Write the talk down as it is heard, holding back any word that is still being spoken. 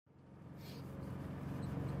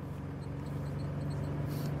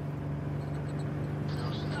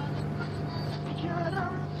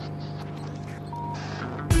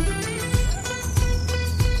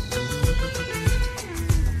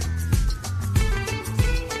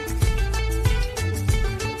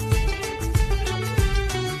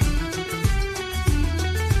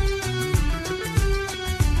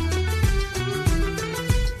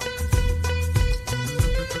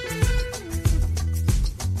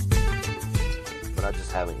but I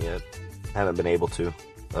just haven't yet. Haven't been able to.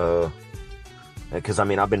 Because I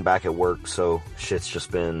mean, I've been back at work, so shit's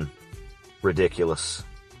just been ridiculous.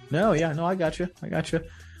 No, yeah, no, I got you.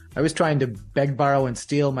 I was trying to beg, borrow, and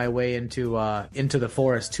steal my way into the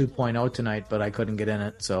Forest 2.0 tonight, but I couldn't get in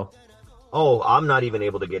it. So, I'm not even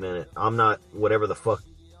able to get in it. I'm not whatever the fuck.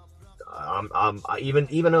 Even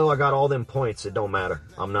though I got all them points, it don't matter.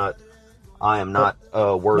 I am not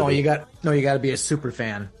worthy. No, you got to be a super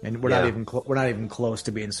fan, and we're not even close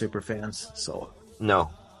to being super fans. So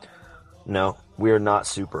no, we're not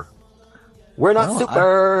super. We're not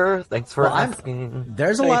super. Thanks for asking.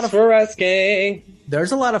 There's a lot of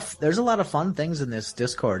fun things in this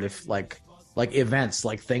Discord. If like events,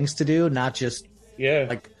 like things to do, not just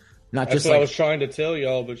That's what I was trying to tell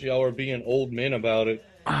y'all, but y'all were being old men about it.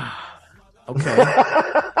 Okay,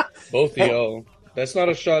 both of y'all. That's not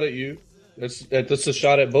a shot at you. That's a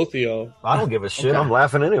shot at both of y'all. I don't give a shit. Okay. I'm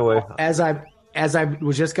laughing anyway. As I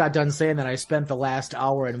just got done saying that, I spent the last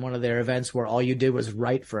hour in one of their events where all you did was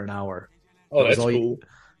write for an hour. Oh, that's cool.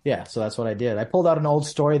 Yeah, so that's what I did. I pulled out an old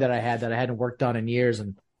story that I hadn't worked on in years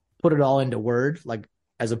and put it all into Word, like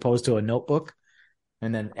as opposed to a notebook,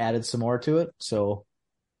 and then added some more to it. So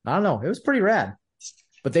I don't know. It was pretty rad.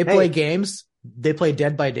 But they play games. They play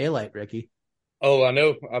Dead by Daylight, Ricky. Oh, I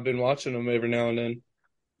know. I've been watching them every now and then.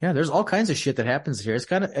 Yeah, there's all kinds of shit that happens here. It's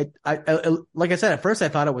kind of, I like I said, at first I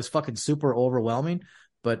thought it was fucking super overwhelming,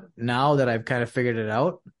 but now that I've kind of figured it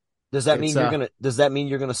out, does that mean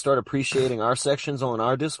you're gonna start appreciating our sections on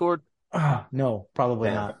our Discord? No, probably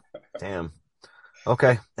not. Damn.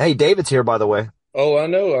 Okay. Hey, David's here, by the way. Oh, I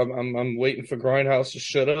know. I'm waiting for Grindhouse to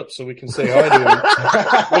shut up so we can say hi to him.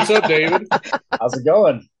 What's up, David? How's it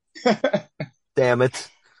going? Damn it.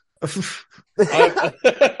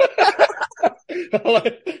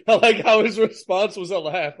 I like how his response was a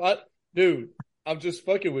laugh. Dude, I'm just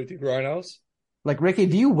fucking with you, Grindhouse. Like, Ricky,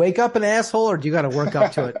 do you wake up an asshole or do you got to work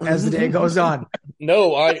up to it as the day goes on?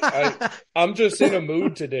 No, I'm just in a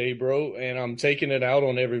mood today, bro, and I'm taking it out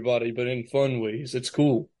on everybody, but in fun ways. It's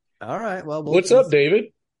cool. All right. Well, what's up, David?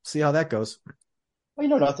 See how that goes.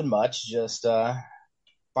 Well, nothing much. Just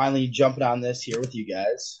finally jumping on this here with you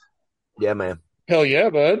guys. Yeah, man. Hell yeah,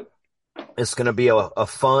 bud. It's going to be a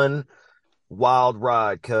fun, wild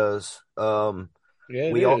ride because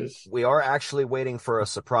we are actually waiting for a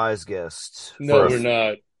surprise guest. No, we're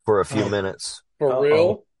not. For a few minutes. For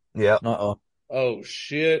real? Yeah. Uh-oh. Oh,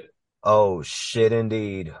 shit. Oh, shit,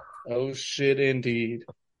 indeed. Oh, shit, indeed.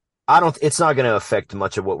 It's not going to affect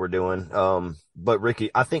much of what we're doing. But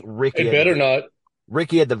I think Ricky. It better not.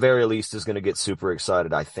 Ricky, at the very least, is going to get super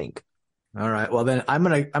excited, I think. All right. Well, then I'm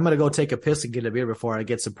gonna go take a piss and get a beer before I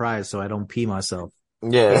get surprised, so I don't pee myself.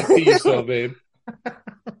 Yeah. Don't pee yourself, babe.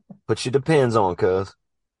 Put your depends on, cuz.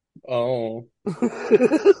 Oh.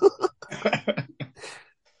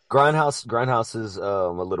 Grindhouse is a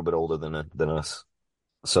little bit older than us,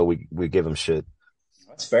 so we give him shit.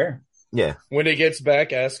 That's fair. Yeah. When he gets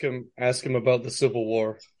back, ask him about the Civil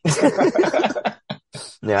War.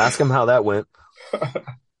 Yeah, ask him how that went.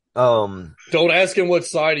 Don't ask him what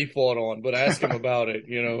side he fought on, but ask him about it.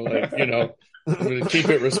 Keep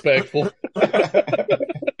it respectful.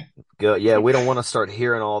 Yeah, we don't want to start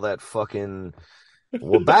hearing all that fucking.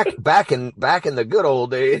 Well, back in the good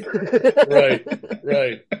old days.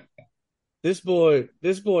 Right. This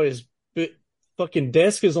boy's fucking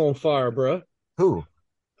desk is on fire, bro. Who?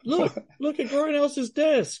 Look at Grindhouse's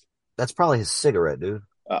desk. That's probably his cigarette, dude.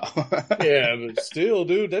 Oh. Yeah, but still,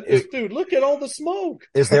 dude, dude, look at all the smoke.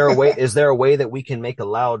 Is there a way that we can make a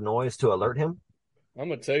loud noise to alert him? I'm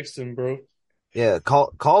gonna text him, bro. Yeah,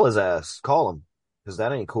 call his ass. Call him. Because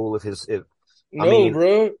that ain't cool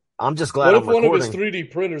bro. I'm just glad what I'm if one recording. of his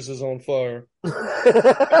 3D printers is on fire?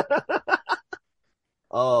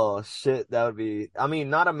 Oh shit, that would be. I mean,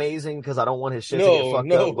 not amazing because I don't want his shit to get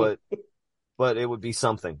fucked up, but it would be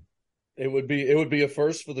something. It would be a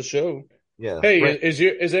first for the show. Yeah. Hey,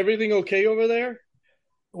 is everything okay over there?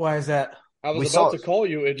 Why is that? I was about to call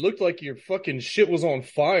you. It looked like your fucking shit was on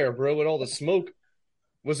fire, bro, with all the smoke.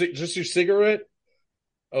 Was it just your cigarette?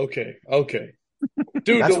 Okay.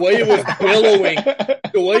 Dude, the way it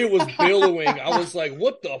was billowing, I was like,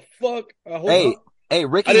 what the fuck? Hey,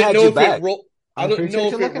 Ricky had your back. I didn't know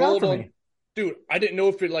if it rolled on. Dude, I didn't know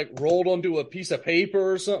if it like rolled onto a piece of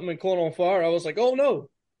paper or something and caught on fire. I was like, oh no.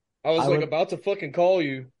 I was about to fucking call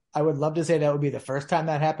you. I would love to say that would be the first time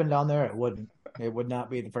that happened down there. It wouldn't. It would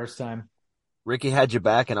not be the first time. Ricky had your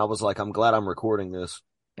back, and I was like, I'm glad I'm recording this.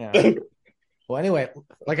 Yeah. Well, anyway,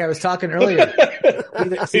 like I was talking earlier.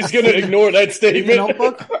 He's going to ignore that statement. See the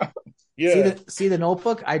notebook? Yeah. See the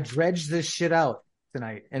notebook? I dredged this shit out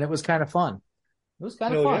tonight, and it was kind of fun. was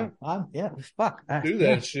kind of fun. Yeah. Fuck. Do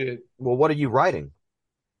that shit. Well, what are you writing?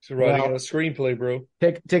 So writing a screenplay, bro.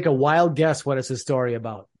 Take a wild guess. What is the story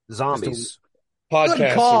about? Zombies. Podcasters.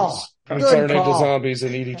 Good call. Who turn into zombies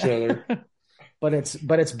and eat each other. But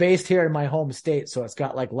it's based here in my home state, so it's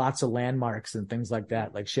got like lots of landmarks and things like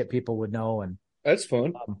that, like shit people would know. And that's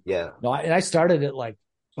fun. Yeah. No, and I started it like,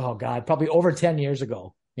 oh God, probably over 10 years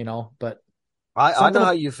ago, but I know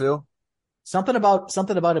how you feel. Something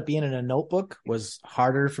about it being in a notebook was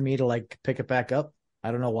harder for me to like pick it back up. I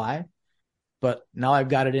don't know why, but now I've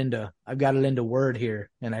got it into Word here,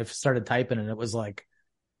 and I've started typing, and it was like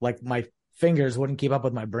my fingers wouldn't keep up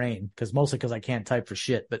with my brain mostly because I can't type for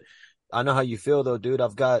shit. But I know how you feel though, dude.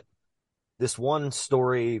 I've got this one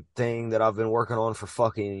story thing that I've been working on for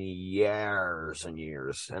fucking years and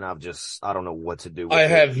years, and I don't know what to do with it. I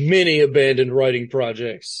have many abandoned writing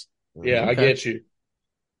projects. Yeah, okay. I get you.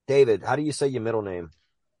 David, how do you say your middle name?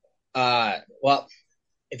 Well,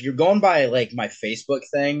 if you're going by like my Facebook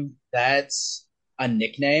thing, that's a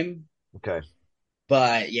nickname. Okay.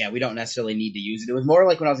 But yeah, we don't necessarily need to use it. It was more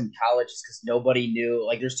like when I was in college, just because nobody knew,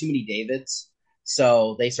 like there's too many Davids.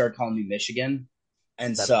 So they started calling me Michigan.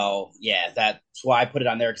 And that's why I put it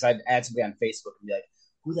on there, because I'd add somebody on Facebook and be like,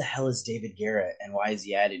 who the hell is David Garrett and why is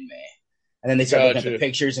he adding me? And then they start looking at the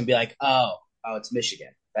pictures and be like, oh, it's Michigan.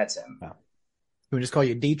 That's him. Oh. Can we just call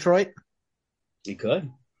you Detroit? You could.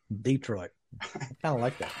 Detroit. I kind of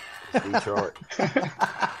like that. Detroit.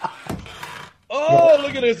 Oh,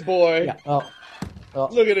 look at this boy. Yeah. Oh.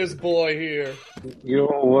 Look at this boy here. Yo,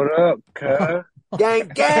 what up, cuh? Gang,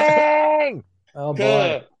 gang! Oh,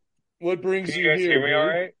 boy. What brings Can you you guys here, hear me all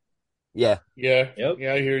right? Yeah. Yeah. Yep.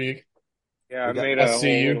 Yeah, I hear you. Yeah, I made a whole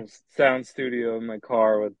little sound studio in my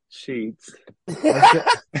car with sheets.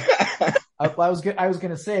 I was going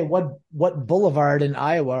to say, what boulevard in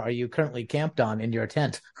Iowa are you currently camped on in your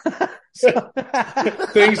tent?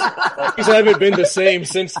 Things haven't been the same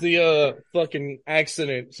since the fucking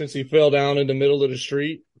accident, since he fell down in the middle of the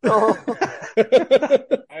street. I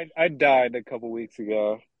died a couple weeks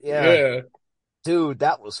ago. Yeah. Dude,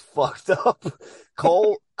 that was fucked up.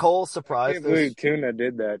 Cole surprised us. I can't believe Tuna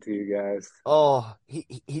did that to you guys. Oh,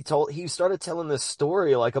 he started telling this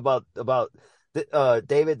story like about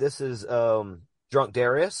David. This is Drunk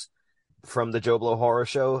Darius from the Joe Blow Horror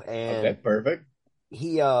Show, and okay, perfect.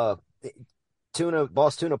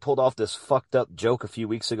 Boss Tuna pulled off this fucked up joke a few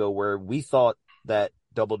weeks ago where we thought that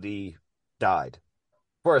Double D died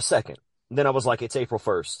for a second. And then I was like, it's April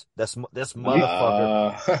 1st. This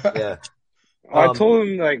motherfucker. Yeah. I told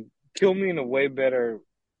him, like, kill me in a way better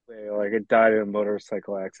way. Like, it died in a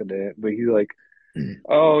motorcycle accident. But he's like,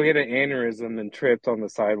 oh, he had an aneurysm and tripped on the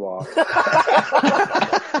sidewalk. What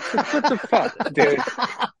the fuck, dude?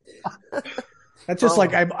 That's just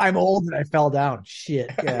like, I'm old and I fell down. Shit.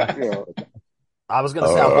 Yeah. I was going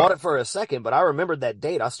to say, I bought it for a second, but I remembered that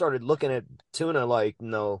date. I started looking at Tuna like,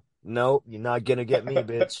 no, you're not going to get me,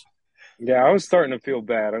 bitch. Yeah, I was starting to feel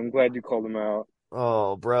bad. I'm glad you called him out.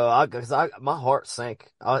 Oh, bro, my heart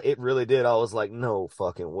sank. It really did. I was like, no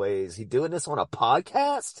fucking ways. He doing this on a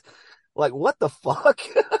podcast? Like, what the fuck?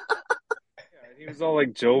 Yeah, he was all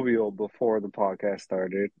like jovial before the podcast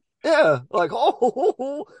started. Yeah, like,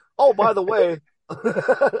 oh, by the way,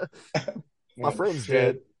 my friend's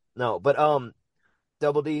dead. No, but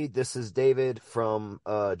Double D, this is David from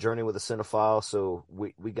Journey with a Cinephile. So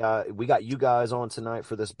we got you guys on tonight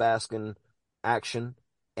for this Baskin action,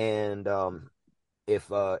 and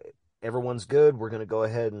if everyone's good, we're gonna go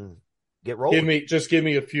ahead and get rolling. Give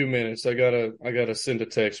me a few minutes. I gotta send a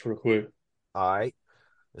text real quick. All right.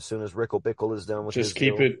 As soon as Rickle Bickle is done with just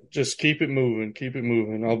keep it moving. Keep it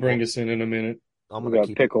moving. I'll bring us in a minute. I'm gonna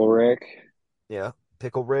keep Pickle Rick. Yeah,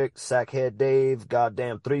 Pickle Rick, Sackhead Dave,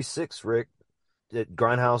 goddamn 3-6 Rick.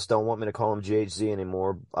 Grindhouse don't want me to call him GHZ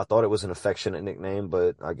anymore. I thought it was an affectionate nickname,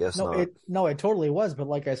 but I guess not. It totally was. But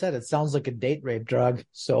like I said, it sounds like a date rape drug.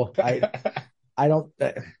 So I don't.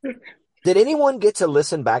 Did anyone get to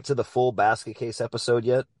listen back to the full Basket Case episode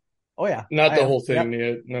yet? Oh yeah, not the whole thing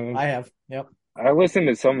yet. No, I have. Yep, I listened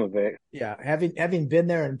to some of it. Yeah, having been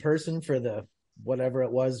there in person for the whatever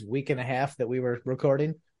it was week and a half that we were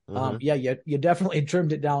recording. Mm-hmm. You definitely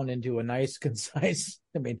trimmed it down into a nice, concise.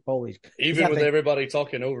 I mean, even with everybody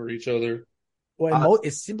talking over each other. Well,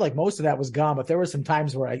 it seemed like most of that was gone, but there were some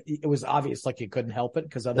times where it was obvious, like you couldn't help it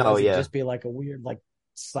because otherwise it'd just be like a weird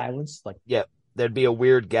silence. There'd be a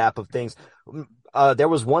weird gap of things. There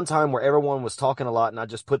was one time where everyone was talking a lot, and I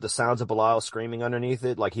just put the sounds of Belial screaming underneath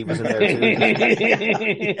it, like he was in there too.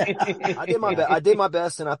 I did my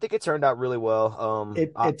best, and I think it turned out really well.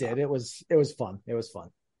 It did. It was fun. It was fun.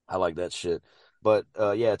 I like that shit. But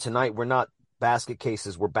tonight we're not basket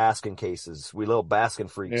cases were basking cases. We little basking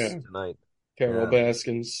freaks tonight. Carol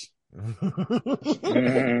Baskins.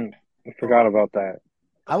 I forgot about that.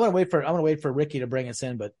 I want to wait for Ricky to bring us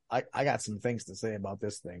in, but I got some things to say about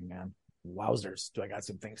this thing, man. Wowzers, do I got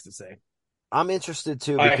some things to say? I'm interested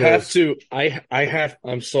too. I'm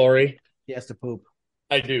sorry. He has to poop.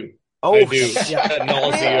 I do. Oh, I do. Ad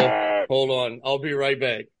nausea. Hold on. I'll be right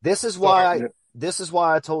back. This is why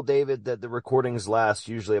I told David that the recordings last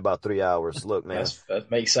usually about 3 hours. Look, man. That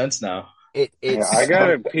makes sense now. I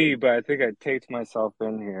gotta pee, but I think I taped myself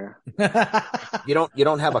in here. You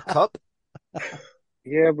don't have a cup?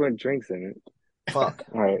 Yeah, but drinks in it. Fuck.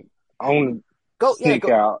 All right. I want to sneak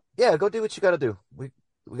out. Yeah, go do what you gotta do. We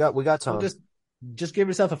got time. Just give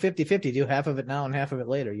yourself a 50-50. Do half of it now and half of it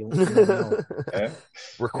later. You won't know.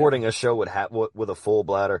 Recording a show with a full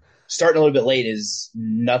bladder. Starting a little bit late is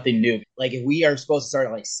nothing new. Like if we are supposed to start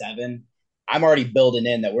at like 7, I'm already building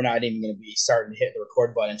in that we're not even going to be starting to hit the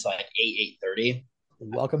record button until like 8:30.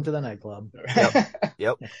 Welcome to the nightclub.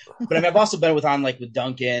 Yep. But I mean, I've also been with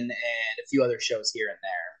Duncan and a few other shows here and there.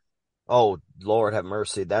 Oh, Lord have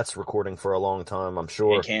mercy. That's recording for a long time, I'm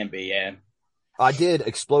sure. It can be, yeah. I did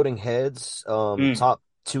Exploding Heads, top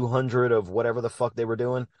 200 of whatever the fuck they were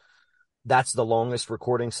doing. That's the longest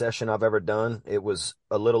recording session I've ever done. It was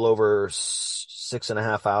a little over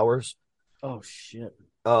 6.5 hours. Oh, shit.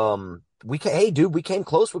 We came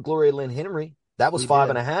close with Gloria Lynn Henry. That was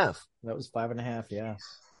 5.5. That was 5.5, yeah.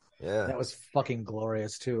 Yeah. That was fucking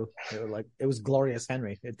glorious, too. It was Glorious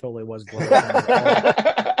Henry. It totally was Glorious Henry.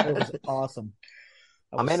 It was awesome.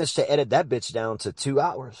 I managed to edit that bitch down to 2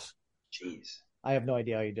 hours. Jeez. I have no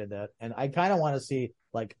idea how you did that. And I kind of want to see,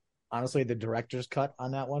 like, honestly, the director's cut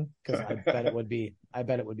on that one, because I bet it would be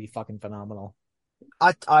fucking phenomenal.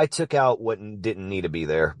 I took out what didn't need to be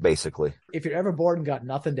there, basically. If you're ever bored and got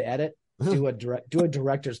nothing to edit, do a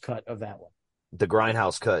director's cut of that one. The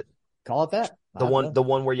Grindhouse cut. Call it that. The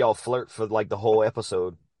one where y'all flirt for like the whole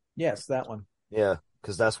episode. Yes, that one. Yeah,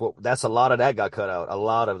 because that's a lot of that got cut out. A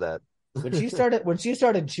lot of that. When she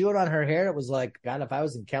started chewing on her hair, it was like, God, if I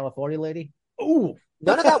was in California, lady. Ooh.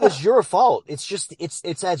 None of that was your fault. It's just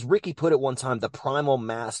it's as Ricky put it one time, the primal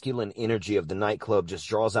masculine energy of the nightclub just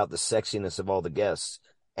draws out the sexiness of all the guests.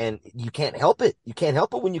 And you can't help it. You can't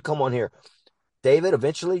help it when you come on here. David,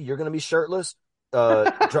 eventually you're gonna be shirtless.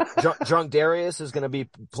 Drunk Darius is gonna be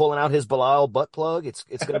pulling out his Belial butt plug.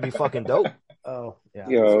 It's gonna be fucking dope. Oh yeah.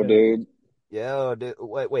 Yo, dude. Yeah, dude.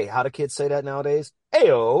 Wait, how do kids say that nowadays?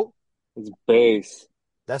 Ayo. It's bass.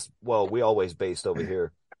 We always based over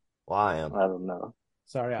here. Well, I am. I don't know.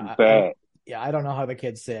 Sorry, I don't know how the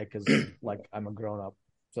kids say it because, like, I'm a grown up.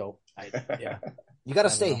 So, you got to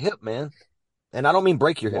stay hip, man. And I don't mean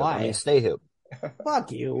break your hip. Why? I mean stay hip.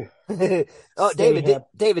 Fuck you. David,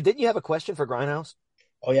 didn't you have a question for Grindhouse?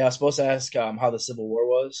 Oh yeah, I was supposed to ask how the Civil War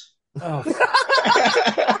was. Oh,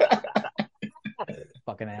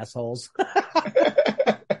 fucking assholes.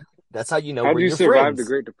 That's how you know how we're do you your survive friends. the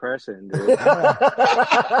Great Depression, dude?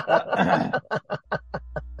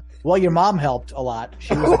 Well, your mom helped a lot.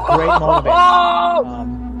 She was a great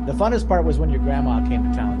motivator. The funnest part was when your grandma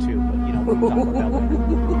came to town too, but we can talk about that later.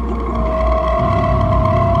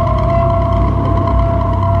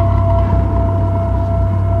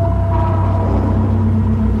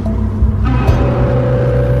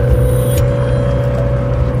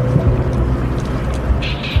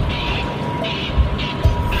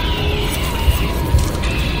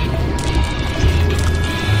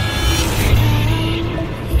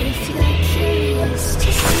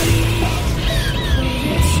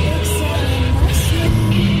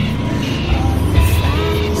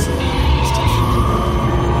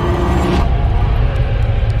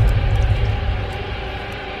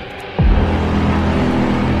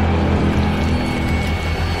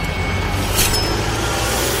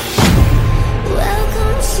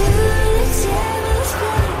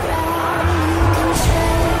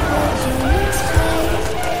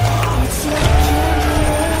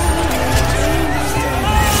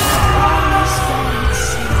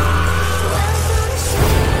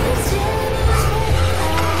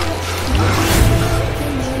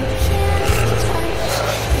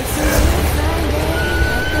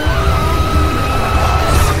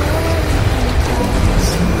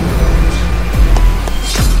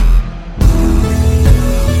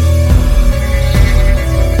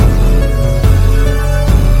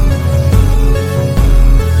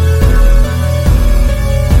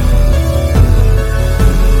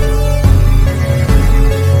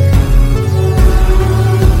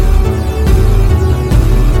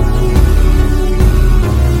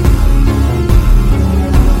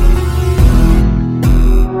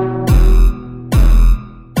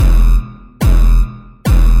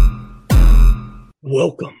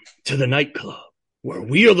 Welcome to the nightclub, where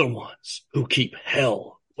we are the ones who keep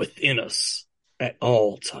hell within us at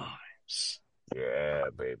all times. Yeah,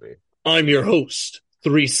 baby. I'm your host,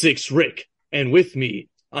 36 Rick, and with me,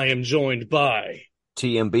 I am joined by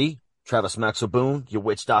TMB, Travis Maxwell Boone, your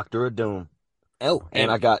witch doctor of doom. Oh, and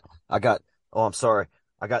And- I'm sorry.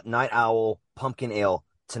 I got Night Owl Pumpkin Ale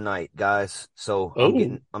tonight, guys. So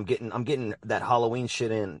Oh. I'm getting that Halloween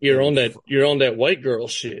shit in. you're on that white girl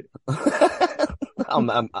shit.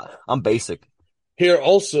 I'm basic. Here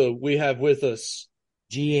also we have with us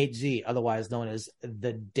GHZ, otherwise known as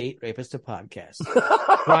the Date Rapist of Podcast.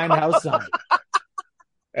 Grindhouse Zombie.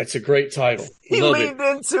 That's a great title. He Love leaned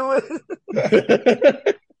into it.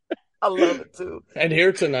 it. I love it too. And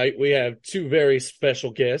here tonight we have two very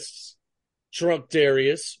special guests. Drunk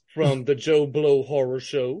Darius from the Joe Blow Horror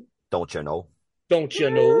Show. Don't you know? Don't you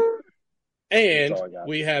know? And That's all I got.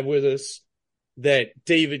 we have with us that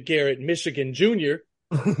David Garrett Michigan Jr.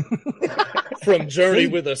 from Journey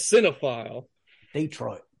with a Cinephile.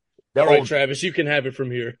 Detroit. That All right, old- Travis, you can have it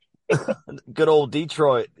from here. Good old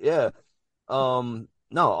Detroit. Yeah.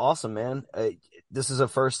 No, awesome, man. This is a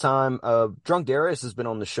first time. Drunk Darius has been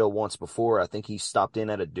on the show once before. I think he stopped in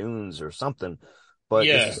at a Dunes or something. But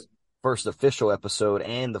Yeah. this is first official episode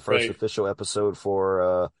and the first Right. official episode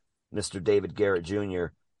for Mr. David Garrett Jr.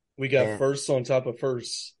 We got And- firsts on top of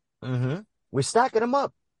firsts. Mm-hmm. We're stacking them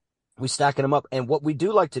up. And what we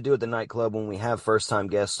do like to do at the nightclub when we have first time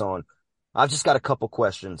guests on, I've just got a couple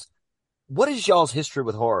questions. What is y'all's history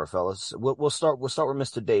with horror, fellas? We'll start with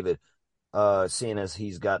Mr. David. Seeing as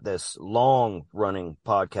he's got this long running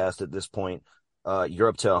podcast at this point. You're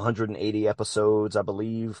up to 180 episodes, I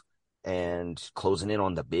believe, and closing in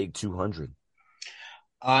on the big 200.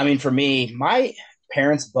 I mean, for me, my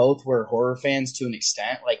parents both were horror fans to an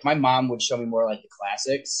extent. Like, my mom would show me more like the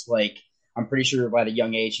classics. Like, I'm pretty sure by the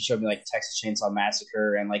young age, she showed me like Texas Chainsaw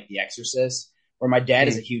Massacre and like The Exorcist. Where my dad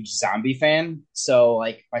is a huge zombie fan. So,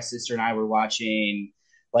 like, my sister and I were watching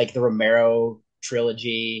like the Romero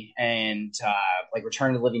trilogy and like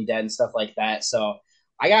Return of the Living Dead and stuff like that. So,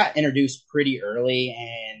 I got introduced pretty early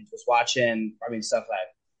and was watching, stuff that I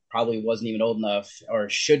probably wasn't even old enough or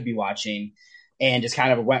should be watching, and just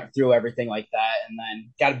kind of went through everything like that, and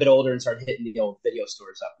then got a bit older and started hitting the old video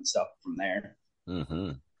stores up and stuff from there.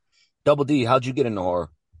 Mm-hmm. Double D, how'd you get into horror?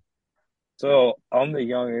 So I'm the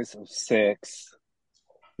youngest of six.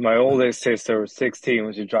 My oldest sister was 16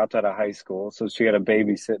 when she dropped out of high school, so she had to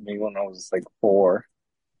babysit me when I was like 4.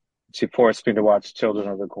 She forced me to watch Children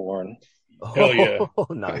of the Corn, Hell yeah. Oh,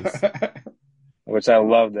 nice. which I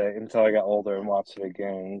loved it until I got older and watched it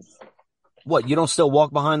again. What, you don't still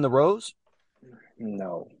walk behind the rows?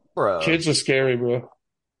 No. Bro. Kids are scary, bro.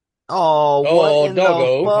 Oh, Oh, what in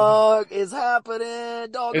doggo. the fuck is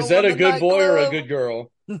happening? Doggo Is that in a the good boy or a nightclub? good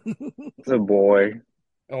girl? It's a boy.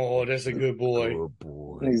 Oh, that's a good boy. Oh,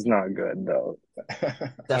 boy. He's not good, though.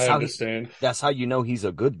 That's I how understand. that's how you know he's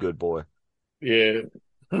a good boy. Yeah.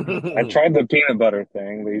 I tried the peanut butter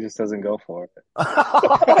thing, but he just doesn't go for it.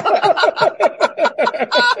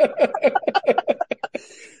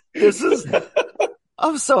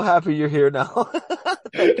 I'm so happy you're here now.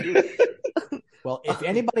 Thank you. Well, if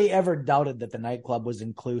anybody ever doubted that the nightclub was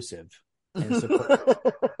inclusive and support,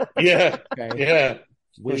 Yeah. okay, Yeah.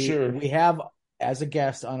 we, for sure. we have as a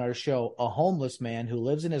guest on our show a homeless man who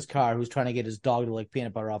lives in his car who's trying to get his dog to lick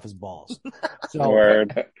peanut butter off his balls. So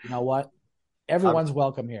Word. you know what? Everyone's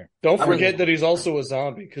welcome here. Don't I mean- forget that he's also a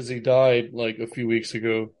zombie because he died like a few weeks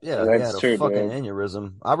ago. Yeah, That's he had a true, fucking dude.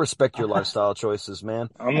 aneurysm. I respect your lifestyle choices, man.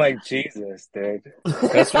 I'm like Jesus, dude.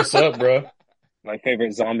 That's what's up, bro. My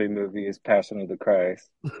favorite zombie movie is Passion of the Christ.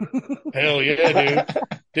 Hell yeah, dude.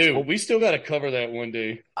 Dude, we still got to cover that one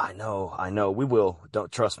day. I know. We will.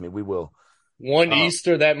 Don't trust me. We will. One Oh.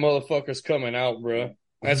 Easter, that motherfucker's coming out, bro.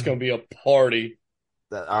 That's going to be a party.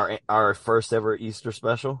 That our first ever Easter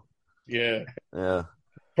special. Yeah. Yeah.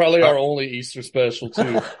 Probably our only Easter special,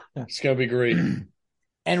 too. It's going to be great.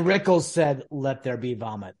 And Rickles said, "Let there be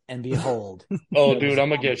vomit," and behold, Oh, dude, I'm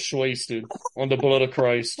going to get wasted on the blood of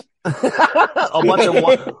Christ. A bunch of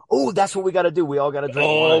wine. Oh, that's what we got to do. We all got to drink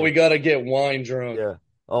Oh, wine. we got to get wine drunk. Yeah.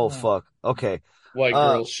 Oh, fuck. Okay. White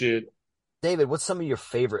girl shit. David, what's some of your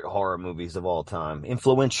favorite horror movies of all time?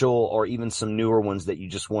 Influential or even some newer ones that you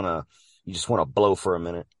just want to blow for a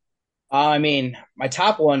minute? My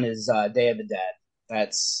top one is Day of the Dead.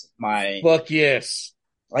 That's my Fuck yes.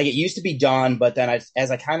 like it used to be Dawn, but then as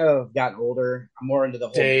I kind of got older, I'm more into the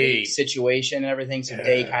whole Day. Day situation and everything. So Yeah.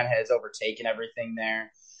 Day kind of has overtaken everything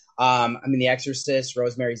there. The Exorcist,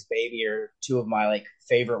 Rosemary's Baby are two of my like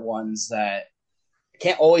favorite ones that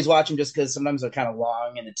Can't always watch them just because sometimes they're kind of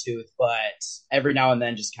long in the tooth, but every now and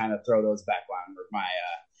then just kind of throw those back on. My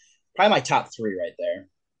probably my top three right there.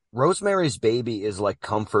 Rosemary's Baby is like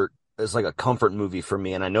comfort, is like a comfort movie for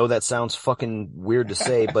me. And I know that sounds fucking weird to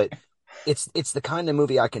say, but it's the kind of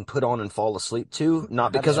movie I can put on and fall asleep to.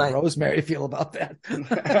 Not How because does I Rosemary feel about that?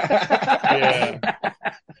 Yeah.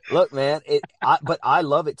 look, man, but I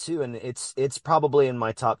love it too, and it's probably in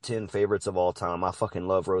my top 10 favorites of all time. I fucking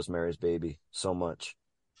love Rosemary's Baby so much.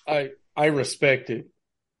 I respect it.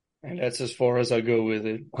 And that's as far as I go with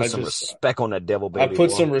it. Put some respect on that devil, I baby.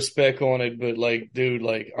 put boy. some respect on it, but like, dude,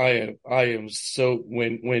 like I am so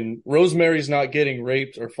when Rosemary's not getting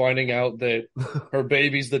raped or finding out that her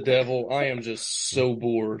baby's the devil, I am just so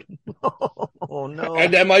bored. Oh no.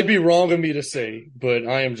 And that might be wrong of me to say, but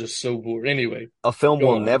I am just so bored. Anyway, A film go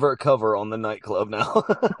we'll on. never cover on the nightclub now.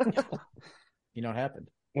 You know what happened?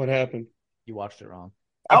 What happened? You watched it wrong.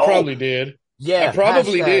 I Oh! probably did. Yeah, I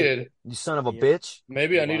probably hashtag, did. you son of a Yep. bitch.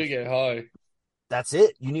 Maybe You I need to watched get high. That's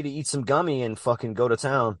it. You need to eat some gummy and fucking go to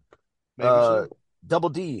town. Maybe so. Double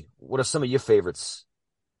D, what are some of your favorites?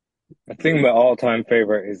 I think my all-time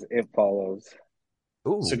favorite is It Follows.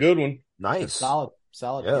 Ooh, It's a good one. nice. Solid.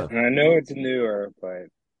 Yeah. And I know it's newer, but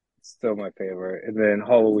it's still my favorite. And then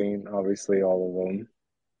Halloween, obviously, all of them.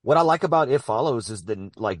 What I like about It Follows is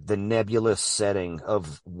the nebulous setting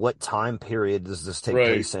of what time period does this take Right.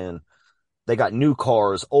 place in. They got new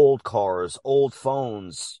cars, old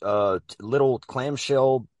phones, little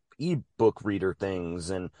clamshell ebook reader things,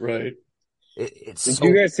 and Right. it's Did so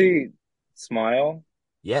you guys see Smile?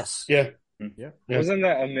 yes. Yeah. Yeah. Yeah. Wasn't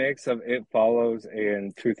that a mix of It Follows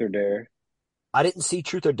and Truth or Dare? I didn't see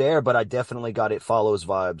Truth or Dare, but I definitely got It Follows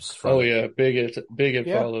vibes from Oh it. yeah. Big it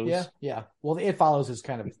Yeah. follows. Yeah. Yeah. Well, It Follows is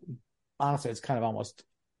kind of, honestly, it's kind of almost,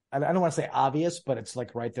 I don't want to say obvious, but it's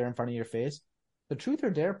like right there in front of your face. The Truth or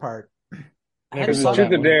Dare part, I Never hadn't Because saw thought Truth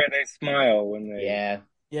that or one. Dare, they smile when they. Yeah.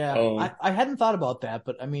 Yeah, Oh. I hadn't thought about that,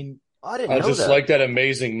 but I mean, I didn't I know just that. like that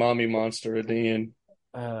amazing mommy monster at the end.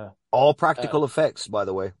 All practical effects, by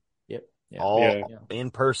the way. yep, yeah, All Yeah.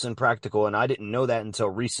 in-person practical, and I didn't know that until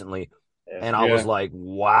recently. Yeah. And I was Yeah. like,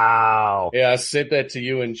 wow. Yeah, I sent that to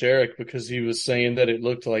you and Jarek because he was saying that it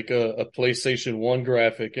looked like a PlayStation 1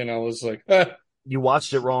 graphic, and I was like, You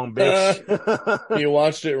watched it wrong, bitch. you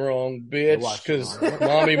watched it wrong, bitch, watched it because wrong.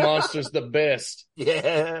 Mommy Monster's the best.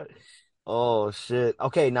 Yeah. Oh shit.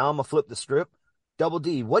 Okay, now I'm gonna flip the script. Double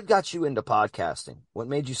D, what got you into podcasting? What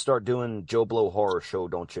made you start doing Joe Blow Horror Show,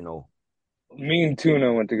 don't you know? Me and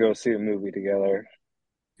Tuna went to go see a movie together.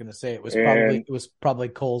 Gonna say it was And- probably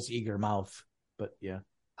Cole's eager mouth, but yeah,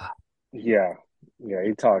 Yeah,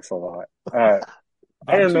 he talks a lot. I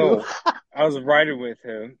don't know. I was riding with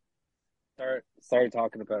him. Started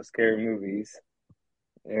talking about scary movies,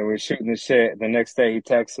 and we were shooting the shit. The next day, he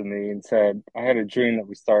texted me and said, "I had a dream that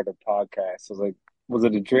we started a podcast." I was like, "Was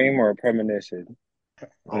it a dream or a premonition?"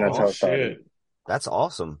 And that's how Oh it started. shit, That's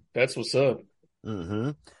awesome. that's what's up. Mm-hmm.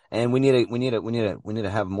 And we need to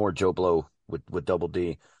have more Joe Blow with Double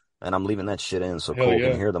D. And I'm leaving that shit in so Hell Cole yeah.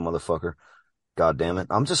 can hear the motherfucker. God damn it.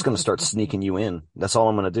 I'm just gonna start sneaking you in. That's all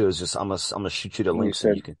I'm gonna do is just I'm gonna shoot you the You links and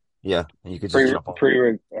said you can and you can just jump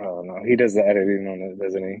on. Oh no, he does the editing on it,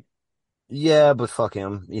 doesn't he? Yeah, but fuck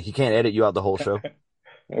him. He can't edit you out the whole show.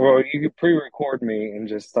 Well, you could pre-record me and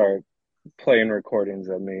just start playing recordings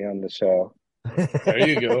of me on the show. There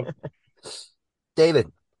you go.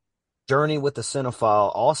 David, Journey with the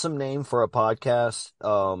Cinephile, awesome name for a podcast.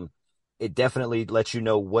 It definitely lets you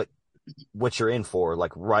know what you're in for,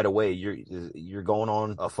 like right away. You're going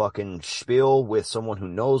on a fucking spiel with someone who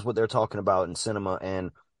knows what they're talking about in cinema.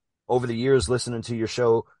 And over the years, listening to your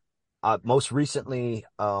show, most recently,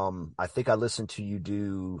 I think I listened to you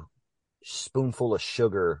do Spoonful of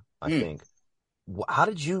Sugar, I think. How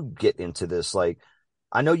did you get into this? Like,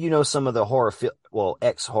 I know you know some of the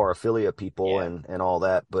ex-horophilia people Yeah. and all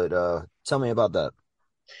that, but tell me about that.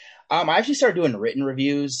 I actually started doing written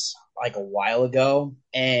reviews like a while ago,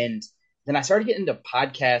 and then I started getting into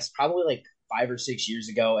podcasts probably like 5 or 6 years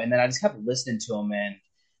ago, and then I just kept listening to them and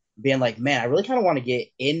being like, man, I really kind of want to get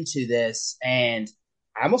into this, and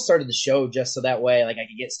I almost started the show just so that way, like I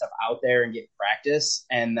could get stuff out there and get practice,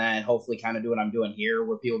 and then hopefully kind of do what I'm doing here,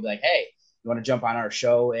 where people be like, hey, you want to jump on our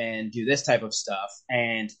show and do this type of stuff,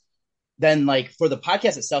 and then like for the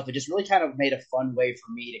podcast itself, it just really kind of made a fun way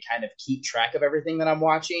for me to kind of keep track of everything that I'm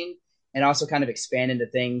watching and also kind of expand into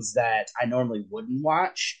things that I normally wouldn't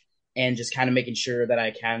watch and just kind of making sure that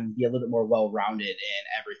I can be a little bit more well-rounded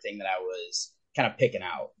in everything that I was kind of picking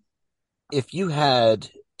out. If you had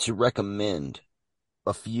to recommend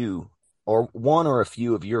a few or one or a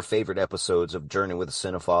few of your favorite episodes of Journey with a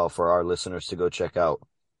Cinephile for our listeners to go check out,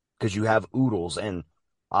 because you have oodles, and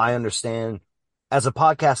I understand. As a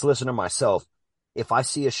podcast listener myself, if I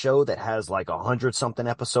see a show that has like 100 something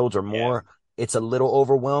episodes or Yeah. more, it's a little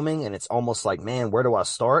overwhelming and it's almost like, man, where do I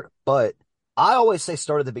start? But I always say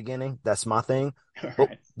start at the beginning. That's my thing. All But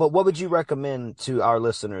right. but what would you recommend to our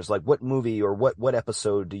listeners? Like what movie or what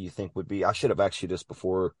episode do you think would be? I should have asked you this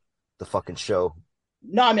before the fucking show.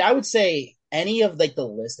 No, I mean, I would say any of like the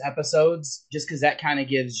list episodes, just because that kind of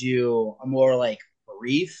gives you a more like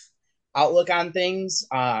brief outlook on things.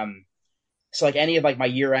 So like any of like my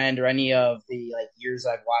year end or any of the like years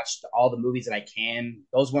I've watched all the movies that I can,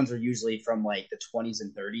 those ones are usually from like the 20s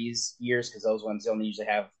and 30s years because those ones only usually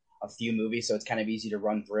have a few movies, so it's kind of easy to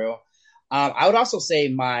run through. I would also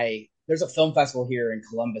say there's a film festival here in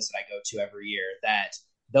Columbus that I go to every year that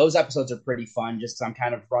those episodes are pretty fun just because I'm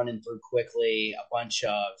kind of running through quickly a bunch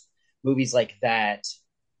of movies like that,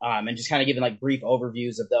 and just kind of giving like brief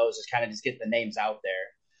overviews of those, just kind of just get the names out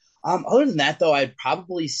there. Other than that, though, I'd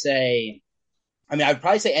probably say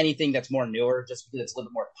anything that's more newer, just because it's a little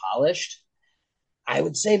bit more polished. I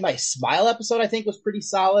would say my Smile episode, I think, was pretty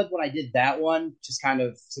solid when I did that one. Just kind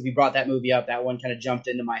of, so if you brought that movie up, that one kind of jumped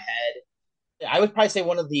into my head. I would probably say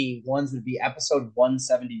one of the ones would be episode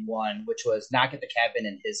 171, which was Knock at the Cabin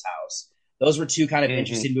in His House. Those were two kind of Mm-hmm.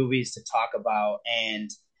 interesting movies to talk about, and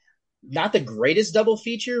not the greatest double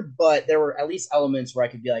feature, but there were at least elements where I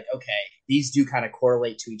could be like, okay, these do kind of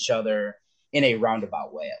correlate to each other in a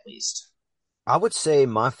roundabout way, at least. I would say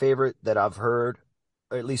my favorite that I've heard,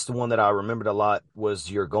 or at least the one that I remembered a lot,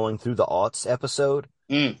 was your going through the aughts episode.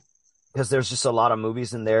 Mm, Because there's just a lot of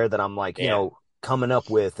movies in there that I'm like, yeah. coming up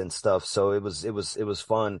with and stuff. So it was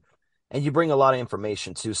fun. And you bring a lot of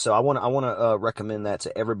information too. So I want to recommend that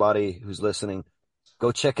to everybody who's listening.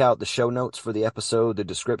 Go check out the show notes for the episode, the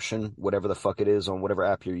description, whatever the fuck it is on whatever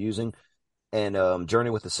app you're using. And Journey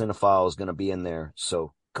with the Cinephile is going to be in there.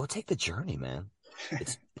 So go take the journey, man.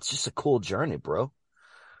 It's just a cool journey, bro.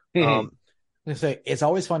 Um, I say it's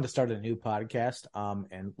always fun to start a new podcast,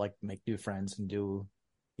 and like make new friends and do,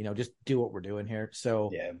 just do what we're doing here.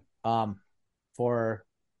 So, Yeah. For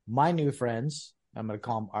my new friends, I'm going to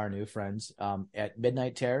call them our new friends, at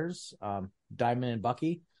Midnight Terrors, Diamond and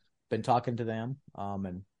Bucky, been talking to them,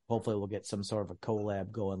 and hopefully we'll get some sort of a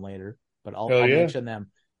collab going later, but I'll Hell yeah. mention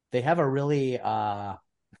them. They have a really, it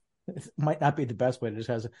might not be the best way to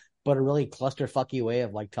just but a really clusterfucky way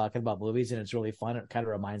of like talking about movies, and it's really fun. It kind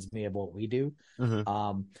of reminds me of what we do.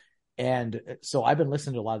 mhm. And so I've been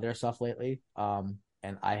listening to a lot of their stuff lately.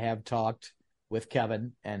 And I have talked with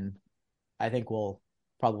Kevin, and I think we'll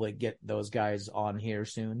probably get those guys on here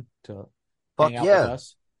soon to Fuck hang out with yeah.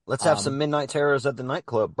 us. Let's have some midnight terrors at the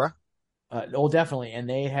nightclub, bruh. Definitely. And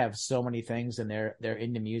they have so many things, and they're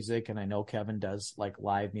into music. And I know Kevin does like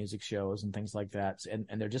live music shows and things like that. And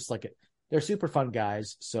they're just like, they're super fun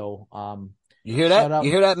guys. So, You hear shout that? out.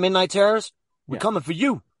 You hear that, midnight terrors? We're Yeah. coming for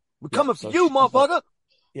you. We're Yeah, coming for so you, motherfucker.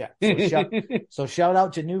 Yeah. So shout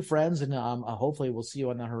out to new friends, and hopefully we'll see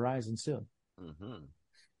you on the horizon soon. Mhm.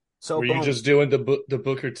 So Were you boom, just doing the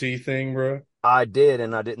Booker T thing, bro? I did,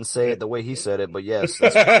 and I didn't say it the way he said it, but yes,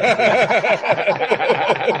 that's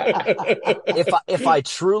if I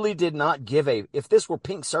truly did not give if this were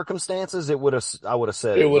Pink Circumstances, I would have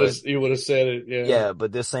said it. You would have said it, yeah. Yeah,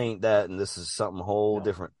 but this ain't that, and this is something whole No.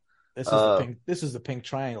 different. This is the pink. This is the pink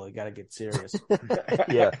triangle. You got to get serious.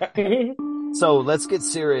 Yeah. So let's get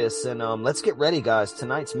serious and let's get ready, guys.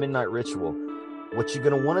 Tonight's midnight ritual. What you're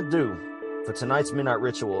gonna want to do for tonight's midnight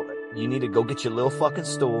ritual? You need to go get your little fucking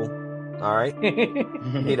stool. All right.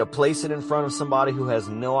 You need to place it in front of somebody who has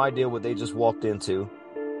no idea what they just walked into.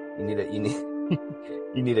 You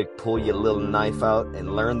need to pull your little knife out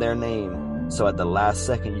and learn their name. So at the last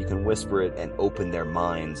second you can whisper it and open their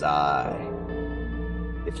mind's eye.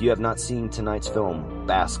 If you have not seen tonight's film,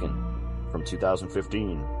 Baskin, from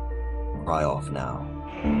 2015, cry off now.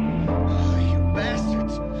 Oh, you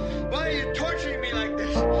bastards! Why are you torturing me like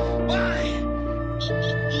this?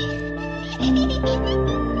 Why?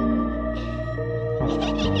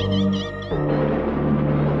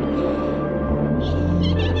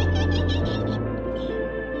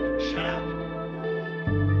 Shut up.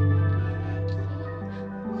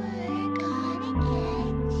 We're gonna get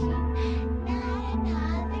you, not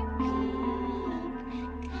another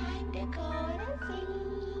peep. Time to go to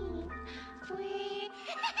sleep.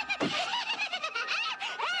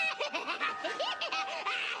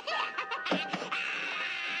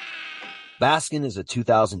 Baskin is a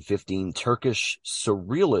 2015 Turkish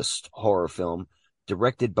surrealist horror film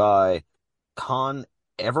directed by Kaan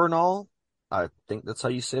Evernal. I think that's how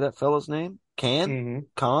you say that fellow's name. Mhm.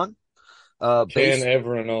 Kaan? Can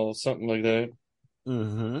Everenol, something like that.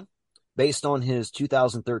 Mm-hmm. based on his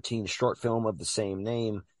 2013 short film of the same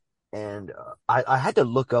name. And I had to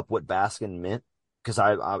look up what Baskin meant because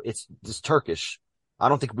it's Turkish. I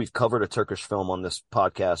don't think we've covered a Turkish film on this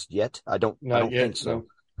podcast yet. I don't Not think yet. so. No.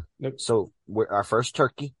 Nope. So our first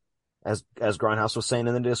turkey, as Grindhouse was saying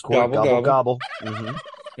in the Discord, Gobble, gobble. Mm-hmm.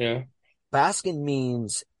 Yeah. Baskin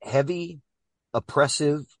means heavy,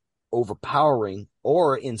 oppressive, overpowering,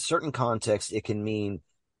 or in certain contexts, it can mean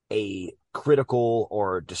a critical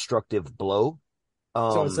or destructive blow.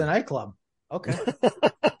 So it's a nightclub. Okay.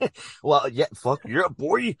 Well, yeah, fuck yeah,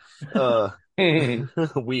 boy.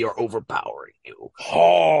 We are overpowering you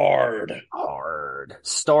Hard.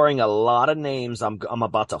 starring a lot of names. I'm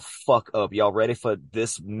about to fuck up. Y'all ready for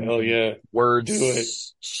this Hell yeah. words Do it.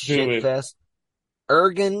 shit Do it. fest?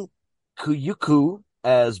 Ergen Kuyuku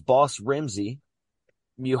as Boss Ramsey,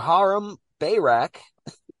 Muharrem Bayrak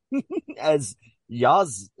as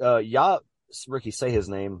Ricky, say his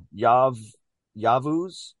name.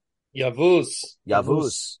 Yavuz.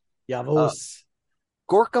 Yavuz.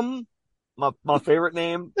 Gorkum, my favorite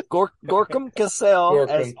name. Gorkum Cassell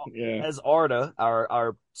Gorkum, yeah. as Arda,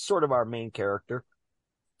 our sort of our main character.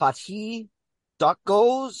 Fatih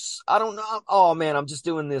Duckos. I don't know. Oh man, I'm just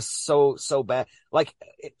doing this so bad. Like,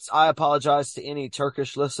 I apologize to any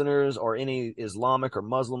Turkish listeners or any Islamic or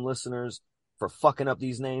Muslim listeners for fucking up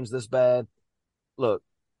these names this bad. Look,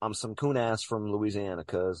 I'm some coon ass from Louisiana,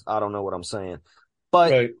 cuz I don't know what I'm saying.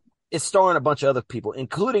 But Right. it's starring a bunch of other people,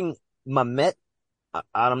 including Mehmet.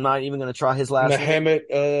 I'm not even going to try his last name. Muhammad,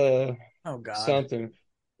 Oh God. something.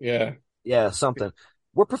 Yeah. Yeah, something.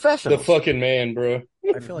 We're The professionals. fucking man, bro.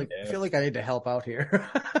 I feel like I need to help out here.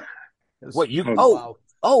 What you? Wow.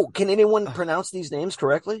 Oh, can anyone pronounce these names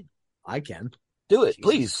correctly? I can. Do it, Jesus.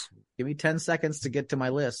 please. Give me 10 seconds to get to my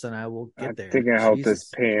list and I will I get there. think I helped this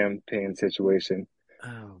Jesus. Pan situation.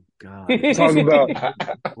 Oh God. Talking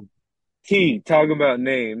about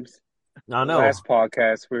names. I know. Last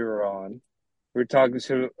podcast we were on, we were talking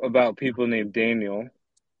about people named Daniel.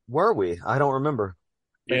 Were we? I don't remember.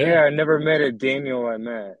 But Yeah. yeah, I never met a Daniel I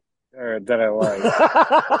met or that I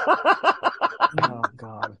liked. Oh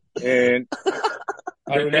God. And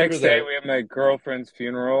I the remember next day that. we had my girlfriend's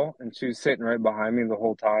funeral, and she was sitting right behind me the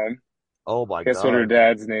whole time. Oh my Guess what her God.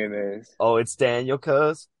 dad's name is? Oh, it's Daniel,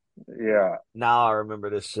 cuz. Yeah. Now I remember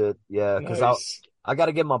this shit. Yeah, because Nice. I got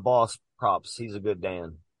to give my boss props. He's a good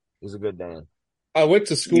Dan. He's a good Dan. I went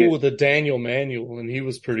to school Yeah. with a Daniel Manuel, and he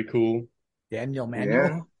was pretty cool. Daniel Manuel.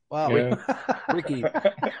 Yeah. Wow. Yeah. Ricky,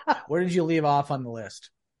 Where did you leave off on the list?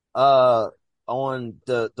 on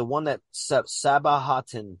the one that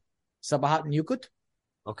Sabahattin, Sabahat and Yukut?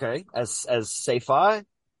 okay, as Seifi.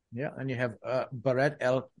 Yeah. And you have Baret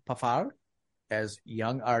El Pafar as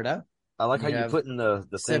young Arda. I like how You you have put in the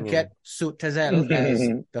thing in. Sevket Sut Tezel as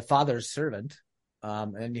the father's servant.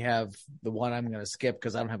 And you have the one I'm going to skip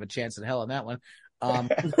because I don't have a chance in hell on that one. And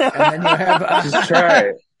then you have Just try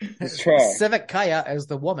it. Just try. Civic Kaya as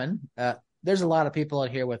the woman. There's a lot of people out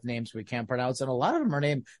here with names we can't pronounce, and a lot of them are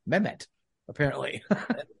named Mehmet, apparently.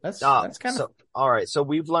 that's kind of all right. So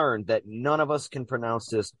we've learned that none of us can pronounce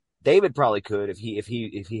this. David probably could if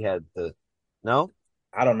he had the no.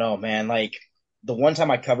 I don't know, man. Like the one time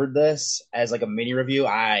I covered this as like a mini review,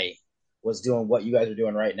 I was doing what you guys are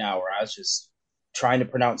doing right now, where I was just trying to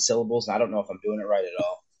pronounce syllables, and I don't know if I'm doing it right at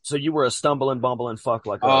all. So you were a stumbling, bumbling fuck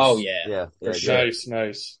like us. Oh, yeah. Yeah. For good. sure.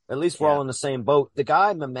 Nice. At least we're all in the same boat. The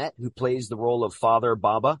guy, Mehmet, who plays the role of Father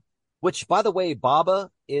Baba, which, by the way, Baba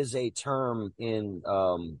is a term in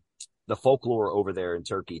the folklore over there in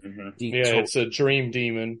Turkey. Mm-hmm. Yeah, it's a dream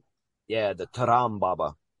demon. Yeah, the Taram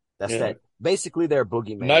Baba. That's Yeah. that. Basically, they're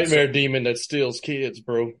boogeyman. Nightmare demon that steals kids,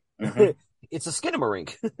 bro. Mm-hmm. It's a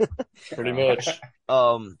skinamarink. Pretty much.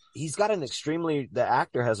 He's got the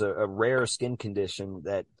actor has a rare skin condition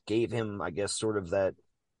that gave him, I guess, sort of that.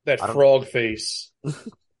 That frog face.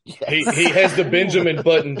 He has the Benjamin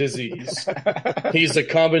Button disease. He's a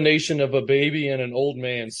combination of a baby and an old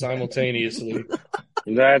man simultaneously.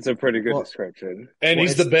 That's a pretty good description. And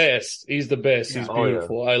he's the best. He's the best. He's Oh, yeah.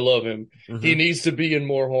 beautiful. I love him. Mhm. He needs to be in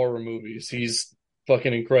more horror movies. He's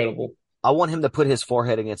fucking incredible. I want him to put his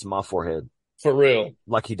forehead against my forehead, For real.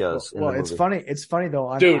 like he does. in well, the it's movie. funny. It's funny though.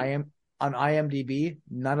 On Dude. on IMDb,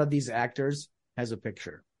 none of these actors has a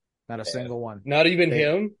picture. Not a single one. Not even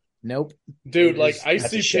him. Nope. Dude, It like is- I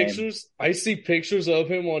that's see a shame. pictures. I see pictures of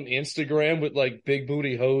him on Instagram with like big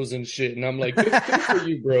booty hoes and shit, and I'm like, good for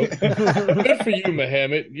you, bro. Good for you,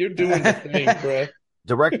 Muhammad. You're doing the thing, bro.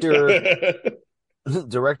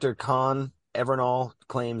 Director Khan Evernall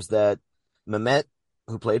claims that Mehmet,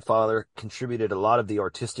 who played Father, contributed a lot of the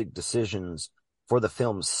artistic decisions for the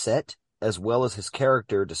film's set, as well as his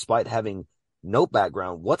character, despite having no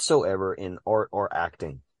background whatsoever in art or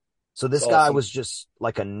acting. So It's this guy awesome. was just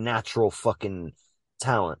like a natural fucking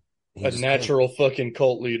talent. He A just came. natural fucking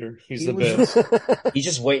cult leader. He's He the was- best. He's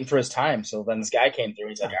just waiting for his time. So then this guy came through.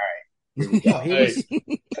 He's like, all right, here we go. he Hey,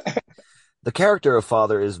 was The character of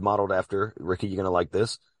Father is modeled after, Ricky, you're gonna like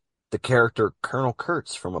this, the character Colonel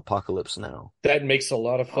Kurtz from Apocalypse Now. that makes a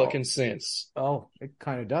lot of fucking sense. oh, it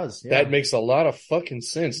kind of does. Yeah. That makes a lot of fucking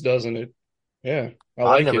sense, doesn't it? Yeah, I I've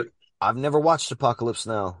like never it. I've never watched Apocalypse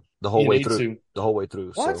Now the whole You way need through. to. The whole way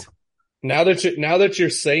through. What? So Now that you're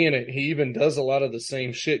saying it, he even does a lot of the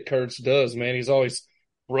same shit Kurtz does, man. He's always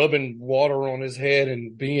rubbing water on his head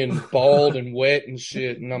and being bald and wet and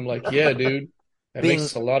shit. And I'm like, yeah, dude, that being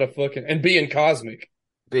makes a lot of fucking and being cosmic,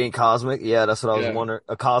 being cosmic, yeah, that's what I was yeah, wondering.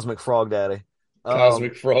 A cosmic frog daddy.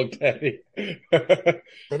 cosmic frog daddy.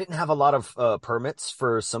 They didn't have a lot of permits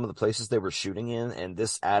for some of the places they were shooting in, and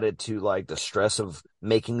this added to like the stress of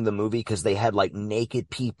making the movie because they had like naked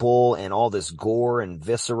people and all this gore and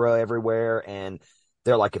viscera everywhere. And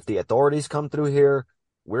they're like, if the authorities come through here,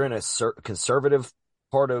 we're in a conservative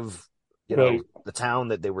part of, Right. the town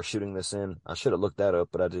that they were shooting this in. I should have looked that up,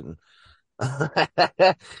 but I didn't.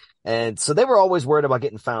 And so they were always worried about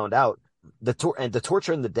getting found out. The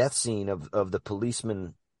torture and the death scene of the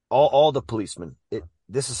policemen, all the policemen.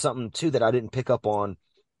 This is something too that I didn't pick up on,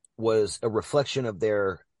 was a reflection of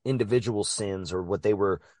their individual sins or what they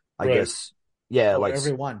were, I Right. guess. Yeah, Oh, like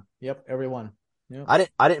everyone. Yep, everyone. Yep.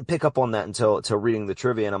 I didn't pick up on that until reading the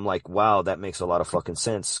trivia, and I'm like, wow, that makes a lot of fucking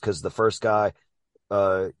sense. Because the first guy,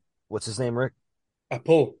 what's his name, Rick?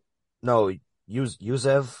 Apo. No,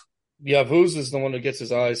 Yuzev. Yavuz is the one that gets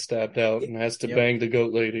his eyes stabbed out and has to Yep. bang the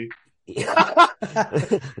goat lady.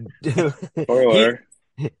 Dude, Spoiler.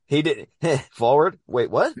 he did forward. Wait,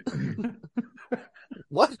 what?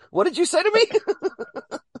 What did you say to me?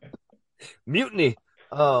 Mutiny.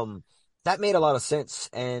 That made a lot of sense,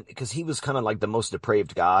 and because he was kind of like the most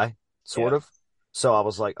depraved guy, sort Yeah. of. So I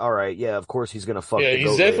was like, all right, yeah, of course he's gonna fuck Yeah, the he's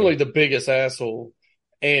goat definitely lady. the biggest asshole.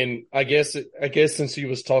 And I guess since he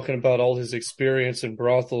was talking about all his experience in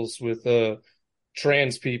brothels with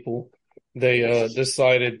trans people, they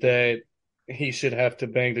decided that he should have to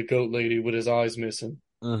bang the goat lady with his eyes missing,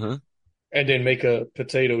 Mm-hmm. and then make a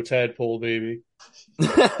potato tadpole baby.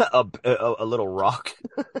 a little rock.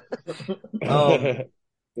 Um,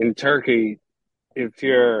 In Turkey, if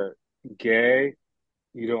you're gay,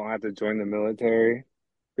 you don't have to join the military.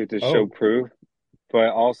 You have to show Oh, proof. But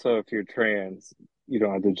also, if you're trans, you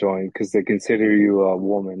don't have to join because they consider you a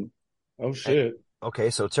woman. oh shit. okay,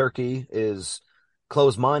 so Turkey is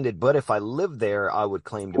closed-minded, but if I lived there, I would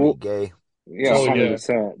claim to be Well, gay. yeah, Oh yeah,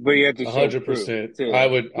 100%. But you have to show proof 100%. too.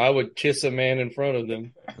 I would kiss a man in front of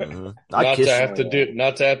them, I'd not to kiss. have to Oh,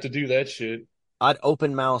 do that shit. I'd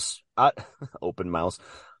open mouse. I'd open mouse.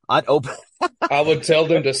 I'd open. I would tell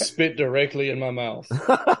them to spit directly in my mouth.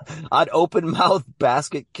 I'd open mouth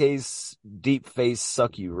basket case deep face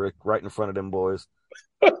suck you, Rick, right in front of them boys.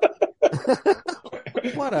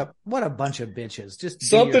 What a bunch of bitches. Just do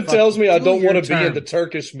Something your tells me I do don't your want to be in term. the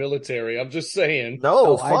Turkish military. I'm just saying.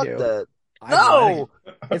 No, Oh, I fuck do. that. I No.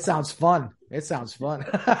 It sounds fun. It sounds fun.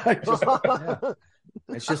 Yeah.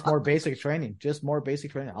 It's just more basic training. Just more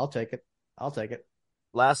basic training. I'll take it. I'll take it.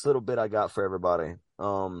 Last little bit I got for everybody.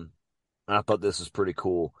 I thought this was pretty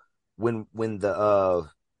cool. When the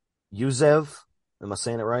Yuzev, am I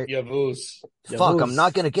saying it right? Yavuz. Fuck, I'm Yavuz.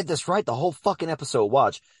 not gonna get this right the whole fucking episode.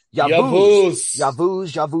 Watch. Yavuz.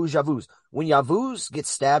 Yavuz. When Yavuz gets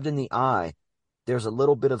stabbed in the eye, there's a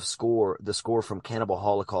little bit of the score from Cannibal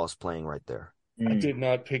Holocaust playing right there. I did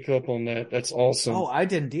not pick up on that. That's awesome. Oh, I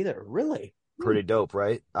didn't either. Really? Pretty dope,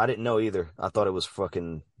 right? I didn't know either. I thought it was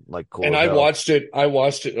fucking like cool. And as I hell. watched it. I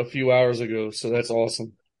watched it a few hours ago, so that's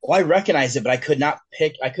awesome. Well, I recognize it, but I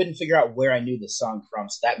couldn't figure out where I knew the song from,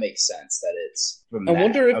 so that makes sense that it's from I that.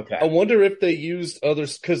 wonder if Okay. I wonder if they used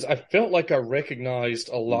others because I felt like I recognized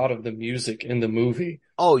a lot of the music in the movie.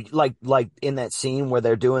 Oh, like in that scene where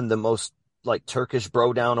they're doing the most like Turkish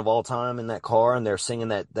bro down of all time in that car, and they're singing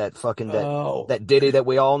that fucking Oh. that ditty that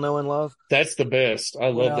we all know and love. That's the best. I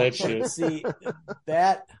love Well, that shit. See,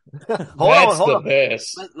 that Hold That's the on.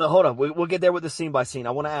 best. Hold on. We'll get there with the scene by scene.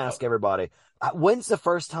 I want to ask everybody, when's the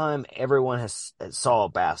first time everyone has saw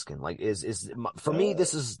Baskin? Like, is for me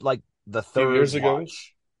this is like the Few third years ago.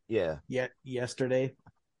 watch. Yeah. yesterday,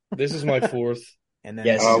 This is my fourth. and then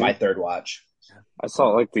Yeah, this is Um, my third watch. I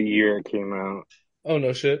saw it like the year it came out, Oh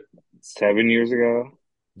no shit. 7 years ago.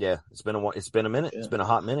 Yeah. It's been a minute. It's been a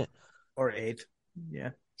hot minute. or 8. Yeah.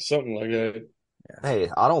 Something like that. Hey,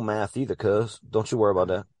 I don't math either, cuz. Don't you worry about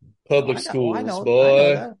that. Public I schools, know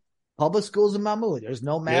boy. that. Public schools in Mahmoud. There's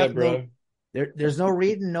no Yeah, math, bro. There's no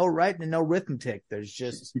reading, no writing, and no arithmetic. There's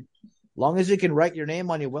just long as you can write your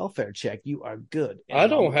name on your welfare check, you are good. I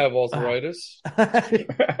don't have arthritis.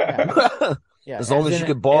 Yeah, yeah. As long as you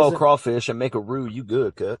in- can boil as in- crawfish and make a roux, you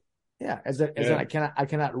good, cut. Yeah, as in I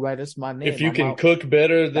cannot write us my name. If you on can my- cook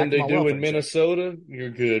better than back they my do welfare in check. Minnesota, you're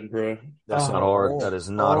good, bro. That's not Oh, hard. That is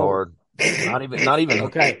not hard. Not even.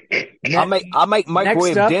 Okay. I make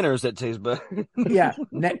microwave up- dinners that taste better. Yeah.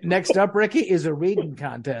 Next up, Ricky, is a reading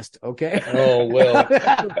contest. Okay. Oh, well.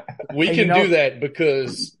 We And can you know- do that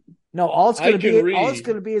because No, all it's I gonna can be read. all it's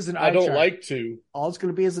gonna be is an eye I don't chart. like to. All it's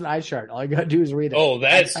gonna be is an eye chart. All you gotta do is read it. Oh,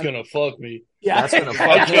 that's gonna fuck me. Yeah. That's gonna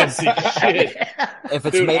I fuck can't see shit. If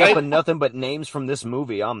it's Dude, made up of nothing but names from this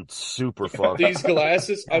movie, I'm super fucked. These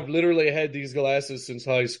glasses, I've literally had these glasses since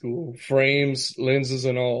high school. Frames, lenses,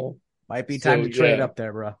 and all. Might be time So, to trade yeah. up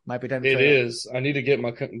there, bro. Might be time to It trade up. is. I need to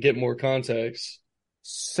get more contacts.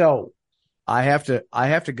 So I have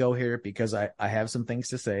to go here because I have some things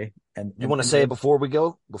to say. And You want to say it before we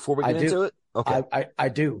go? Before we I get do. into it? Okay.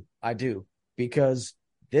 I do because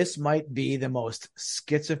this might be the most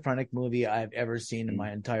schizophrenic movie I've ever seen in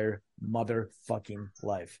my entire motherfucking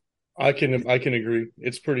life. I can agree.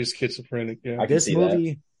 It's pretty schizophrenic. Yeah. I can This see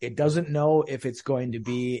movie, it doesn't know if it's going to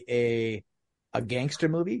be a gangster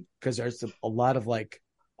movie because there's a lot of like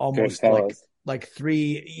almost like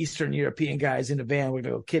three Eastern European guys in a van. We're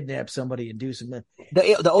gonna go kidnap somebody and do some.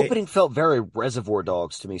 The opening felt very Reservoir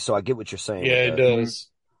Dogs to me, so I get what you're saying. Yeah, it with that. does.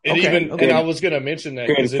 It Okay, even, okay. and I was gonna mention that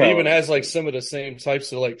Good because it fellas. even has like some of the same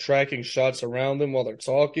types of like tracking shots around them while they're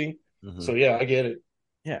talking. Mhm. So yeah, I get it.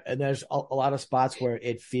 Yeah, and there's a lot of spots where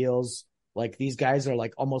it feels like these guys are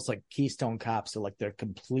like almost like Keystone Cops. So like they're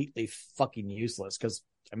completely fucking useless because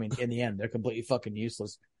I mean, in the end, they're completely fucking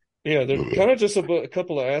useless. Yeah, they're kind of just a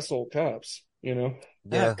couple of asshole cops, you know.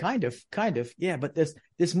 Yeah. Kind of. Yeah, but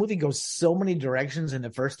this movie goes so many directions in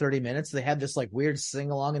the first 30 minutes. They had this like weird sing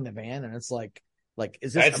along in the van, and it's like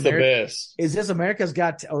is this That's the best. Is this America's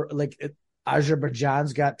Got or like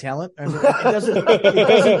Azerbaijan's Got Talent? I mean, it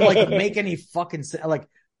doesn't like make any fucking sense. Like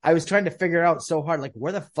I was trying to figure out so hard like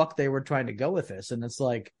where the fuck they were trying to go with this, and it's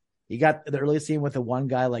like you got the early scene with the one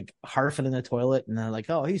guy like harfing in the toilet, and they're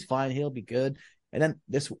like, oh, he's fine, he'll be good. And then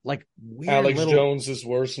this like weird Alex little Jones's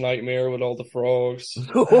worst nightmare with all the frogs.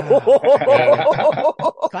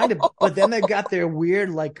 kind of, but then they got their weird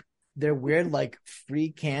like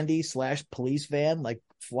free candy / police van like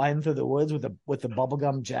flying through the woods with the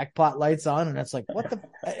bubblegum jackpot lights on, and it's like what the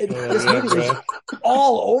this movie is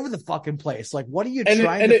all over the fucking place. Like what are you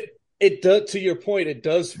trying and to it does, to your point, it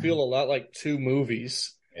does feel a lot like two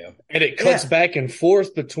movies. Yeah. And it cuts Yeah. back and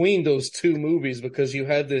forth between those two movies because you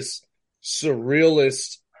had this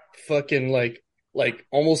surrealist fucking like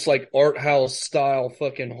almost like art house style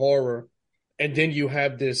fucking horror, and then you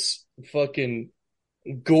have this fucking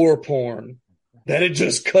gore porn that it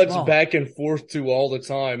just cuts Wow. back and forth to all the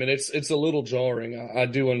time, and it's a little jarring. I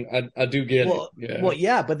do get it. Well,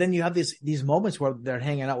 yeah, but then you have these moments where they're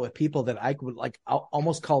hanging out with people that I would like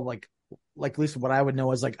almost call like at least what I would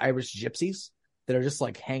know as like Irish gypsies that are just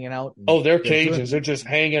like hanging out. And Oh, they're doing- Cajuns. They're just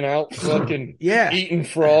hanging out, fucking Yeah. eating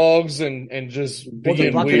frogs and just Well, the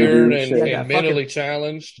being bucket weird of- and, yeah, and that mentally fucking-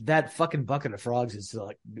 challenged. That fucking bucket of frogs is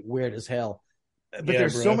like weird as hell. But Yeah,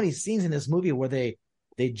 there's bro. so many scenes in this movie where they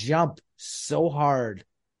jump so hard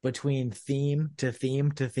between theme to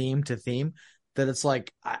theme to theme to theme that it's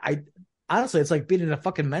like I honestly it's like being in a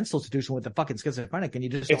fucking mental institution with a fucking schizophrenic and you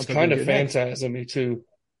just It's don't kind think of you're next. phantasm-y too.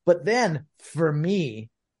 But then for me,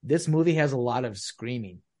 this movie has a lot of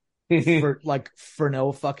screaming for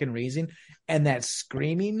no fucking reason, and that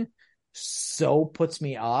screaming so puts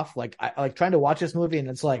me off. Like I like trying to watch this movie and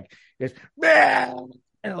it's like it's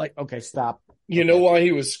and like okay, stop. You know why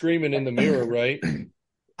he was screaming in the mirror, right?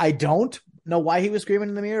 I don't know why he was screaming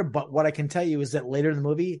in the mirror, but what I can tell you is that later in the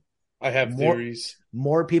movie, I have theories.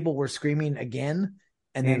 more people were screaming again,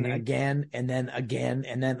 and then Mhm. again, and then again,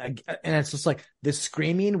 and then and it's just like the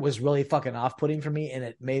screaming was really fucking off-putting for me, and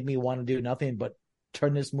it made me want to do nothing but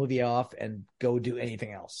turn this movie off and go do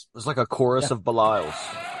anything else. It was like a chorus of Belials.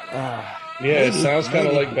 Yeah, it maybe- sounds kind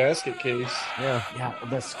of maybe. like Basket Case. Yeah. Yeah,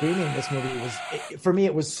 the screaming in this movie for me,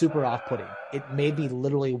 it was super off-putting. It made me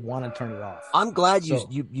literally want to turn it off. I'm glad So-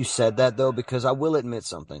 you said that though, because I will admit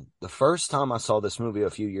something. The first time I saw this movie a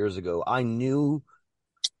few years ago, I knew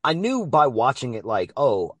by watching it like,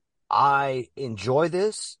 oh, I enjoy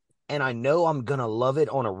this and I know I'm gonna love it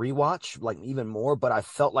on a rewatch, like even more, but I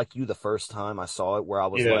felt like you the first time I saw it where I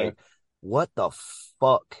was Yeah. like, what the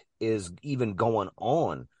fuck is even going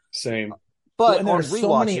on? Same. But and there on are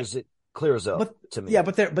so many- rewatches, it clears up But to me. yeah,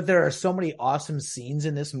 but there are so many awesome scenes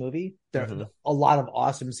in this movie. There Mhm. a lot of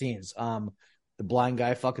awesome scenes. the blind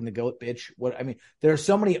guy fucking the goat bitch. What I mean, there are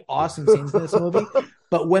so many awesome scenes in this movie,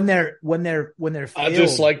 but when they're I filled,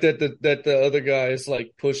 just like that the other guy is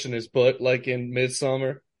like pushing his butt like in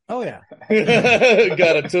Midsummer. oh yeah.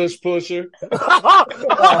 Got a tush pusher.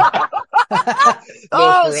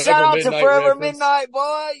 Oh, Forever shout out to Midnight Forever reference. Midnight,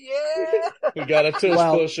 boy. Yeah. We got a tush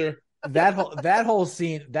Well, pusher. That whole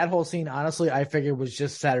scene, honestly, I figured was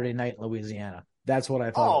just Saturday Night in Louisiana. That's what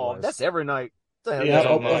I thought it Oh, was. that's every night. What the hell Yeah, you Oh,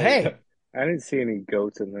 talking well, about? hey, I didn't see any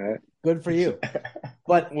goats in that. good for you.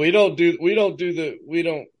 But We don't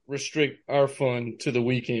restrict our fun to the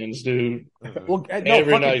weekends, dude. well, no,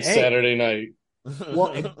 Every fucking, night, hey, Saturday night.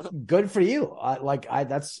 well, good for you.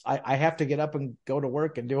 I have to get up and go to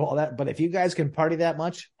work and do all that. But if you guys can party that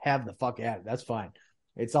much, have the fuck at it. That's fine.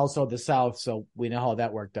 It's also the South, so we know how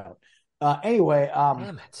that worked out. Anyway,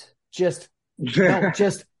 Damn it. just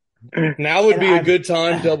Now would And be a I've- good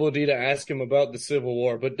time, Double D, to ask him about the Civil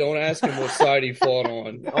War, but don't ask him what side he fought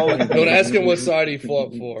on. Oh, Don't ask him what side he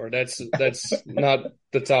fought for. That's not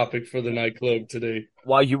the topic for the nightclub today.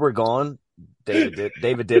 While you were gone,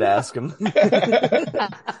 David did ask him. I'm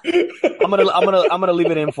gonna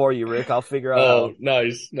leave it in for you, Rick. I'll figure out. Oh,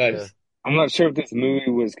 nice. Yeah. I'm not sure if this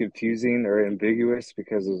movie was confusing or ambiguous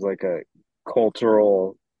because it was like a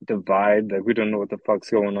cultural divide. Like we don't know what the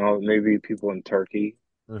fuck's going on. Maybe people in Turkey.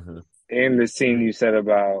 Mm-hmm. And the scene you said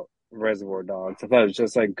about Reservoir Dogs. I thought it was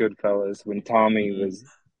just like Goodfellas when Tommy was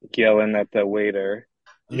yelling at the waiter,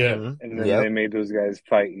 Yeah. and then Yep. they made those guys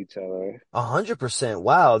fight each other. 100%.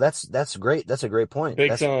 Wow, that's great. That's a great point.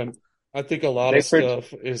 Big That's- time. I think a lot They of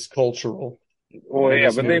stuff is cultural. Well, in yeah,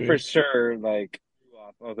 this but they movie. for sure like threw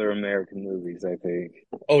off other American movies, I think.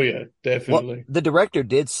 Oh, yeah, Well, definitely. the director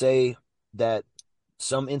did say that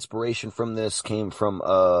some inspiration from this came from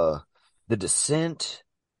The Descent.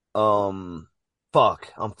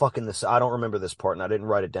 Fuck, I'm fucking this. I don't remember this part and I didn't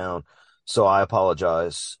write it down, so I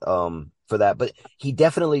apologize for that. But he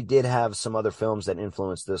definitely did have some other films that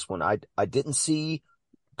influenced this one. I didn't see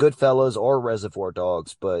Goodfellas or Reservoir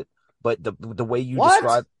Dogs, but the way you What?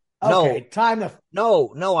 describe No. okay, time to.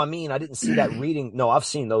 no, I mean I didn't see that reading. No, I've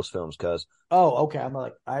seen those films, cuz Oh, okay. I'm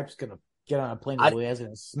just gonna get on a plane to I- Louisiana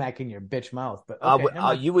and smack in your bitch mouth. But I okay, would never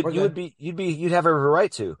mind. you We're would good. you'd have every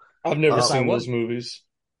right to. I've never Yes, I seen would. those movies.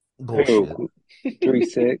 Bullshit. Who?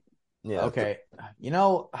 3-6. Yeah. Okay, you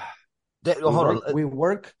know, Hold on. we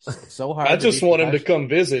work so hard. I to just be want him to professional. come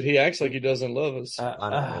visit. He acts like he doesn't love us.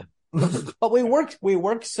 I know. But we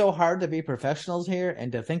work so hard to be professionals here,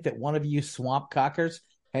 and to think that one of you swamp cockers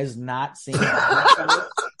has not seen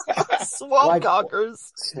Swamp Like- cockers.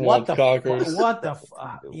 Swamp cockers. what the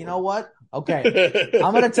you know what? Okay,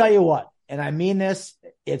 I'm gonna tell you what, and I mean this.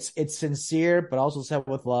 It's sincere, but also said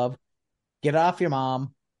with love. Get off your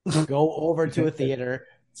mom. Go over to a theater.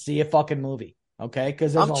 See a fucking movie. Okay,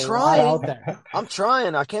 because there's I'm a lot trying. out there. I'm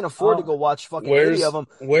trying. I can't afford to go watch fucking 80 of them.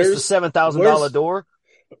 It's the where's $7,000 door.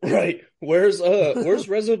 right? Where's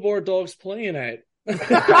Reservoir Dogs playing at?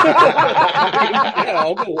 Yeah,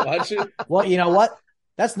 I'll go watch it. Well, you know what?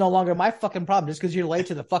 That's no longer my fucking problem. Just because you're late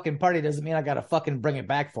to the fucking party doesn't mean I gotta fucking bring it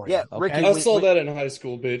back for you. Yeah, okay? Ricky, I saw that in high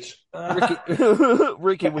school, bitch.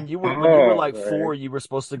 Ricky, when you were like Oh, 4, right. you were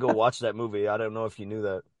supposed to go watch that movie. I don't know if you knew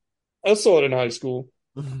that. I saw it in high school.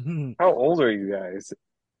 How old are you guys?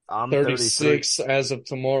 I'm 33. 36 as of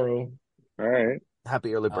tomorrow. All right.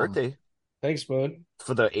 Happy early birthday Thanks, bud.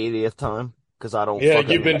 for the 80th time because I don't. Yeah,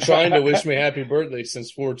 fucking... you've been trying to wish me happy birthday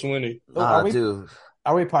since 420. Are we dude.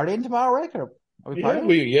 are we partying tomorrow, Rick? Or are we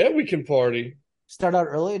partying? We can party. Start out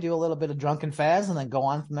early, do a little bit of drunken faz, and then go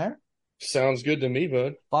on from there. Sounds good to me,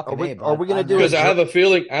 bud. Fucking A, bud. Are we gonna do Because it? I have a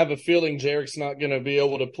feeling Jarek's not gonna be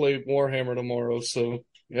able to play Warhammer tomorrow. So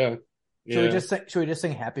yeah. Should we just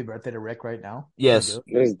sing happy birthday to Rick right now? Yes. Can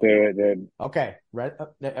we do Let's do it, dude. it? Okay. Right.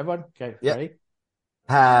 Everyone. Okay. Yep. Ready?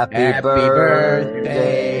 Happy, Happy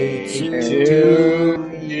birthday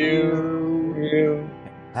to you.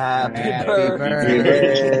 Happy Happy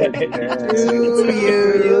birthday to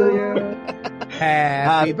you.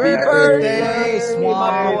 Happy birthday,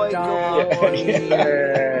 my boy Swamp Dog.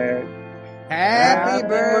 Yeah. Happy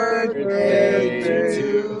birthday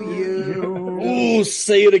to you. Ooh,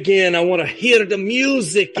 say it again. I want to hear the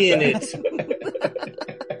music in it.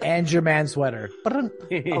 And your man sweater.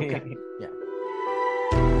 Okay. Yeah.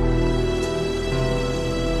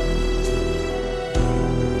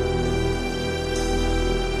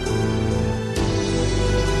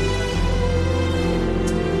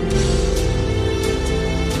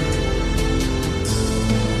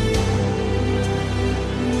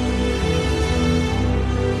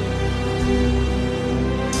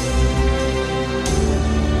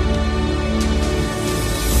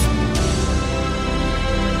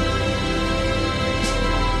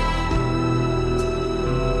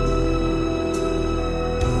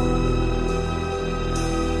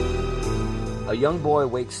 A young boy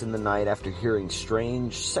wakes in the night after hearing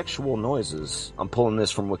strange sexual noises. I'm pulling this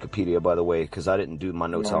from Wikipedia, by the way, because I didn't do my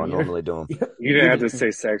notes how I normally do them. You didn't have to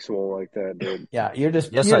say sexual like that, dude. Yeah, you're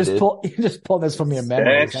just Yes, I did. you're just pulling this from your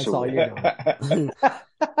memories. That's all you're doing.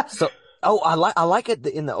 So, I like it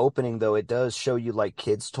in the opening though. It does show you like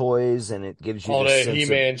kids' toys, and it gives you All this that sense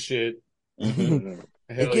He-Man shit. Mhm.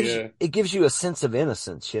 Hell yeah. it gives you a sense of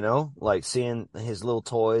innocence, you know, like seeing his little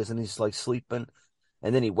toys, and he's like sleeping,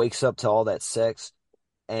 and then he wakes up to all that sex,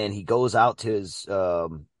 and he goes out to his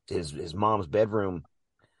mom's bedroom,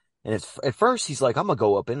 and it's at first he's like, I'm gonna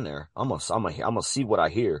go up in there, I'm gonna see what I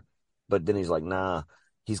hear, but then he's like, nah,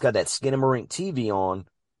 he's got that Skinamarink TV on,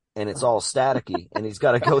 and it's all staticky, and he's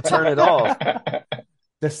got to go turn it off.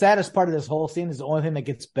 The saddest part of this whole scene is the only thing that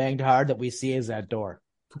gets banged hard that we see is that door.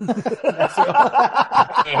 Well,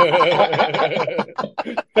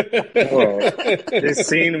 this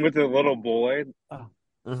scene with the little boy,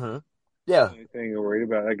 Mm-hmm. Yeah. the only thing you're worried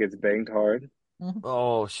about, that gets banged hard.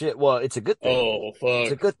 Oh shit. Well, it's a good thing. Oh, It's a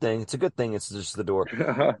fuck. good thing. It's a good thing. It's just the door.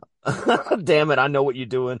 Damn it! I know what you're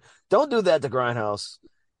doing. Don't do that to Grindhouse.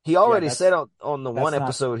 He already that's- said on the one not-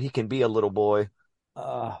 episode he can be a little boy.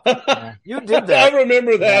 Yeah. You did I that.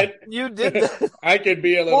 remember that. You did that. I could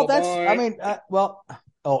be a little Well, that's. boy. I mean,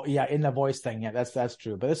 oh yeah, in the voice thing, yeah, that's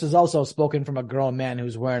true. But this is also spoken from a grown man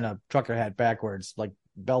who's wearing a trucker hat backwards, like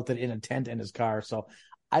belted in a tent in his car. So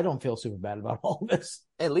I don't feel super bad about all this.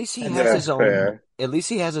 At least he And has that's his own. fair. At least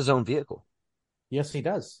he has his own vehicle. Yes, he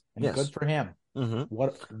does, and Yes. good for him. Mm-hmm.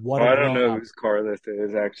 What Well, a I don't know grown-up. whose car this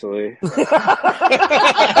is, actually.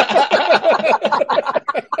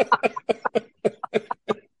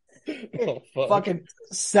 Oh, fuck. Fucking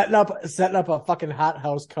setting up a fucking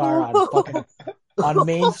hothouse car on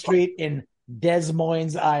Main Street in Des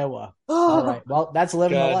Moines, Iowa. All right, well, that's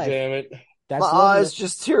living the God life. damn it. That's My living eyes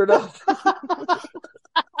just teared up.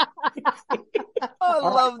 I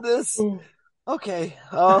love this. Okay.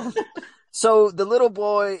 So the little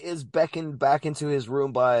boy is beckoned back into his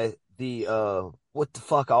room by the what the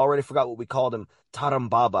fuck? I already forgot what we called him. Taram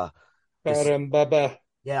Baba. Baba.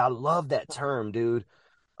 Yeah, I love that term, dude.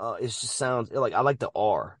 It just sounds like I like the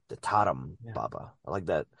R, the Taram Yeah. Baba. I like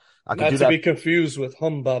that. I could Not do to that. be confused with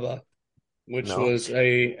Baba, which No. was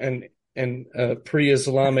an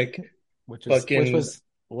pre-Islamic which fucking- was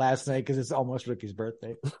last night because it's almost Ricky's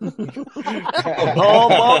birthday. Oh,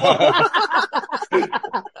 Baba.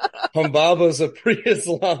 Humbaba's a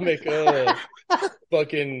pre-Islamic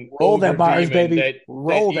fucking Roll them older R's, demon baby.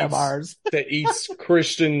 Roll them R's. that eats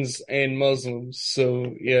Christians and Muslims.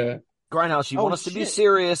 So yeah. Grindhouse, you Oh, want us to be shit.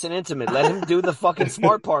 serious and intimate. Let him do the fucking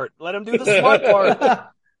smart part. Let him do the smart part.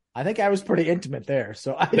 I think I was pretty intimate there.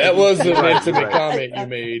 So That was an Right, intimate right. comment you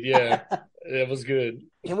made. Yeah. That was good.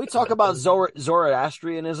 Can we talk about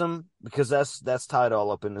Zoroastrianism? Because that's tied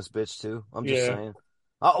all up in this bitch too. I'm just Yeah. saying.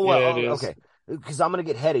 Oh well, Yeah, it is. okay. Because I'm gonna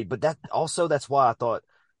get heady, but that's why I thought,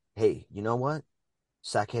 hey, you know what?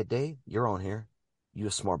 Sackhead Dave, you're on here. You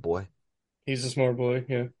a smart boy. He's a smart boy.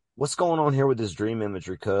 Yeah. What's going on here with this dream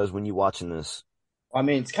imagery? Cuz when you watching this, I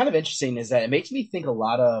mean, it's kind of interesting is that it makes me think a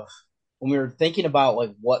lot of when we were thinking about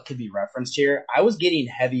like what could be referenced here. I was getting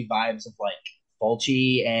heavy vibes of like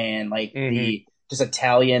Fulci and like the just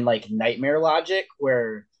Italian like nightmare logic,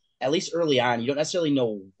 where at least early on you don't necessarily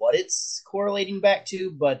know what it's correlating back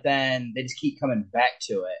to, but then they just keep coming back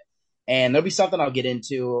to it. And there'll be something I'll get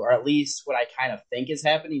into, or at least what I kind of think is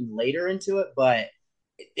happening later into it. But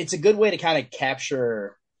it's a good way to kind of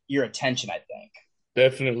capture your attention, I think.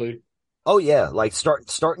 Definitely. oh yeah, like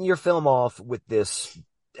starting your film off with this.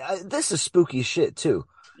 This is spooky shit too.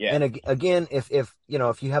 Yeah. And again, if you know,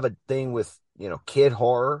 if you have a thing with, you know, kid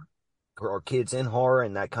horror or kids in horror,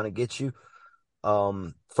 and that kind of gets you,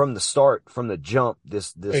 from the start, from the jump, this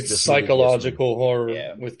It's movie gets me. psychological horror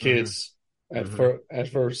Yeah. with kids at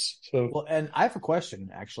first. So Well, and I have a question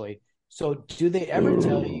actually. So, do they ever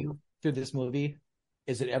tell you through this movie?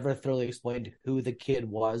 Is it ever thoroughly explained who the kid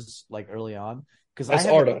was, like early on? Because that's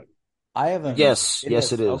Arda. I haven't. Yes,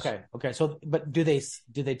 yes, it is. Okay. So, but do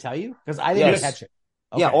they tell you? Because I didn't Yes. catch it.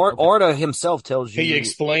 Yeah, Okay. Arda himself tells you. He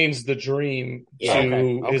explains the dream Yeah.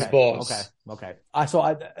 to his boss. Okay. So,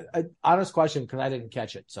 I honest question because I didn't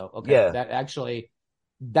catch it. So, okay, Yeah.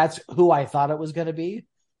 that's who I thought it was going to be.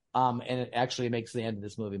 And it actually makes the end of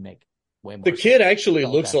this movie make way more The sense. kid actually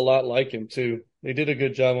Okay. looks a lot like him too. They did a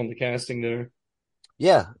good job on the casting there.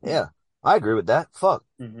 Yeah, I agree with that. Fuck.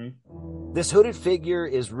 Mm-hmm. This hooded figure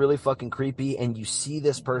is really fucking creepy, and you see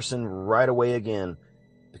this person right away again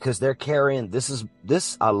because they're carrying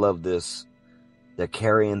this. I love this. They're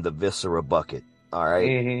carrying the viscera bucket. All right,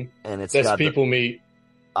 Mhm. and it's That's got people meat.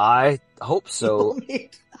 I hope so.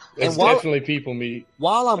 It's while definitely people meat.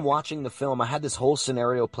 while I'm watching the film, I had this whole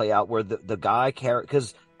scenario play out where the guy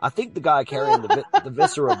because I think the guy carrying the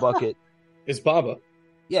viscera bucket, It's Baba.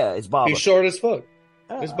 yeah, it's He's Baba. short as fuck.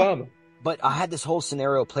 It's Baba. But I had this whole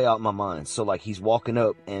scenario play out in my mind. So like he's walking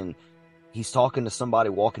up and he's talking to somebody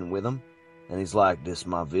walking with him, and he's like, "This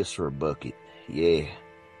my viscera bucket. Yeah,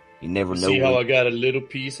 you never know. See how when, I got a little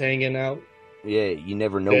piece hanging out? yeah, you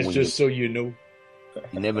never know That's when just so you know.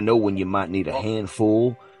 you never know when you might need a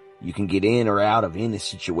handful. You can get in or out of any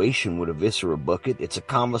situation with a viscera bucket. It's a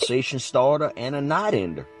conversation starter and a night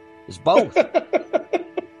ender. It's both."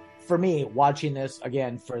 For me, watching this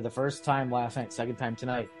again for the first time last night, second time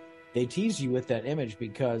tonight, they tease you with that image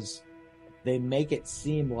because they make it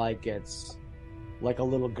seem like it's like a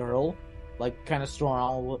little girl, like kind of strung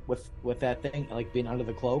on with that thing, like being under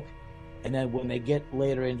the cloak. And then when they get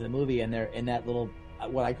later into the movie and they're in that little,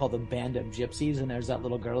 what I call the band of gypsies, and there's that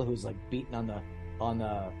little girl who's like beating on the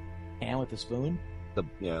hand with the spoon.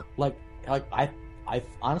 Like I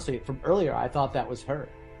honestly, from earlier, I thought that was her,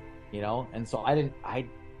 and so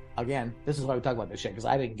again, this is why we talk about this shit, because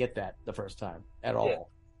I didn't get that the first time at all.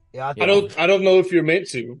 Yeah, I don't know if you're meant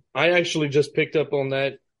to. I actually just picked up on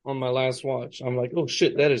that on my last watch. I'm like, oh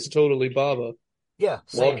shit, that is totally Baba. Yeah,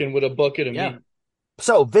 same. Walking with a bucket of meat.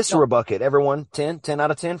 So viscera bucket, everyone, 10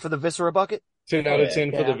 out of 10 for the viscera bucket. 10 out of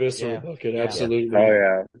 10 for the viscera bucket. Absolutely. Oh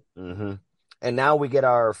yeah. Mm-hmm. And now we get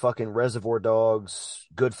our fucking Reservoir Dogs,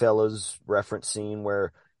 Goodfellas reference scene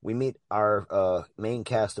where we meet our main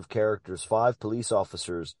cast of characters, 5 police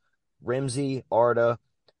officers, Ramsey, Arda,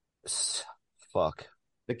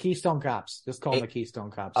 The Keystone Cops. Just call them the Keystone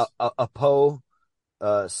Cops. Apo,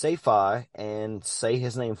 Seifi, and say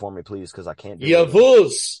his name for me, please, because I can't do it.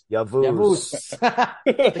 Yavuz.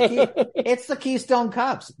 It's the Keystone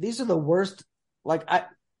Cops. These are the worst. Like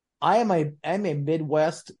I'm a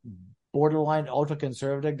Midwest borderline ultra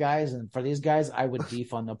conservative guys, and for these guys, I would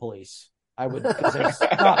defund the police. I would, because they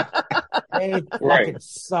suck. They fucking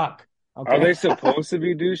suck. Okay? Are they supposed to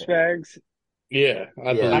be douchebags? Yeah,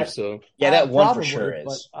 I believe so. Yeah, that one probably, for sure is.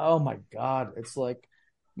 But, oh my god, it's like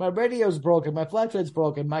my radio's broken, my flat rate's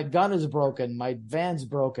broken, my gun is broken, my van's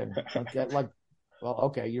broken. Well,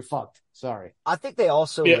 okay, you're fucked. Sorry. I think they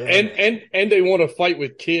also and they want to fight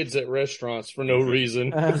with kids at restaurants for no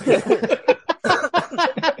reason.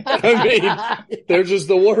 I mean, they're just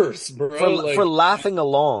the worst, bro. For laughing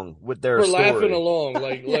along with their story. Laughing along,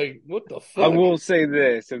 like what the fuck? I will say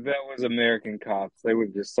this: if that was American cops, they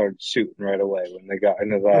would just start shooting right away when they got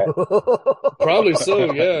into that. Probably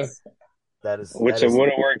so, yeah. Which it would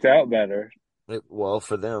have worked out better. Well,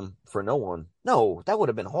 for them, for no one. No, that would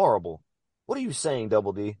have been horrible. What are you saying,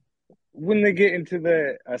 Double D? When they get into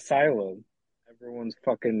the asylum, everyone's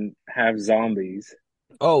fucking half zombies.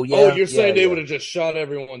 Oh yeah. Oh, you're saying they would have just shot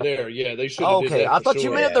everyone there? Yeah, they should have. Okay, I thought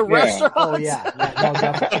you meant the restaurant. Oh yeah, no,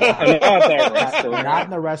 definitely not in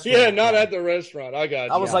the restaurant. Yeah, not at the restaurant. I got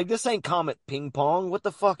you. I was like, this ain't Comet Ping Pong. What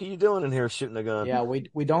the fuck are you doing in here shooting a gun? Yeah,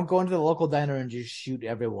 we don't go into the local diner and just shoot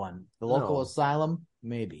everyone. The local asylum,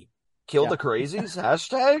 maybe. Kill the crazies?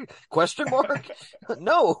 Hashtag? Question mark?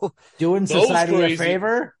 No. Doing society a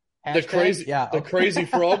favor? Hashtag? The crazy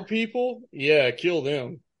frog people? Yeah, kill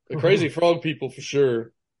them. The crazy frog people for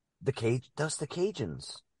sure. The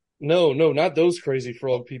Cajuns. No, not those crazy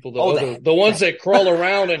frog people. The ones that crawl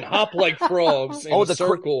around and hop like frogs in a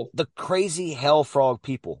circle. The crazy hell frog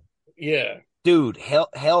people. Yeah. Dude,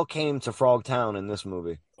 hell came to Frog Town in this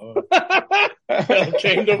movie. Hell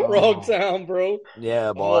came to Frog Town, bro.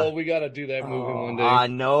 Yeah, boy. Oh, we got to do that movie one day. I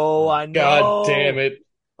know. God damn it.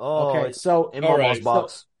 Oh, okay, so in Momo's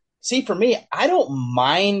box. See, for me, I don't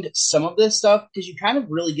mind some of this stuff because you kind of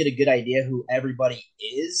really get a good idea who everybody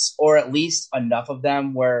is, or at least enough of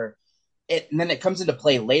them where and then it comes into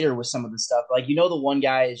play later with some of the stuff. Like, the one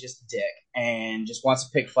guy is just a dick and just wants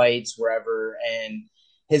to pick fights wherever, and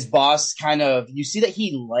his boss you see that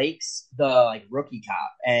he likes the rookie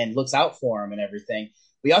cop and looks out for him and everything.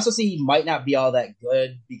 We also see he might not be all that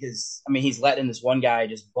good because, he's letting this one guy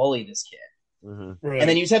just bully this kid. Mm-hmm. Right. And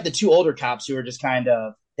then you just have the 2 older cops who are just kind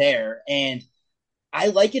of there. And I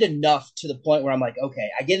like it enough to the point where I'm like, okay,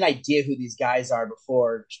 I get an idea who these guys are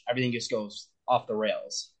before everything just goes off the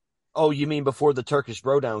rails. Oh, you mean before the Turkish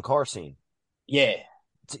bro-down car scene? Yeah.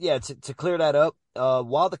 To clear that up,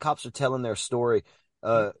 while the cops are telling their story,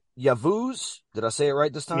 Yavuz, did I say it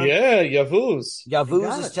right this time? Yeah, Yavuz.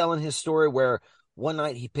 Yavuz is telling his story where one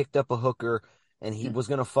night he picked up a hooker and he was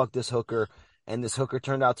going to fuck this hooker, and this hooker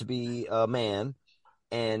turned out to be a man.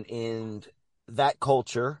 And in that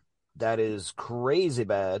culture, that is crazy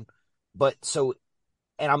bad. And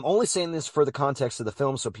I'm only saying this for the context of the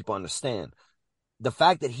film so people understand. The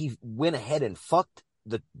fact that he went ahead and fucked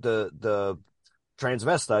the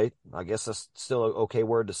transvestite, I guess that's still an okay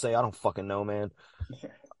word to say. I don't fucking know, man.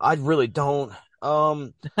 I really don't.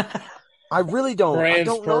 I really don't. I Trans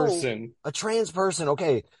don't know. person. A trans person.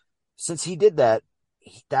 Okay. Since he did that,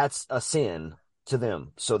 that's a sin to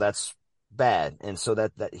them. So that's bad. And so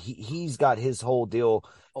that he's got his whole deal.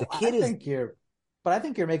 The kid is. But I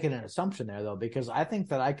think you're making an assumption there, though, because I think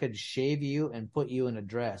that I could shave you and put you in a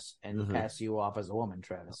dress and pass you off as a woman,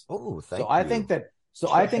 Travis. Oh, thank you. I think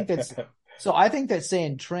that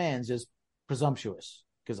saying trans is presumptuous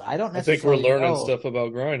because I don't I think necessarily we're learning know stuff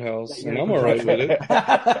about Grindhouse, that and you're I'm all right with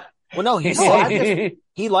it. Well, no, he said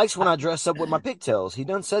he likes when I dress up with my pigtails. He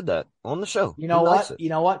done said that on the show. You know He what? likes it. You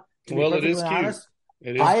know what? To be Well, it perfectly is cute. honest,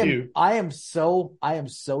 It is cute. I am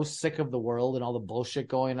so sick of the world and all the bullshit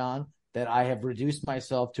going on that I have reduced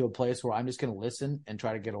myself to a place where I'm just going to listen and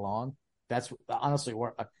try to get along. That's honestly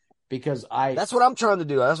where because That's what I'm trying to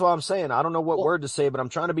do. That's what I'm saying. I don't know what word to say, but I'm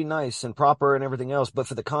trying to be nice and proper and everything else. But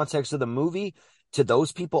for the context of the movie, to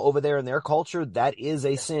those people over there in their culture, that is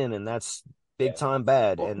a sin, and that's big time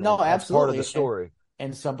bad. And no, that's absolutely part of the story.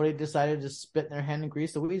 And somebody decided to spit in their hand and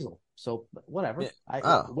grease the weasel. So whatever.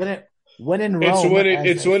 Yeah. When in Rome,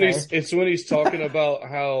 It's when he's talking about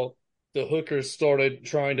how the hookers started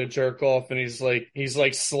trying to jerk off, and he's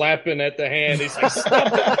like slapping at the hand. He's like,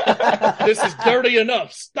 "Stop it! This is dirty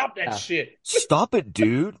enough. Stop that shit. Stop it,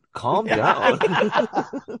 dude. Calm down.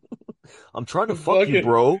 I'm trying to fuck you,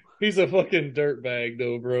 bro." He's a fucking dirtbag,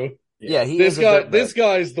 though, bro. Yeah, he This is a guy. dirtbag. This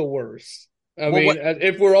guy's the worst. I mean,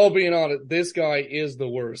 if we're all being honest, this guy is the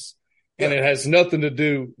worst, and it has nothing to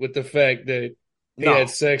do with the fact that he had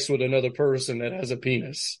sex with another person that has a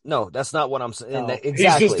penis. No, that's not what I'm saying. No. Exactly.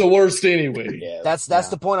 He's just the worst anyway. Yeah. That's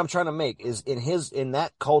the point I'm trying to make. Is in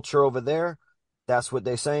that culture over there, that's what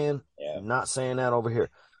they're saying. Yeah. I'm not saying that over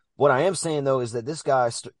here. What I am saying though is that this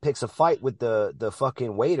guy picks a fight with the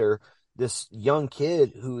fucking waiter, this young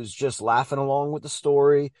kid who's just laughing along with the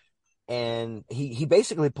story, and he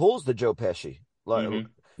basically pulls the Joe Pesci. Like,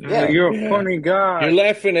 Yeah, you're a funny guy. You're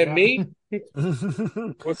laughing at me?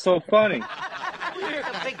 What's so funny? You're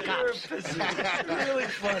a big cops. Really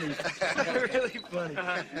funny. Really funny.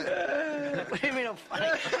 What do you mean I'm funny?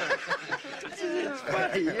 It's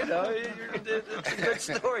funny, you know. It's a good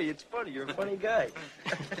story. It's funny. You're a funny guy.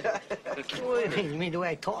 What do you mean? You mean the way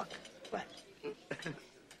I talk? What?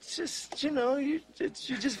 It's just, you know, you're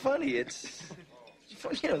just funny. It's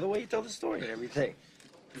funny, you know, the way you tell the story and everything.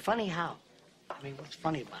 Funny how? I mean, what's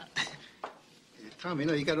funny about it? Tommy,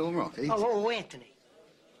 no, you got it all wrong. Oh, Anthony.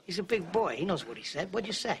 He's a big boy. He knows what he said. What'd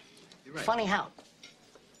you say? You're right. Funny how?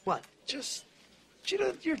 What? Just, you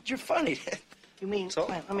know, you're funny. You mean, So?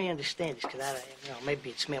 let me understand this, because maybe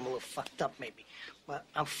it's me, I'm a little fucked up, maybe. But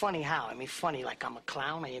I'm funny how? I mean, funny like I'm a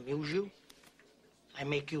clown, I amuse you? I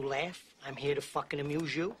make you laugh? I'm here to fucking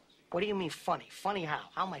amuse you? What do you mean funny? Funny how?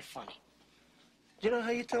 How am I funny? You know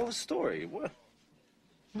how you tell the story. What?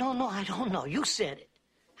 No, I don't know. You said it.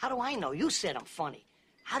 How do I know? You said I'm funny.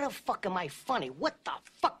 How the fuck am I funny? What the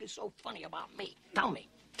fuck is so funny about me? Tell me.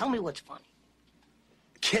 Tell me what's funny.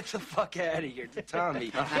 Get the fuck out of here, Tommy.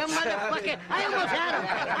 You motherfucker.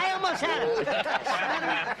 I almost had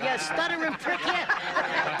him. You stuttering prick here.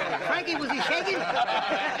 Frankie, was he shaking?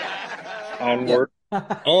 Onward.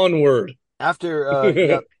 Onward. After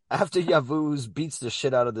Yavuz beats the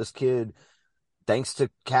shit out of this kid, thanks to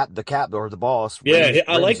the boss. Yeah,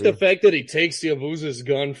 I like the Ramsey. fact that he takes Yavuz's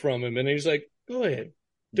gun from him, and he's like, "Go ahead,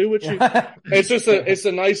 do what you." It's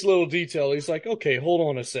a nice little detail. He's like, "Okay, hold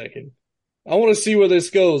on a second. I want to see where this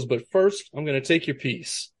goes, but first, I'm going to take your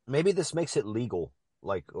piece." Maybe this makes it legal,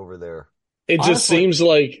 like over there. It just seems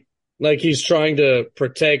like he's trying to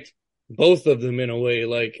protect both of them in a way.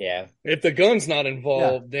 Like, if the gun's not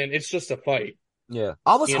involved, then it's just a fight. Yeah,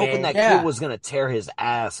 I was hoping that kid was going to tear his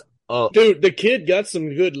ass up. Dude, the kid got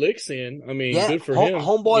some good licks in. I mean, good for him.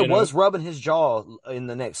 Homeboy was rubbing his jaw in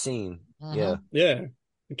the next scene. Yeah. The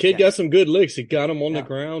kid got some good licks. He got him on the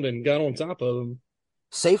ground and got on top of him.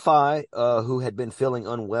 Seifi, who had been feeling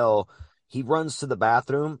unwell, he runs to the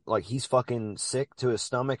bathroom like he's fucking sick to his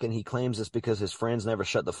stomach, and he claims it's because his friends never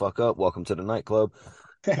shut the fuck up. Welcome to the nightclub.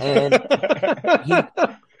 And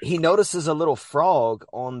he notices a little frog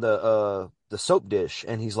on the soap dish,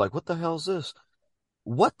 and he's like, "What the hell is this?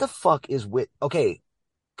 What the fuck is with?" Okay,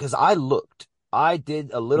 because I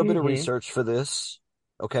did a little bit of research for this.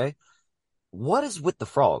 Okay, what is with the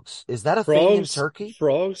frogs? Is that a thing in Turkey?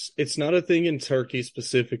 Frogs? It's not a thing in Turkey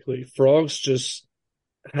specifically. Frogs just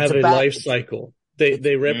have a life cycle.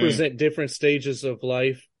 They represent different stages of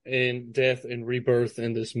life and death and rebirth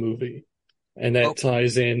in this movie. And that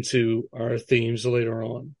ties into our themes later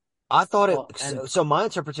on. I thought Well, and so my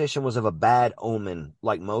interpretation was of a bad omen,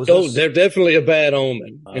 like Oh, Moses. they're definitely a bad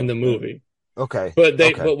omen in the movie. Okay. But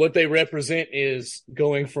Okay. but what they represent is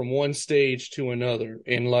going from one stage to another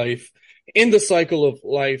in life, in the cycle of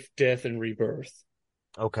life, death, and rebirth.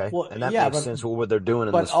 Okay. well, And that yeah, makes sense with what they're doing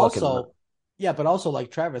in but this fucking. also, yeah, but also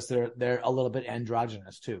like Travis, they're a little bit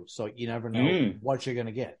androgynous too. So you never know what you're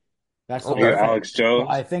gonna get. That's the Okay. whole You're thing. Alex So Jones.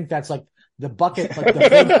 I think that's like the bucket, like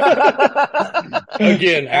the big.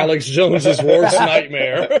 Again, Alex Jones's worst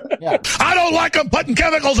nightmare. Yeah. I don't like them putting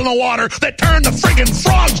chemicals in the water that turn the friggin'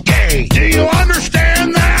 frogs gay. Do you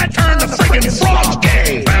understand that? Turn the friggin' frogs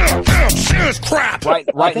gay. Serious crap. Right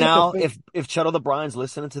think now, the big- if Chuddle the Brian's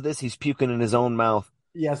listening to this, he's puking in his own mouth.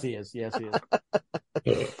 Yes, he is. Yes, he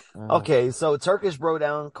is. Okay, so Turkish bro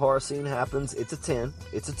down car scene happens. It's a 10.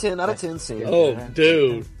 It's a 10 out of 10 scene. Oh,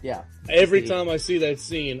 dude. Yeah. Every time I see that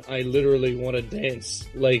scene, I literally want to dance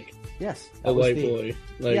like Yes. a that was white the- boy.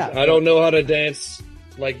 Like, Yeah. I don't know how to dance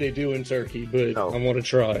like they do in Turkey, but No. I want to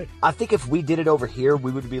try. I think if we did it over here,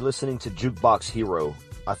 we would be listening to Jukebox Hero,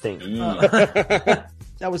 I think.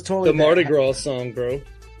 That was totally The Mardi Gras song, bro.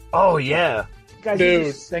 Oh, yeah. Guys, you Dude,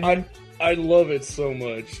 just singing. I love it so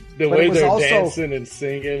much. The But way it was they're also- dancing and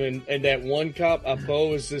singing, and that one cop,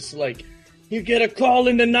 Apo, is just like, you get a call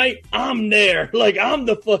in the night, I'm there. Like, I'm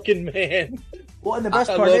the fucking man. Well, and the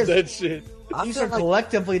best I part love is that shit. these feel are like-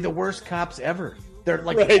 collectively the worst cops ever. They're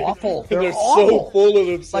like Right. awful. They're so awful. full of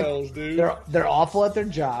themselves, dude. They're awful at their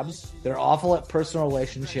jobs. They're awful at personal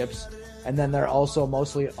relationships, and then they're also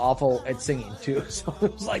mostly awful at singing too. So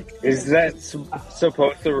it's like, Is that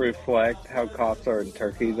supposed to reflect how cops are in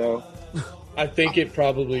Turkey, though? I think it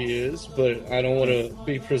probably is, but I don't want to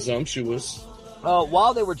be presumptuous.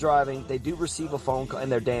 While they were driving, they do receive a phone call,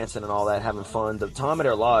 and they're dancing and all that, having fun. The time of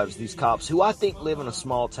their lives, these cops, who I think live in a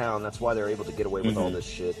small town, that's why they're able to get away with all this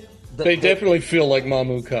shit. They definitely feel like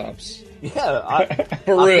Mamu cops. Yeah,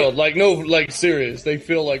 For I real. think- Like, no, like, serious. They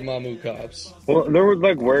feel like Mamu cops. Well, they were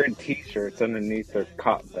like wearing T-shirts underneath their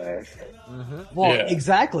cop vest. well, Yeah.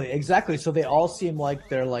 exactly. So they all seem like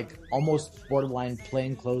they're like almost borderline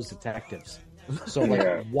plainclothes detectives. So like,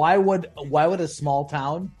 Yeah. why would a small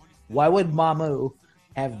town? Why would Mamu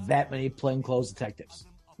have that many plainclothes detectives?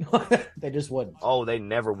 They just wouldn't. Oh, they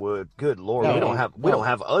never would. Good lord, No, we don't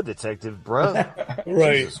have a detective, bruh.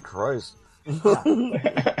 Right. Jesus Christ. And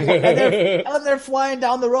they're flying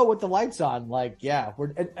down the road with the lights on, like, yeah,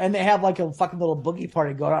 and they have like a fucking little boogie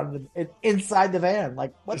party going on inside the van.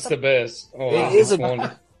 Like, what It's the? the best. Oh, It it's is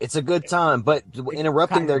fun. It's a good time, but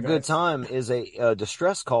interrupting their kind of good nice. time is a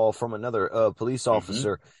distress call from another police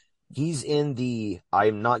officer. He's in the,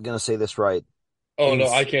 I'm not going to say this right, Oh, no,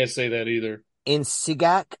 I can't say that either. in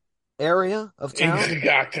Sigak area of town.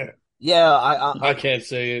 I Yeah, I can't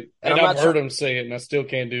say it. And And I'm I've not heard sure- him say it, and I still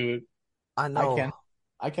can't do it. know.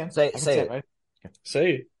 I can Say- I can say it. right?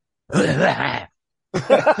 Say it. Right?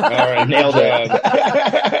 All right, Nailed good it.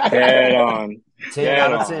 job. Head on. 10 Yeah.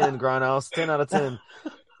 out of 10, Grindhouse. 10 out of 10.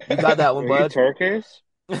 You got that one, Are you bud. Turkish?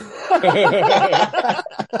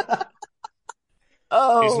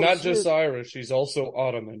 Oh, He's not shit. just Irish, he's also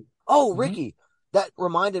Ottoman. Oh, Ricky, that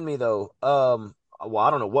reminded me though. Well, I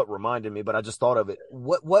don't know what reminded me, but I just thought of it.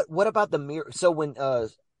 What about the mirror? So when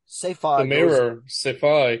Safi The mirror,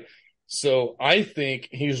 Sefai. So I think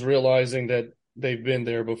he's realizing that they've been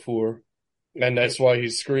there before, and that's why he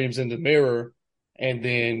screams in the mirror, and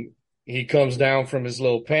then he comes down from his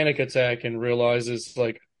little panic attack and realizes,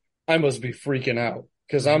 like, I must be freaking out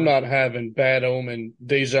because I'm not having bad omen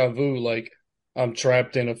deja vu, like I'm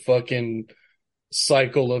trapped in a fucking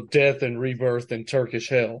cycle of death and rebirth in Turkish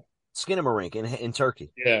hell. Skinamarink in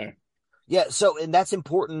Turkey. Yeah. Yeah, so and that's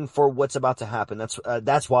important for what's about to happen.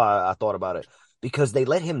 That's why I thought about it, because they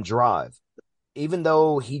let him drive, even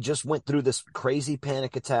though he just went through this crazy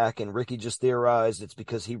panic attack, and Ricky just theorized it's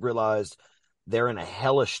because he realized they're in a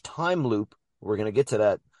hellish time loop. We're gonna get to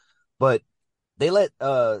that, but they let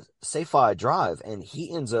Safi drive, and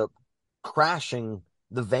he ends up crashing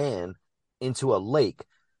the van into a lake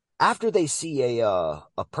after they see a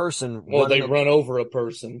person. Well, they run over a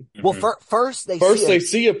person. Well, first they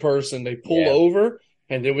see a person, they pull over,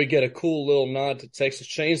 and then we get a cool little nod to Texas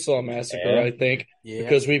Chainsaw Massacre, Yeah. I think, Yeah.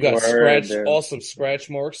 because we've got Word, dude. awesome scratch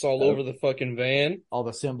marks all over the fucking van. All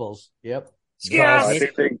the symbols. Yep. Yes! I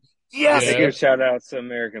think they Yes! they give shout outs to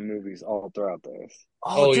American movies all throughout this.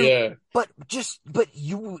 Oh, dude, yeah, but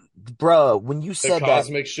you, bruh, when you the said that,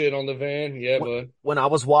 cosmic shit on the van, yeah, bud. when I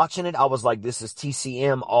was watching it, I was like, this is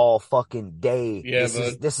TCM all fucking day. Yeah,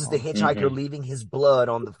 This is the hitchhiker leaving his blood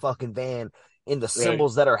on the fucking van in the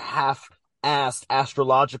symbols that are half-assed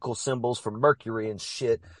astrological symbols for Mercury and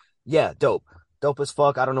shit. Yeah, dope. Dope as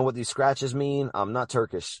fuck. I don't know what these scratches mean. I'm not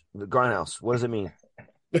Turkish. The Grindhouse. What does it mean?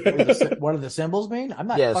 What do the symbols mean? I'm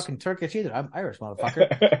not Yes. fucking Turkish either. I'm Irish,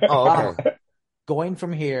 motherfucker. Oh, okay. Going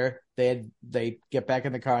from here, they get back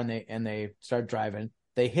in the car and they start driving.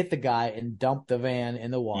 They hit the guy and dump the van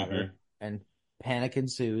in the water, and panic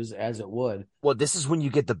ensues as it would. Well, this is when you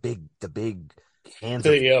get the big hands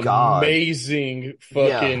The of God. amazing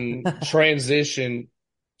fucking transition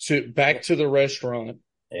back to the restaurant.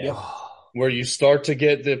 Yeah. Where you start to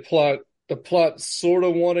get the plot sort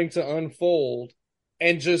of wanting to unfold.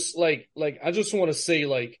 And just like I just want to say,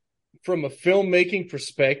 like, from a filmmaking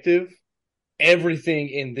perspective, everything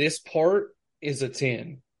in this part is a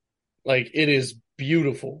 10. Like, it is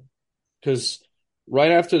beautiful. Because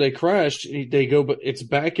right after they crashed, they go, but it's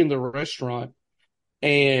back in the restaurant,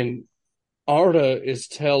 and Arda is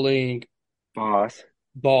telling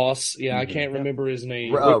Boss, I can't remember his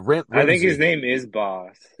name. I think his name is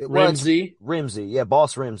Boss. Ramsey? Ramsey, yeah,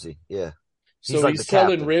 Boss Ramsey, yeah. So he's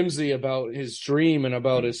telling Ramsey about his dream and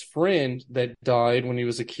about his friend that died when he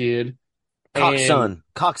was a kid. Coxson.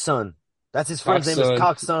 That's his friend's name is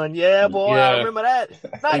Coxson. Yeah, boy, Yeah. I remember that.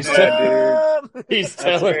 Nightclub! He's That's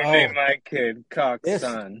telling where I named my kid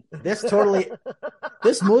Coxson. This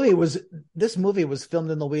movie was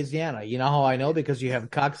filmed in Louisiana. You know how I know? Because you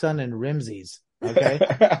have Coxson and Ramsey's. Okay.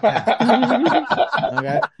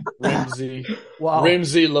 Okay. Ramsey. Wow.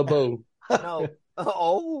 Ramsey LeBeau. No.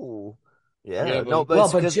 Oh. Yeah. Yeah, No,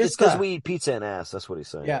 but it's because we eat pizza and ass. That's what he's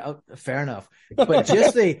saying. Yeah, fair enough. But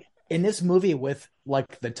just in this movie with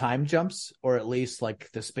like the time jumps, or at least like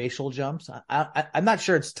the spatial jumps. I'm not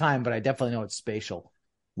sure it's time, but I definitely know it's spatial.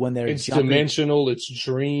 When It's jumping. dimensional, it's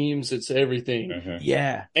dreams, it's everything.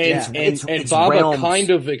 Yeah. And it's Baba realms. kind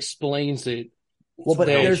of explains it. Well, but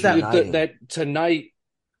there's that tonight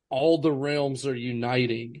all the realms are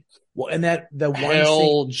uniting. Well, and that the one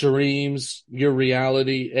hell, dreams, your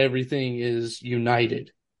reality, everything is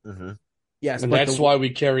united. Mm-hmm. Yes, and but that's why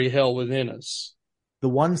we carry hell within us. The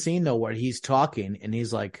one scene though where he's talking and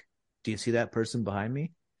he's like, "Do you see that person behind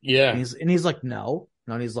me?" Yeah, and he's like, "No,"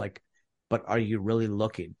 and he's like, "But are you really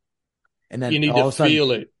looking?" And then you need to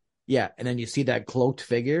feel it. Yeah, and then you see that cloaked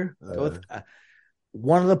figure.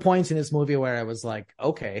 One of the points in this movie where I was like,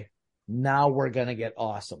 "Okay, now we're gonna get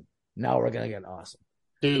awesome.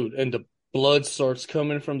 Dude, and the blood starts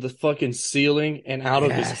coming from the fucking ceiling and out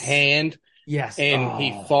of his hand. Yes. And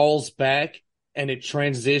he falls back, and it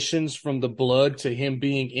transitions from the blood to him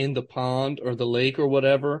being in the pond or the lake or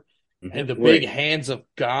whatever. Mm-hmm. And the big hands of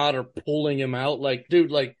God are pulling him out. Like,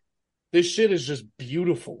 dude, like, this shit is just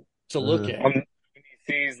beautiful to look at. When he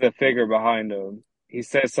sees the figure behind him, he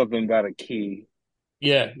says something about a key.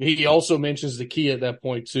 Yeah, he also mentions the key at that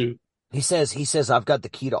point, too. He says, I've got the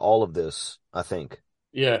key to all of this, I think.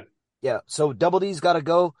 Yeah. Yeah. So Double D's got to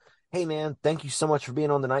go. Hey, man, thank you so much for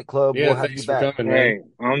being on the nightclub. Yeah, we'll have you back. Coming, hey,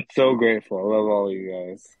 I'm so grateful. I love all of you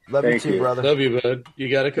guys. Love you too, brother. Love you, bud. You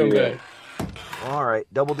got to come back. All right.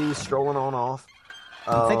 Double D's strolling on off.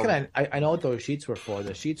 I'm thinking I know what those sheets were for.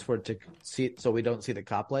 The sheets were to see so we don't see the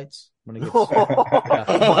cop lights when he gets.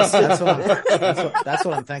 That's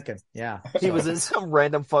what I'm thinking. Yeah, he was in some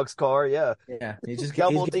random fuck's car. Yeah, yeah. He's just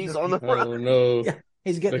Double D's on the front. Oh no! Yeah,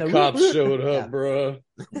 he's getting the cops showed up, bro.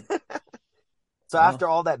 So after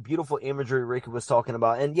all that beautiful imagery Ricky was talking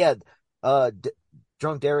about, and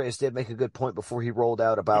Drunk Darius did make a good point before he rolled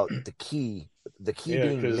out about the key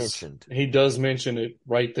being mentioned. He does mention it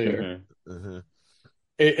right there. Mm-hmm. Mm-hmm.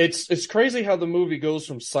 It's crazy how the movie goes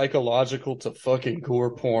from psychological to fucking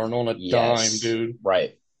gore porn on a dime, dude.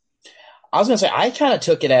 Right. I was gonna say I kind of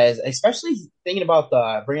took it as, especially thinking about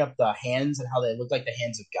bringing up the hands and how they look like the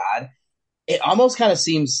hands of God. It almost kind of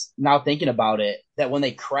seems, now thinking about it, that when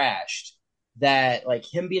they crashed, that like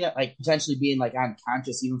him being like potentially being like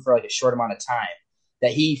unconscious even for like a short amount of time,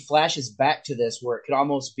 that he flashes back to this where it could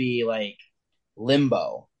almost be like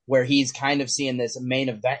limbo, where he's kind of seeing this main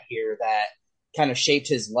event here that kind of shaped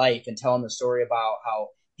his life, and telling the story about how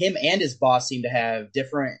him and his boss seem to have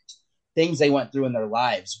different things they went through in their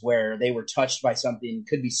lives where they were touched by something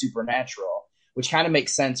could be supernatural, which kind of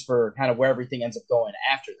makes sense for kind of where everything ends up going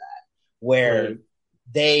after that, where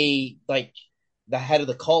they like the head of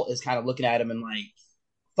the cult is kind of looking at him and like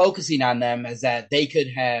focusing on them as that they could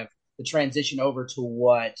have the transition over to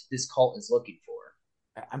what this cult is looking for.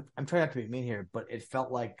 I'm trying not to be mean here, but it felt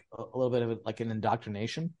like a little bit of like an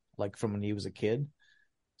indoctrination, like from when he was a kid.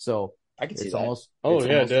 So I can see it's that. almost. Oh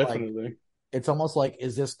yeah, almost definitely. Like, it's almost like,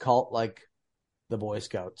 is this cult like the Boy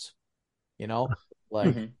Scouts? You know,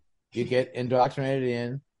 like you get indoctrinated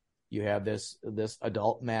in. You have this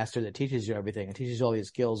adult master that teaches you everything and teaches you all these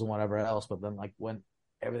skills and whatever else. But then, like when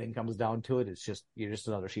everything comes down to it, it's just you're just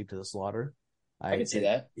another sheep to the slaughter. I can see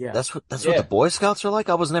that. Yeah. That's what the Boy Scouts are like.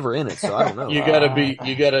 I was never in it, so I don't know. You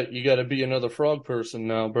gotta be another frog person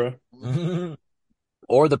now, bro.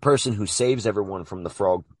 Or the person who saves everyone from the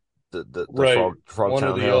frog, the Right. frog One or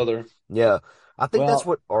town the hell. other. Yeah, I think that's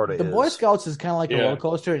what Arda The is. Boy Scouts is kind of like a Yeah. roller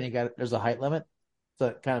coaster, and there's a height limit.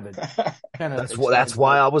 So That's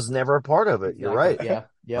why I was never a part of it. You're right. Yeah.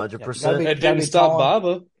 100%. It didn't stop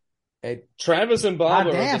Baba. Hey, Travis and Baba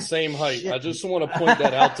are goddamn. the same height. Shit. I just want to point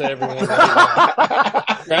that out to everyone. Right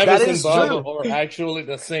now. Travis and is Baba true. are actually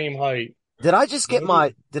the same height. Did I just get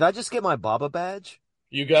my Baba badge?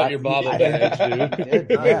 You got your Baba badge, dude.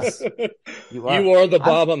 Yes. You are the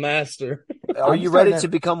Baba master. Are you ready to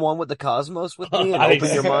become one with the cosmos with me and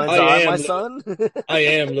open your mind's eye, my son? I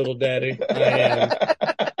am, little daddy. I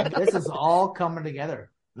am. This is all coming together.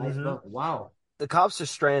 Wow. The cops are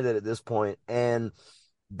stranded at this point, and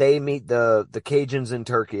they meet the Cajuns in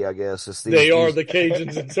Turkey, I guess. They are the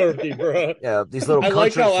Cajuns in Turkey, bro. Yeah, these little I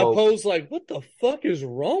like country how folk. I pose like, what the fuck is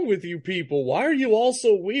wrong with you people? Why are you all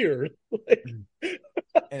so weird?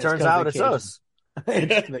 Turns out it's us.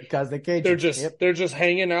 Because the Cajuns. They're just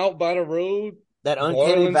hanging out by the road. That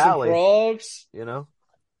uncanny boiling valley. some frogs. You know?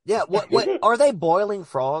 Yeah, what are they boiling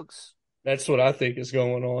frogs? That's what I think is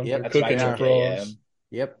going on. Yep, They're cooking some frogs.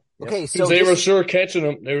 Yep. Okay, so they were sure catching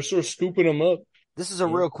them. They were sure scooping them up. This is a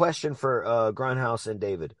real question for Grindhouse and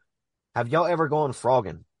David. Have y'all ever gone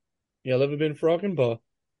frogging? Y'all ever been frogging, Bob?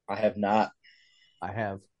 I have not. I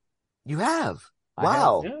have. You have? I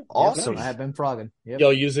Wow. have. Yeah. Awesome. I have been frogging. Yep.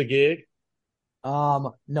 Y'all use a gig?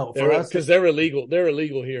 No, for us, because they're illegal. They're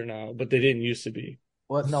illegal here now, but they didn't used to be.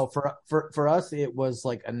 Well, no, for us, it was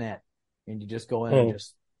like a net, and you just go in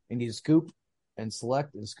and you scoop and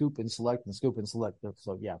select and scoop and select and scoop and select.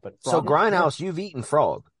 So yeah, but so Grindhouse, you've eaten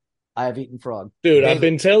frog. I have eaten frog, dude. David, I've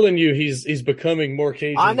been telling you, he's becoming more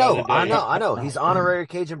Cajun. I know. He's honorary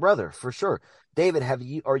Cajun brother for sure. David,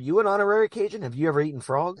 are you an honorary Cajun? Have you ever eaten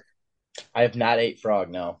frog? I have not ate frog.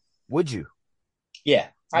 No. Would you? Yeah.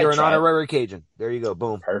 You're an honorary Cajun. There you go.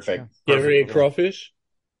 Boom. Perfect. You ever ate crawfish?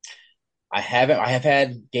 I haven't. I have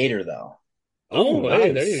had gator though. Oh,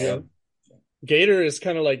 hey, there you go. Gator is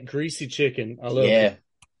kind of like greasy chicken. I love it.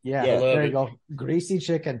 Yeah, there you go. Greasy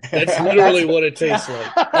chicken. That's literally what it tastes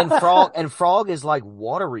like. And frog is like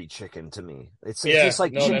watery chicken to me. It's just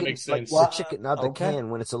like chicken, that makes sense. like the chicken out the can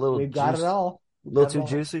when it's a little. We've got it all. A little too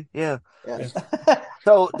juicy. Yeah.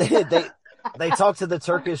 So they talk to the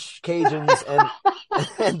Turkish Cajuns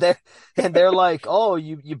and they're like, oh,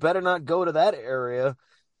 you better not go to that area.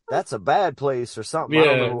 That's a bad place or something.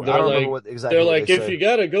 Yeah, I don't remember what exactly. They're like, if say. you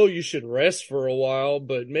gotta go, you should rest for a while,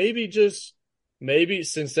 but maybe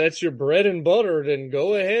since that's your bread and butter, then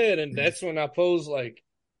go ahead. And that's when I pose like,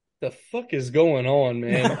 the fuck is going on,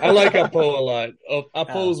 man? I like Apo a lot.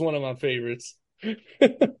 Apo's one of my favorites.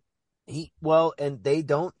 And they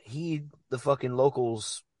don't heed the fucking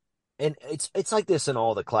locals. And it's like this in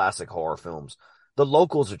all the classic horror films. The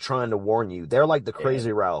locals are trying to warn you. They're like the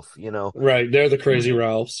Crazy Ralph, you know? Right. They're the Crazy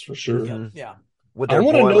Ralphs for sure. Mm-hmm. Yeah. I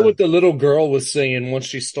want to know what the little girl was saying once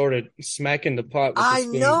she started smacking the pot with the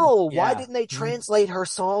spoon. I know. Yeah. Why didn't they translate her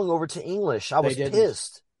song over to English? I was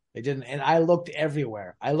pissed. They didn't. And I looked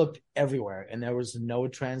everywhere. And there was no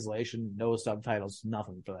translation, no subtitles,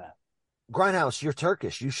 nothing for that. Grindhouse, you're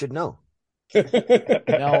Turkish. You should know.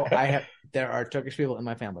 No, there are Turkish people in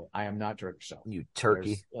my family. I am not Turkish. So you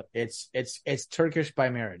turkey. It's Turkish by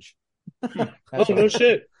marriage. Oh, no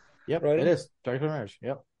shit. Yep, right. It is Turkish by marriage.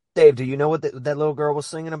 Yep. Dave, do you know what that little girl was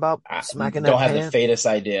singing about? Smacking that Don't have pan? the faintest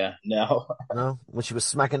idea. No. No? When she was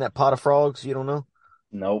smacking that pot of frogs, you don't know?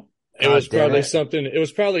 Nope. It was probably something. It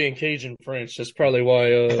was probably in Cajun French. That's probably why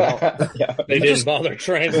they didn't bother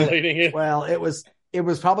translating it. Well, it was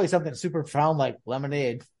probably something super profound like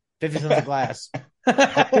lemonade, 50 cents a glass.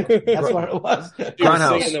 That's what it was.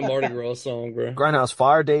 Grindhouse singing the Mardi Gras song, bro. Grindhouse,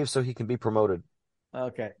 fire Dave so he can be promoted.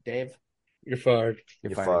 Okay, Dave, you're fired.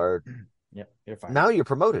 You're fired. Yep, you're fired. Now you're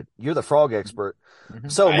promoted. You're the frog expert. Mm-hmm.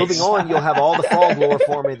 So moving on, you'll have all the frog lore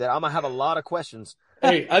for me. That I'm gonna have a lot of questions.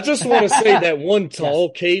 Hey, I just want to say that one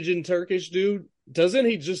tall Cajun Turkish dude, doesn't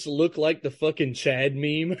he just look like the fucking Chad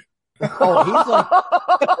meme? Oh, he's like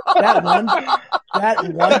that one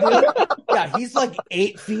dude. Yeah, he's like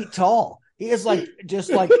 8 feet tall. He is like just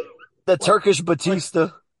like the Turkish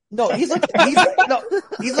Batista. No, he's like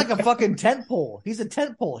a fucking tent pole. He's a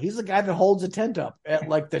tent pole. He's the guy that holds a tent up at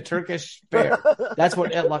like the Turkish fair. That's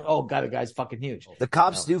what oh god, the guy's fucking huge. The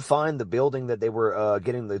cops do find the building that they were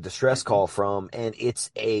getting the distress call from, and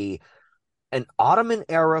it's an Ottoman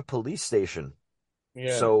era police station.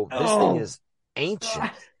 Yeah. So this thing is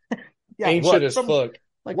ancient. Yeah, ancient as fuck.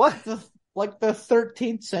 Like what? Like the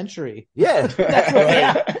 13th century. Yeah. That's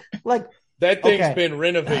what like That thing's Okay. been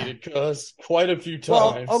renovated, cuz, quite a few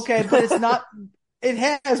Well, times. okay, but it's not. It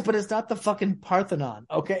has, but it's not the fucking Parthenon.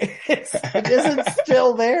 Okay, it isn't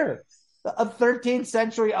still there. A 13th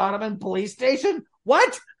century Ottoman police station?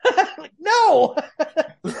 What? No,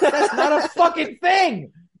 that's not a fucking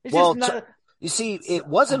thing. It's Well, just not. You see, it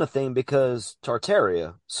wasn't a thing because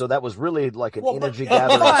Tartaria, so that was really like an Well, energy but-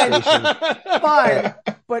 gathering station. Fine,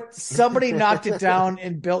 but somebody knocked it down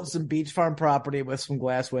and built some beach farm property with some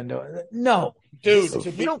glass window. No, Dude, So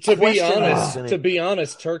to you be, don't to be question honest, this. to be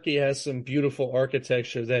honest, Turkey has some beautiful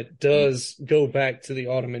architecture that does go back to the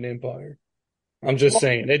Ottoman Empire. I'm just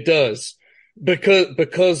saying, it does.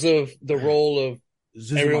 Because of the role of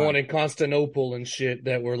everyone in Constantinople and shit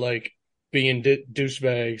that were like being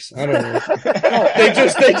douchebags. I don't know.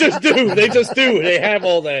 They just do. They have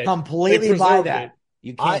all that. completely They buy preserved that. it.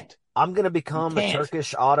 You can't. I'm going to become a can't.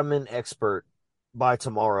 Turkish Ottoman expert by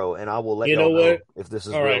tomorrow, and I will let You y'all know know what? if this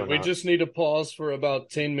is All real right, or we not. just need to pause for about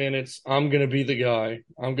 10 minutes. I'm going to be the guy.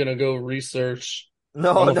 I'm going to go research.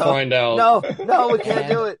 No, I'm gonna find out. No, we can't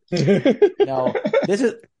do it. No,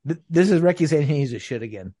 this is Ricky saying he needs to shit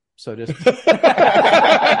again. So just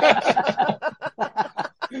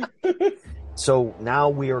So now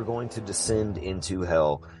we are going to descend into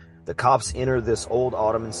hell. The cops enter this old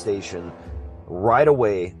Ottoman station. Right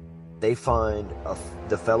away, they find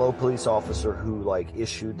the fellow police officer who like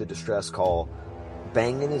issued the distress call,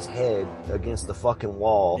 banging his head against the fucking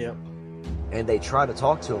wall. Yep. And they try to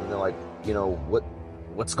talk to him. They're like, you know,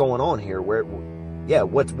 what's going on here?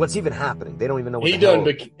 What's even happening? They don't even know what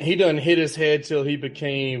He done hit his head till he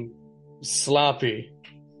became sloppy.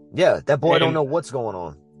 Yeah, that boy don't And- know what's going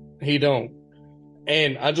on. He don't.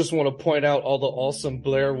 And I just want to point out all the awesome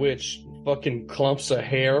Blair Witch fucking clumps of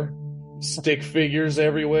hair, stick figures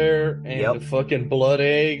everywhere, and Yep. the fucking blood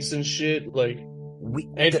eggs and shit. Like,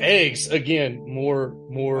 and eggs again, more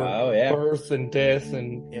Oh, yeah. birth and death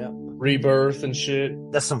and yeah. rebirth and shit.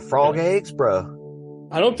 That's some frog eggs, bro.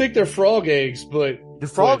 I don't think they're frog eggs, but Do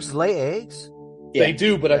frogs lay eggs? they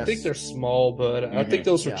do. But I Yes. think they're small. But I think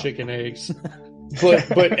those are Yeah. chicken eggs.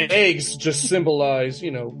 but eggs just symbolize,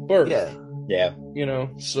 birth. Yeah. Yeah.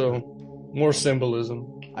 So more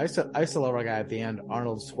symbolism. I used to love our guy at the end,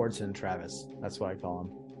 Arnold Schwarzenegger Travis. That's what I call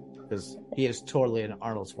him because he is totally an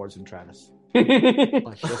Arnold Schwarzenegger Travis.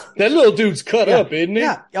 That little dude's cut Yeah. up, isn't he?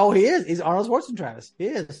 Yeah. Oh, he is. He's Arnold Schwarzenegger Travis. He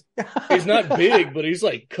is. He's not big, but he's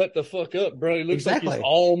like cut the fuck up, bro. He looks like Exactly. he's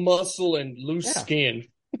all muscle and loose Yeah. skin.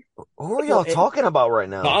 Who are y'all talking about right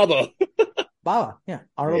now? Baba. Baba. Yeah.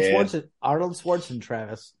 Arnold Yeah. Schwarzenegger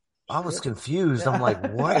Travis. I was confused. I'm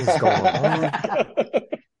like, what is going on?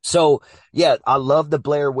 So, yeah, I love the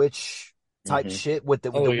Blair Witch type shit with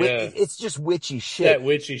the, Oh, the yeah. it's just witchy shit. That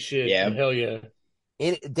witchy shit. Yeah. Hell yeah.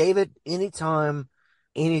 David, anytime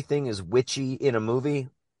anything is witchy in a movie,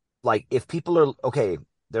 like if people are okay,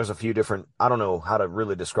 there's a few different, I don't know how to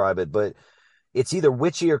really describe it, but it's either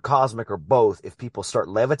witchy or cosmic or both. If people start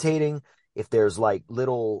levitating, if there's like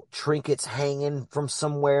little trinkets hanging from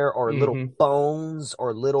somewhere or little bones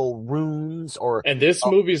or little runes or And this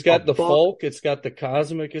movie's got a the book. folk, it's got the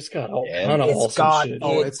cosmic, it's got all Yeah. kind of It's awesome got shit.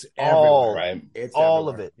 Oh, it's all, everywhere. Right. It's all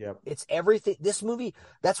of everywhere. it. Yep. It's everything. This movie,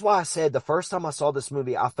 that's why I said the first time I saw this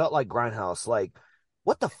movie, I felt like Grindhouse. Like,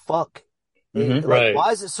 what the fuck? Like, Right.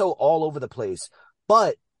 why is it so all over the place?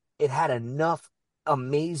 But it had enough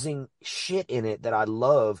amazing shit in it that I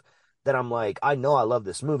love that I'm like, I know I love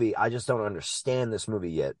this movie. I just don't understand this movie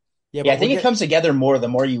yet. Yeah, I but think we it comes together more the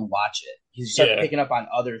more you watch it. You start Yeah. picking up on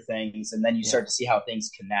other things, and then you start to see how things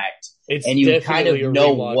connect. It's And you kind of definitely a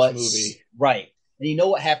know rewatch what's movie. right. And you know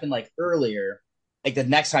what happened like earlier. Like the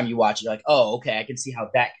next time you watch it, you're like, oh, okay, I can see how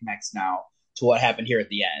that connects now to what happened here at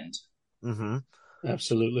the end. Mm-hmm.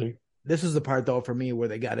 Absolutely. This is the part though for me where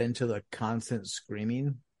they got into the constant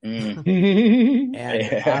screaming. Mm. And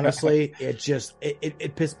Yeah. honestly,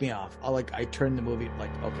 it pissed me off. I turned the movie like,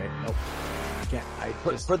 okay, nope,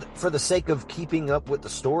 can't. For the sake of keeping up with the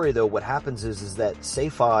story, though, what happens is that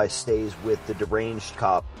Seyfi stays with the deranged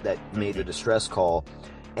cop that made the distress call,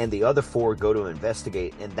 and the other four go to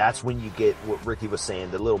investigate, and that's when you get what Ricky was saying,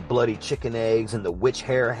 the little bloody chicken eggs and the witch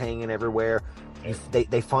hair hanging everywhere.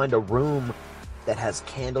 They find a room that has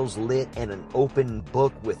candles lit and an open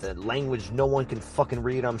book with a language no one can fucking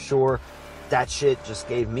read, I'm sure. That shit just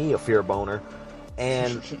gave me a fear boner.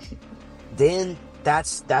 And then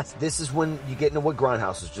this is when you get into what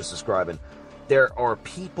Grindhouse is just describing. There are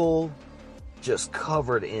people just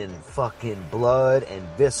covered in fucking blood and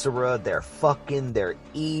viscera. They're fucking, they're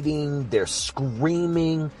eating, they're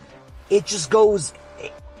screaming. It just goes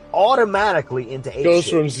automatically into ape Goes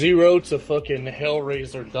shit. from 0 to fucking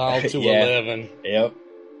Hellraiser dial to Yeah. 11. Yep.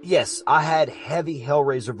 Yes, I had heavy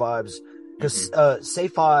Hellraiser vibes because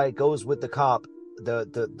Seifi goes with the cop,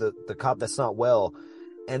 the cop that's not well,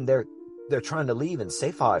 and they're trying to leave, and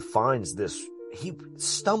Seifi finds this. He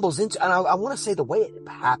stumbles into, and I want to say the way it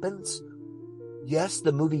happens. Yes,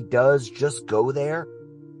 the movie does just go there,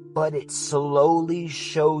 but it slowly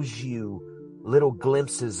shows you little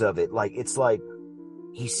glimpses of it. Like, it's like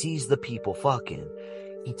he sees the people fucking.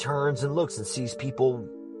 He turns and looks and sees people.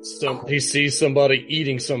 He sees somebody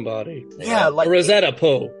eating somebody. Yeah, like, or is that a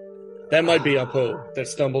Poe? That might be a Poe that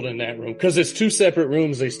stumbled in that room, because it's two separate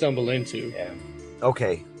rooms they stumble into. Yeah.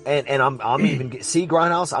 Okay, and I'm even see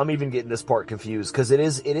Grindhouse. I'm even getting this part confused because it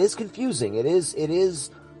is confusing. It is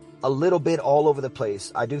a little bit all over the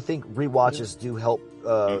place. I do think rewatches do help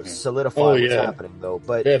solidify what's happening though.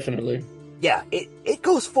 But definitely, yeah, it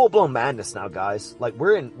goes full blown madness now, guys. Like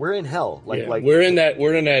we're in hell. Like we're in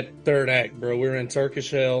that third act, bro. We're in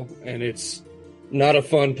Turkish hell, and it's not a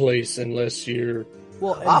fun place unless you're.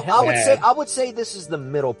 Well, I would say this is the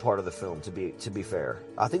middle part of the film. To be fair,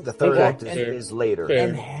 I think the third act is later. Fair.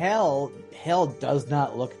 And hell does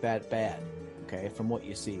not look that bad. Okay, from what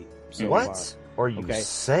you see so far. Are you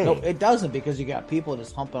saying? No, it doesn't, because you got people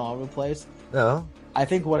just humping all over the place. No, I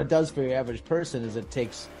think what it does for your average person is it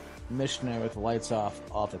takes missionary with the lights off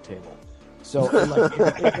the table. So like,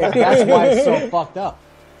 that's why it's so fucked up.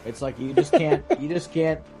 It's like you just can't.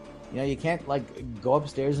 You can't like go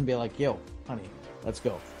upstairs and be like, "Yo, honey, let's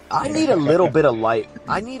go." I need a little bit of light.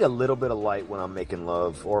 I need a little bit of light when I'm making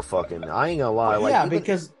love or fucking. I ain't gonna lie. Like,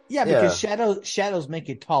 because shadows make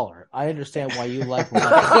you taller. I understand why you like. I'm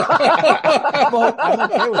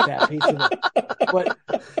okay with that piece of it. But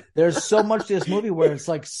there's so much to this movie where it's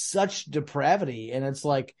like such depravity, and it's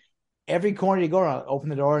like every corner you go around, open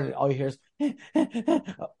the door, and all you hear is and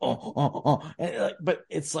but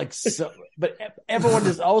it's like so. But everyone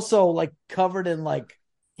is also like covered in like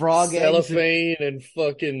frog cellophane and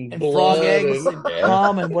fucking and blood frog eggs and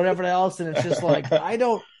cum and whatever else, and it's just like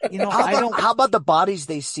How about the bodies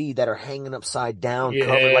they see that are hanging upside down,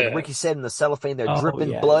 covered, like Ricky said, in the cellophane? They're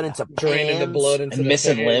dripping blood into draining the blood into and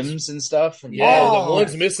missing limbs and stuff. And the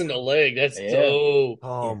one's missing the leg. That's dope.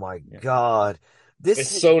 Oh my god, it's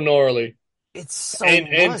so gnarly. It's so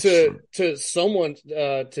and much. to someone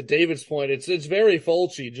to David's point, it's very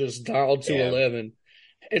Fulci, just dialed to 11.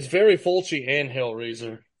 It's very Fulci and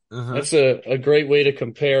Hellraiser. Mm-hmm. That's a great way to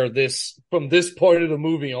compare this from this part of the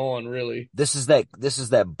movie on. Really, this is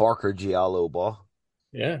that Barker Giallo ball.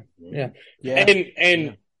 Yeah.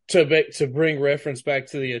 And to bring reference back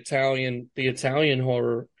to the Italian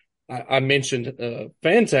horror, I mentioned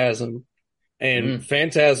Phantasm, and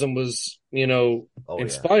Phantasm was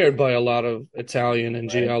inspired by a lot of Italian and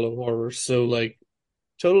Giallo horror. So like,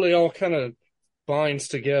 totally all kind of binds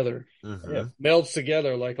together, melds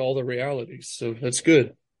together like all the realities. So that's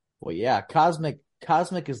good. Well, yeah, cosmic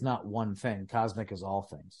is not one thing. Cosmic is all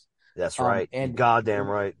things. That's right. And goddamn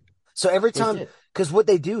right. So every time, because what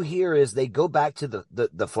they do here is they go back to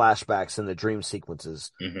the flashbacks and the dream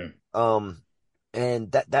sequences.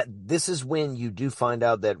 And that this is when you do find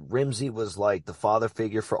out that Rimsey was like the father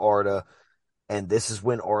figure for Arda. And this is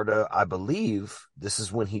when Arda, I believe, this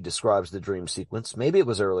is when he describes the dream sequence. Maybe it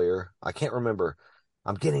was earlier. I can't remember.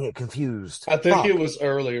 I'm getting it confused. I think it was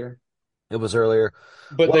earlier. It was earlier.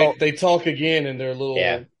 But they talk again in their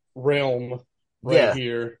little realm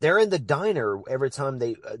here. They're in the diner every time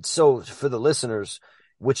they... So, for the listeners,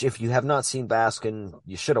 which if you have not seen Baskin,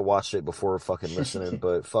 you should have watched it before fucking listening,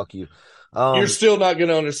 but fuck you. You're still not going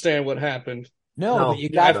to understand what happened. No, but you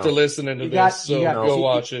have to listen into this, so go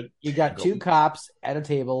watch it. You got two cops at a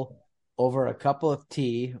table over a cup of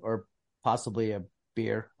tea or possibly a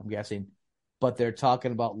beer, I'm guessing, but they're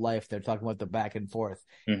talking about life. They're talking about the back and forth.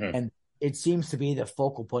 And it seems to be the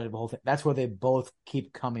focal point of the whole thing. That's where they both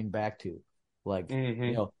keep coming back to. Like,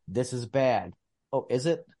 this is bad. Oh, is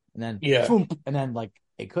it? And then, boom, and then like,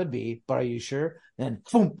 it could be, but are you sure? And then,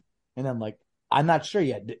 boom, and then like, I'm not sure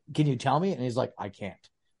yet. Can you tell me? And he's like, I can't.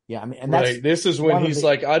 Yeah, I mean, and that's this is when he's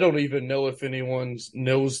like, I don't even know if anyone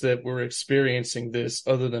knows that we're experiencing this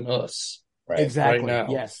other than us. Exactly. Right now.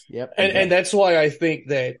 Yes. Yep. And that's why I think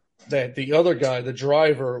that the other guy, the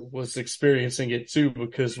driver, was experiencing it too,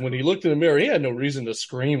 because when he looked in the mirror, he had no reason to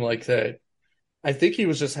scream like that. I think he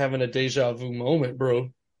was just having a deja vu moment, bro.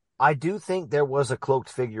 I do think there was a cloaked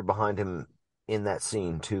figure behind him in that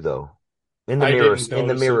scene too, though. In the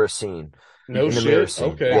mirror scene. No shit.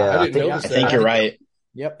 Okay. Yeah, I think you're right.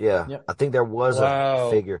 Yep. Yeah. Yep. I think there was a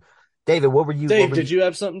figure. David, what were you? Dave, did you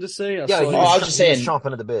have something to say? I was just saying,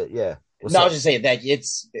 chomping at the bit. Yeah. I was just saying that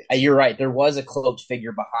you're right. There was a cloaked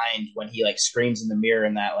figure behind when he like screams in the mirror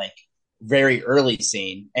in that like very early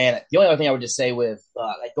scene. And the only other thing I would just say with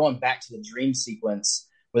like going back to the dream sequence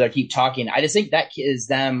where they keep talking. I just think that is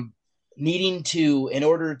them needing to, in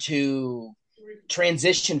order to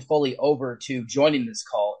transition fully over to joining this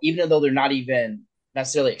cult, even though they're not even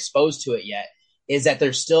necessarily exposed to it yet, is that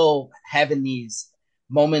they're still having these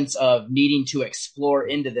moments of needing to explore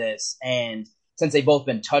into this. And since they've both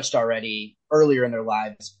been touched already earlier in their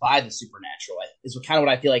lives by the supernatural, is kind of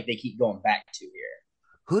what I feel like they keep going back to here.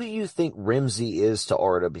 Who do you think Rimsey is to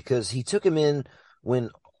Arda? Because he took him in when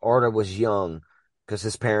Arda was young because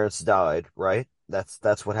his parents died, right?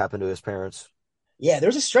 That's what happened to his parents. Yeah,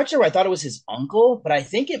 there's a stretch there where I thought it was his uncle, but I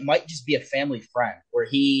think it might just be a family friend where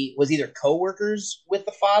he was either co-workers with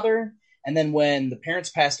the father, and then when the parents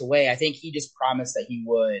passed away, I think he just promised that he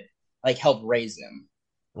would like help raise him.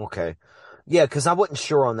 Okay. Yeah, because I wasn't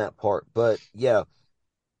sure on that part, but yeah,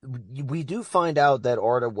 we do find out that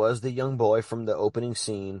Arda was the young boy from the opening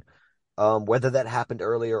scene. Whether that happened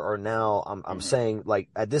earlier or now, I'm saying like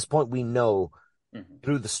at this point we know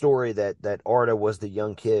through the story that Arda was the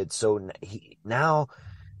young kid. So now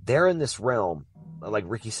they're in this realm, like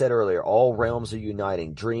Ricky said earlier. All realms are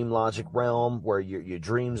uniting. Dream logic realm, where your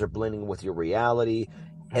dreams are blending with your reality.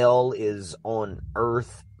 Hell is on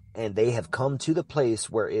Earth, and they have come to the place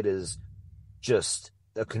where it is just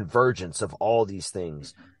a convergence of all these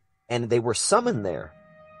things, and they were summoned there.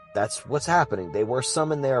 That's what's happening. They were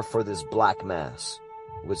summoned there for this black mass,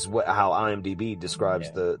 which is how IMDb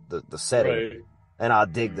describes the setting. Right. And I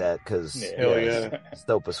dig that because it's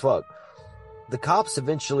dope as fuck. The cops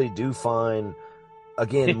eventually do find,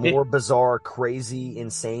 again, more bizarre, crazy,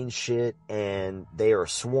 insane shit, and they are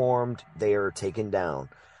swarmed. They are taken down.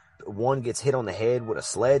 One gets hit on the head with a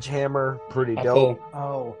sledgehammer. Pretty dope.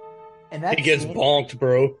 Oh, and that he gets scene, bonked,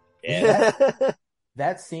 bro. Yeah,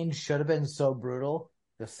 that scene should have been so brutal.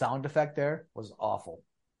 The sound effect there was awful.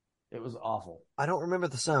 It was awful. I don't remember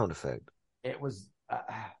the sound effect. It was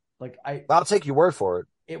I'll take your word for it.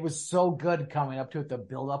 It was so good coming up to it. The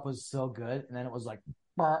build up was so good, and then it was like,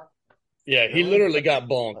 bah. Yeah, he literally got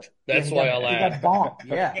bonked. That's why I laughed. He got bonked.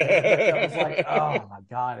 Yeah, it was like, oh my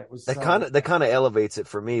god, it was. That kind of elevates it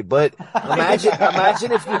for me. But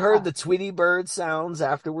imagine if you heard the Tweety bird sounds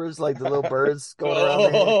afterwards, like the little birds going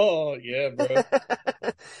around. Oh yeah,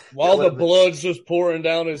 bro. While the blood's just pouring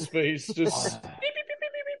down his face, just.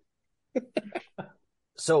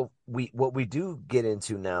 So what we do get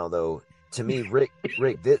into now, though, to me, Rick,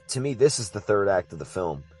 to me, this is the third act of the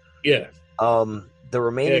film. Yeah. The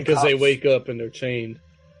remaining because they wake up and they're chained.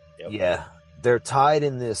 Yep. Yeah, they're tied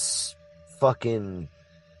in this fucking.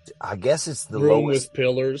 I guess it's the room lowest with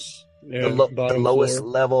pillars. Yeah, the lowest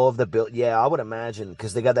level of the build. Yeah, I would imagine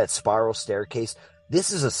because they got that spiral staircase.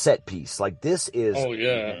 This is a set piece. Like this is. Oh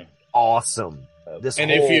yeah. Awesome. This and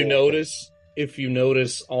whole if you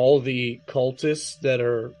notice all the cultists that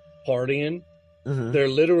are partying, they're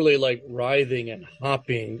literally like writhing and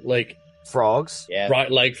hopping like frogs. Yeah,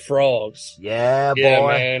 right, like frogs. Yeah, yeah, boy.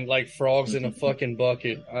 Man, like frogs in a fucking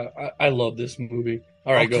bucket. I love this movie.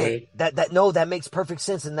 All right, go ahead. That makes perfect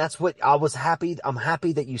sense, and that's what I was happy. I'm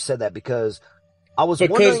happy that you said that because I was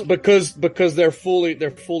wondering because they're fully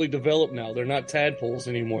developed now. They're not tadpoles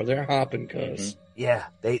anymore. They're hopping, cuz. Yeah,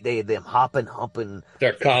 them hopping, humping.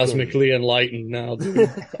 They're cosmically enlightened now,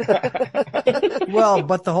 dude. Well,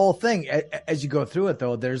 but the whole thing, as you go through it,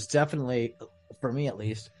 though, there's definitely, for me at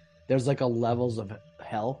least, there's like a levels of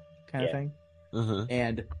hell kind of thing.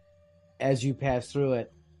 And as you pass through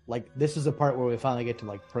it, like this is the part where we finally get to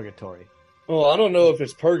like purgatory. Well, I don't know if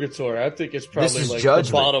it's purgatory. I think it's probably like judgment.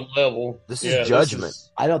 The bottom level. This is judgment.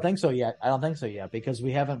 I don't think so yet. Because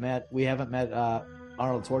we haven't met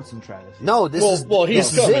Arnold Schwarzenegger. No,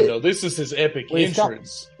 he's coming though. This is his epic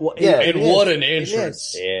entrance. Well, what an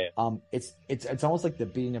entrance! Yeah. It's almost like the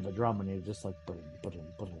beating of a drum when you're just like,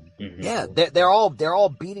 yeah, they're all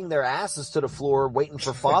beating their asses to the floor, waiting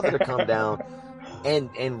for Father to come down.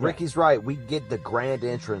 And Ricky's right. We get the grand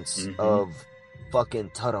entrance of fucking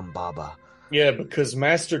Tutum Baba. Yeah, because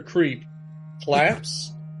Master Creep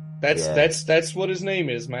claps. That's what his name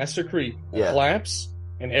is, Master Creep. Yeah. Claps.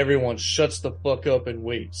 And everyone shuts the fuck up and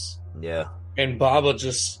waits. Yeah. And Baba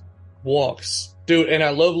just walks. Dude, and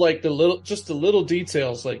I love like the little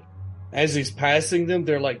details, like as he's passing them,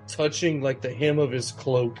 they're like touching like the hem of his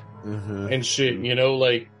cloak and shit, you know,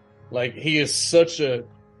 like he is such an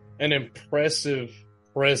impressive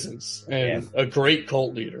presence and a great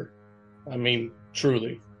cult leader. I mean,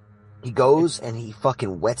 truly. He goes and he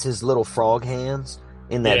fucking wets his little frog hands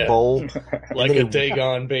in that bowl. Like a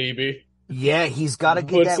Dagon baby. Yeah, he's got to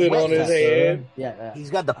get puts that it wet on his head. Yeah, he's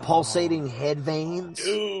got the pulsating head veins.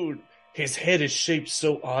 Dude, his head is shaped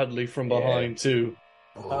so oddly from behind too.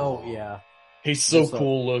 Oh yeah, he's so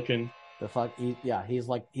cool looking. The fuck, he's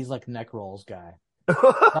like neck rolls guy.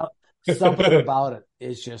 Something about it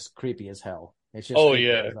is just creepy as hell. It's just Oh creepy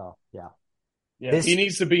yeah, as hell. Yeah. yeah. This He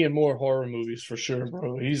needs to be in more horror movies for sure,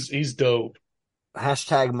 bro. He's dope.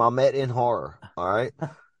 hashtag Mamet in horror. All right.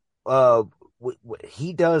 Uh, what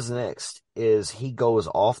he does next is he goes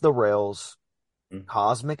off the rails,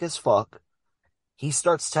 cosmic as fuck. He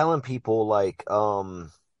starts telling people like,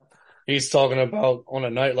 He's talking about on a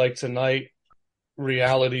night like tonight,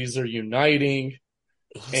 realities are uniting,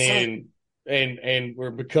 he said and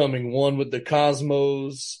we're becoming one with the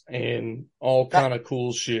cosmos and all that. kind of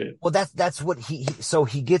cool shit. Well, that's what so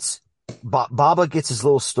he gets. Baba gets his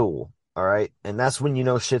little stool. All right, and that's when you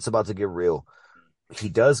know shit's about to get real. He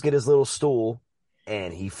does get his little stool,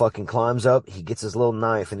 and he fucking climbs up. He gets his little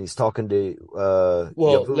knife, and he's talking to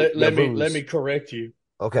Well, let Yavuz. me correct you.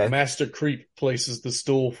 Okay. Master Creep places the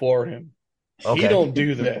stool for him. Okay. He don't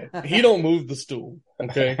do that. He don't move the stool.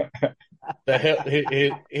 Okay. The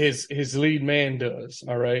hell, his lead man does.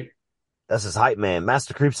 All right. That's his hype man.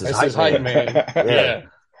 Master Creep's his That's hype his hype man. Yeah.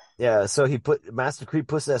 Yeah, so Master Creep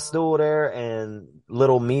puts that stool there, and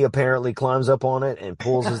little me apparently climbs up on it and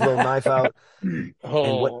pulls his little knife out.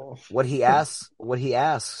 Oh. And what he asks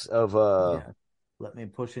of Let me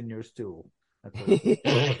push in your stool.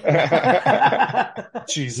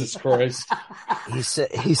 Jesus Christ.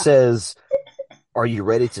 He says, "Are you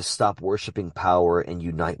ready to stop worshiping power and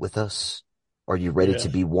unite with us? Are you ready to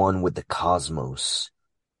be one with the cosmos?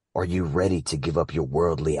 Are you ready to give up your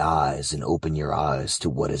worldly eyes and open your eyes to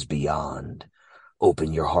what is beyond?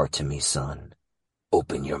 Open your heart to me, son.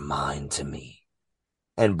 Open your mind to me."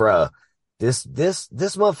 And bruh, this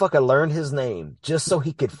motherfucker learned his name just so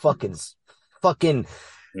he could fucking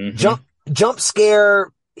jump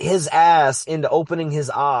scare his ass into opening his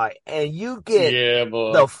eye, and you get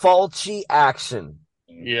the Fulci action.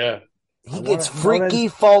 Yeah. He gets freaky,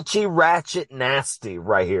 Fulci, ratchet, nasty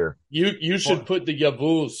right here. You should put the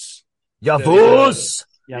Yavuz. Yavuz!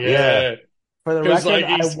 Yeah. For the Because record,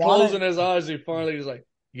 like he's closing his eyes, he's like,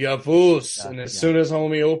 Yavuz. And as soon as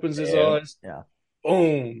homie opens his eyes,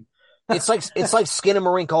 boom. It's like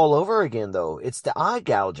Skinamarink all over again, though. It's the eye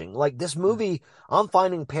gouging. Like this movie, I'm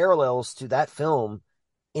finding parallels to that film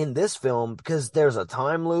in this film because there's a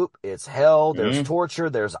time loop, it's hell, there's torture,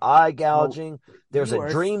 there's eye gouging, there's a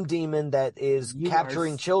dream demon that is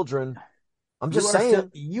capturing children. I'm just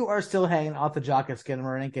saying. You are still hanging off the jock at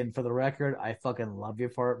Skinamarink, and for the record, I fucking love you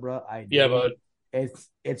for it, bro. But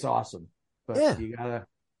it's awesome. But you gotta.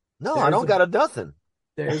 No, I don't got a nothing.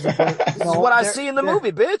 There's a point. This is what I see in the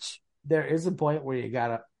movie, bitch. There is a point where you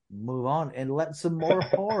gotta move on and let some more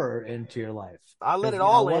horror into your life. I let it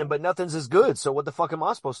all in, but nothing's as good. So what the fuck am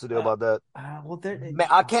I supposed to do about that?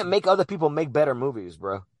 I can't make other people make better movies,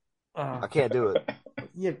 bro. I can't do it.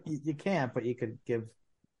 You can't, but you could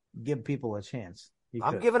give people a chance.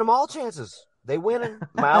 I'm giving them all chances. They winning.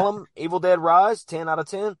 Malum, Evil Dead Rise, 10 out of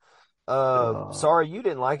 10. Sorry you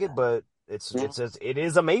didn't like it, but it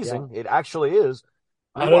is amazing. Yeah. It actually is.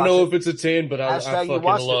 I don't know if it's a 10, but I fucking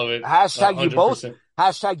love it.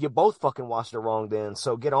 Hashtag you both fucking watched it wrong then,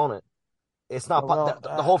 so get on it. It's not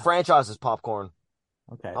the whole franchise is popcorn.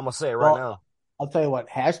 Okay. I'm gonna say it right now. I'll tell you what,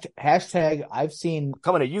 hashtag I've seen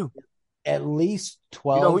coming at you at least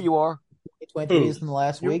 12. You know who you are? 20s in the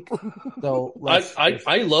last week. So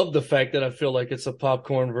I love the fact that I feel like it's a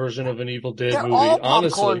popcorn version of an Evil Dead movie. All popcorn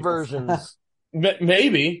honestly, versions.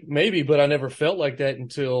 Maybe, but I never felt like that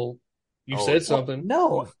until you said something.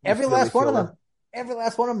 No, every last one of them. Every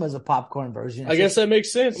last one of them is a popcorn version. I guess that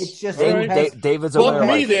makes sense. It's just David's fuck over me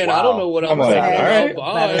like, then. wow. I don't know what I'm saying.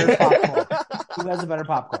 All right. Who has a better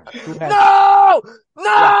popcorn? Who has No!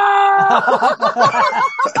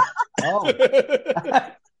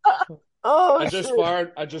 Oh,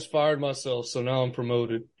 I just fired myself, so now I'm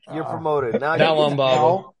promoted. You're promoted. Now I'm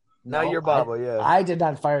Baba. Now you're Baba, yeah. I did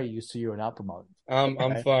not fire you, so you are not promoted.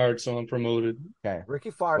 I'm fired, so I'm promoted. Okay.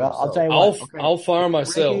 Ricky fired himself. I'll tell you what. I'll fire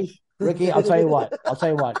myself. Ricky, I'll tell you what.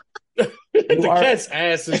 The cat's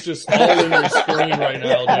ass is just all in your screen right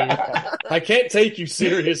now, dude. I can't take you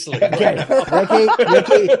seriously. Okay,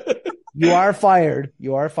 Ricky, you are fired.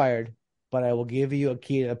 You are fired. But I will give you a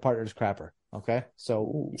key to the partner's crapper. Okay? So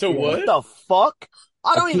what? What the fuck?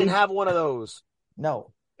 I don't even have one of those.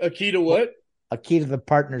 No. A key to what? A key to the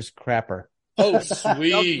partner's crapper. Oh,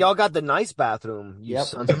 sweet. Y'all got the nice bathroom, you Yep.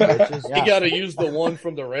 sons of bitches. You got to use the one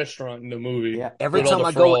from the restaurant in the movie. Yeah. Every time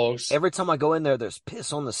I go in there, there's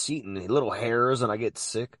piss on the seat and little hairs, and I get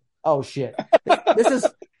sick. Oh shit!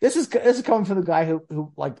 This is coming from the guy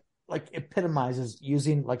who like epitomizes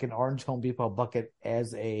using like an Orange Home Depot bucket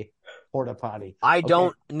as a porta potty. I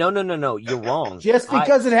don't. No. You're wrong. Just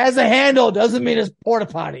because it has a handle doesn't mean it's porta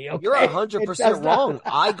potty. Okay? You're 100% wrong.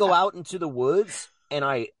 I go out into the woods and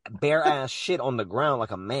I bare ass shit on the ground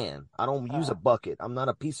like a man. I don't use a bucket. I'm not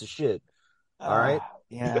a piece of shit. All right.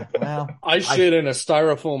 Yeah. Well, I shit in a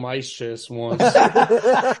styrofoam ice chest once.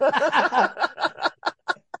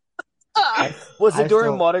 Was it during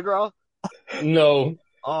still- Mardi Gras? No,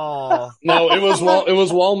 Oh, no, it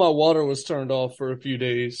was while my water was turned off for a few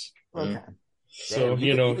days. okay. So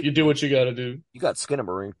Damn, you do what you got to do. you got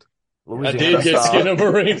Skinnamarink. I did get skin of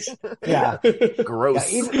marines. Yeah.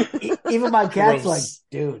 Gross. Yeah, even my cat's Gross. like,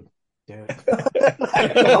 dude.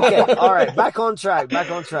 Okay, all right, back on track.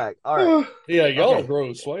 All right. Yeah, y'all Okay. are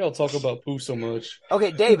gross. Why y'all talk about poo so much?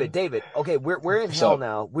 Okay, David. Okay, we're in hell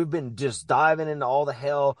now. We've been just diving into all the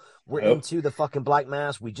hell. We're Yep. into the fucking Black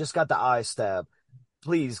Mass. We just got the eye stab.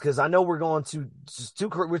 Please, because I know we're going to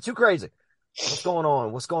we're too crazy. What's going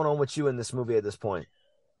on? What's going on with you in this movie at this point?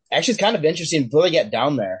 Actually, it's kind of interesting. Before they get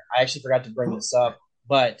down there, I actually forgot to bring this up.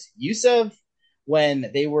 But Yusuf, when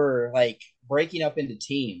they were like breaking up into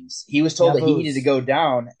teams, he was told that he needed to go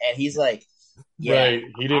down, and he's like, "Yeah, Right,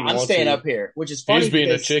 he didn't I'm want staying to. up here," which is funny. He's being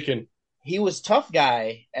a because chicken. He was tough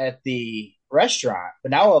guy at the restaurant, but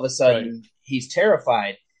now all of a sudden he's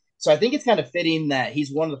terrified. So I think it's kind of fitting that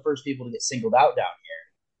he's one of the first people to get singled out down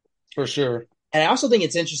here. For sure. And I also think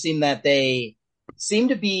it's interesting that they seem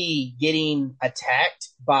to be getting attacked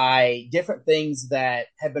by different things that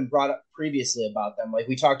have been brought up previously about them. Like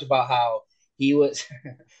we talked about how he was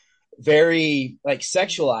very like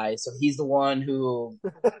sexualized, so he's the one who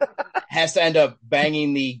has to end up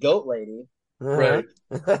banging the goat lady. Right.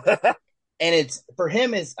 And it's for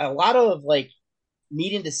him is a lot of like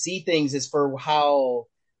needing to see things is for how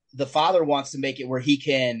the father wants to make it where he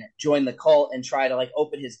can join the cult and try to like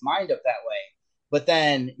open his mind up that way. But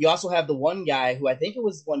then you also have the one guy who I think it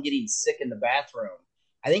was the one getting sick in the bathroom.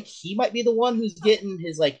 I think he might be the one who's getting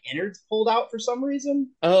his like innards pulled out for some reason.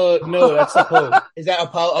 No, that's a Poe. Is that a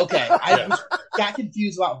Poe? Okay. I got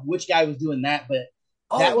confused about which guy was doing that, but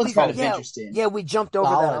that one's kind of interesting. Yeah, we jumped over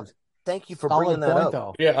that. Thank you for Solid bringing that point, up.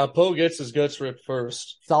 though. Yeah, Poe gets his guts ripped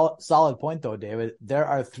first. Solid point, though, David. There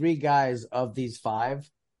are 3 guys of these 5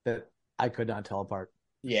 that I could not tell apart.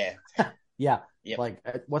 Yeah. Yeah. Yep. Like,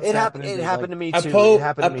 what's It happening? happened to me A too.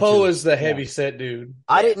 Poe is the heavy set dude.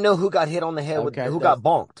 I didn't know who got hit on the head with who got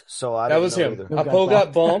bonked. So I That didn't was know him. either. A Poe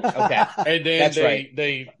got bumped. Okay. And then That's right.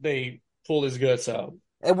 they pull his guts out.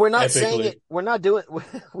 And we're not Epically. saying it. We're not doing.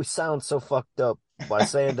 We sound so fucked up by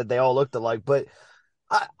saying that they all looked alike. But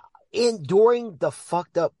during the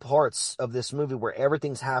fucked up parts of this movie where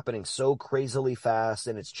everything's happening so crazily fast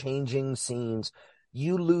and it's changing scenes,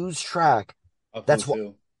 you lose track. That's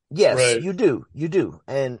what. Yes, Right. you do.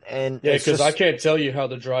 And Yeah, it's because just- I can't tell you how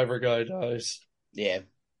the driver guy dies. Yeah.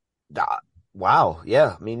 Wow.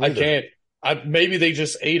 Yeah. Me I neither. can't. Maybe they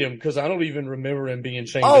just ate him because I don't even remember him being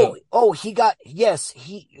chained up. Oh, he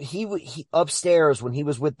upstairs when he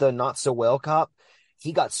was with the not so well cop,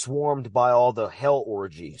 he got swarmed by all the hell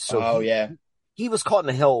orgy. So he was caught in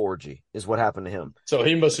a hell orgy is what happened to him. So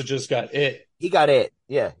he must have just got it. He got it.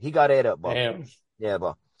 Yeah, he got it up, Bob. Damn. Yeah,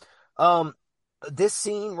 Bob. This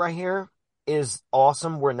scene right here is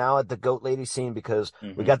awesome. We're now at the goat lady scene because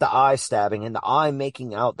we got the eye stabbing and the eye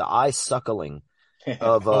making out, the eye suckling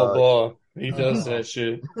of Oh boy, he does that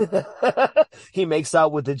shit. he makes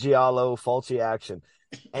out with the Giallo Fulci action.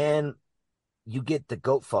 And you get the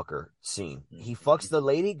goat fucker scene. He fucks the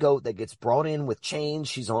lady goat that gets brought in with chains.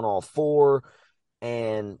 She's on all 4.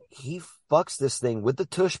 And he fucks this thing with the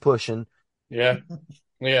tush pushing. Yeah.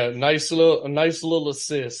 Yeah. Nice little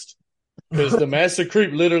assist. Because the master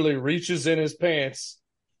creep literally reaches in his pants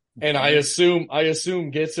and I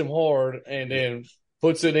assume gets him hard and then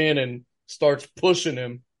puts it in and starts pushing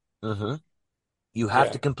him. Mm-hmm. You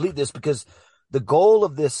have to complete this because the goal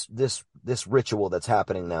of this ritual that's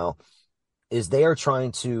happening now is they are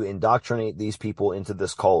trying to indoctrinate these people into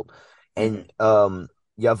this cult. And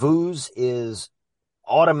Yavuz is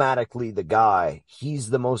automatically the guy. He's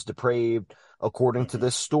the most depraved according to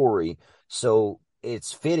this story. So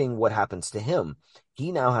it's fitting what happens to him.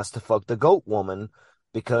 He now has to fuck the goat woman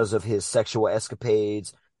because of his sexual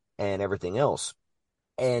escapades and everything else.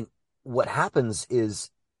 And what happens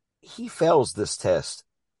is he fails this test.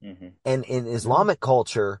 And in Islamic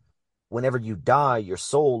culture, whenever you die, your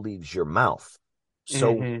soul leaves your mouth.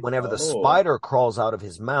 So whenever the spider crawls out of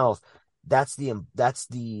his mouth, that's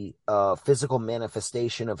the physical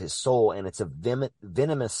manifestation of his soul. And it's a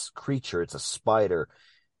venomous creature. It's a spider.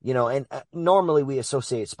 You know, and normally we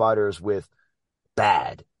associate spiders with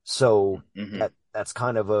bad. So that's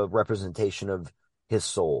kind of a representation of his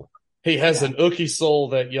soul. He has an ookie soul,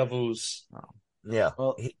 that Yavuz. Yeah.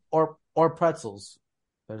 Well, or pretzels.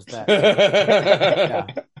 There's that. Yeah.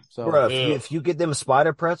 So Bruh, if you get them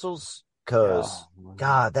spider pretzels, because Oh,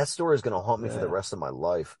 God, that story is gonna haunt me for the Yeah. rest of my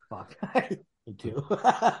life. fuck. Me too.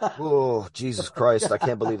 Oh, Jesus Christ! I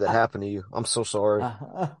can't believe that happened to you. I'm so sorry.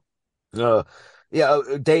 Uh, Yeah,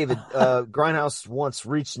 David, Grindhouse once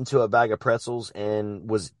reached into a bag of pretzels and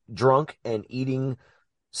was drunk and eating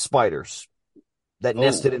spiders that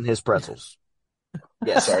nested Oh, in his pretzels.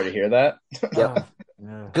 Yes. sorry to hear that. Yep.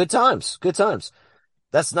 yeah. Good times. Good times.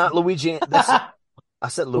 That's not Luigi. That's I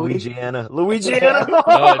said Luigi- Louisiana. Louisiana.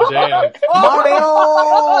 Oh, damn.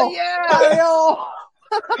 Mario! Yeah. Mario!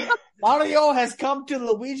 Mario has come to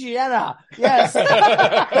Louisiana. Yes.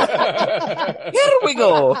 Here we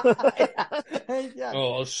go. Yeah.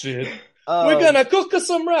 Oh, shit. We're gonna cook us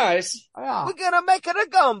some rice. Yeah. We're gonna make it a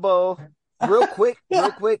gumbo. Real quick.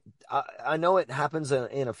 I know it happens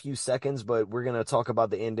in a few seconds, but we're gonna talk about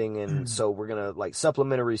the ending, and so we're gonna like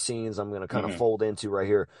supplementary scenes. I'm gonna kind of fold into right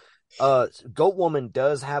here. Goat Woman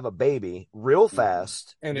does have a baby real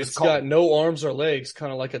fast, And Just it's call- got no arms or legs,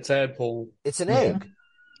 kind of like a tadpole. It's an egg.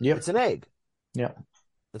 Yep. It's an egg. Yeah.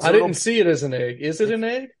 It's a I little- didn't see it as an egg. Is it an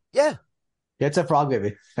egg? Yeah, It's a frog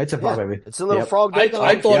baby. It's a frog yeah. baby. It's a little Yep. frog. I baby.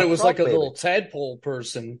 thought Yeah, it was frog like a baby. little tadpole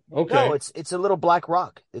person. Okay. No, it's a little black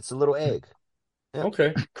rock. It's a little egg. Yeah.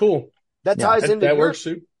 Okay, cool. That Yeah, ties That, into that your- works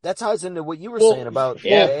too. That ties into what you were Well, saying about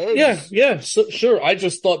yeah. eggs. Yeah, so, sure. I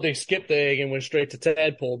just thought they skipped the egg and went straight to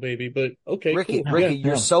tadpole baby, but okay, Ricky, cool. Ricky, Yeah.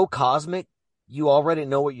 you're so cosmic. You already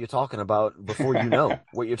know what you're talking about before you know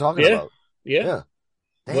what you're talking Yeah. about. Yeah. Yeah.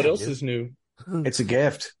 What Damn, else dude. is new? It's a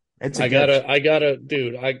gift. It's a I gift. gotta,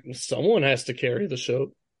 dude, someone has to carry the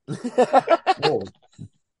show. Whoa.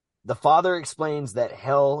 The father explains that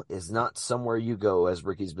hell is not somewhere you go, as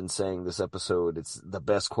Ricky's been saying this episode. It's the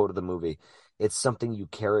best quote of the movie. It's something you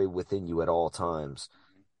carry within you at all times.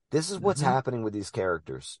 This is what's happening with these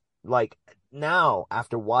characters. Like now,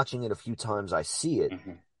 after watching it a few times, I see it.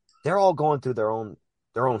 They're all going through their own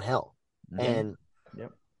hell. And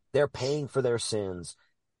Yep. they're paying for their sins.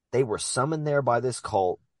 They were summoned there by this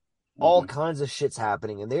cult. All kinds of shit's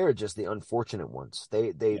happening, and they're just the unfortunate ones.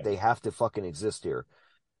 They have to fucking exist here.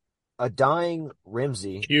 A dying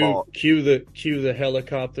Ramsey. Cue the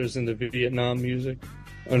helicopters and the Vietnam music.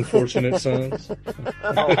 Unfortunate sons.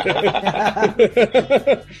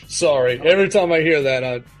 Sorry. Every time I hear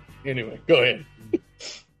that, anyway, go ahead.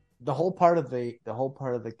 The whole part of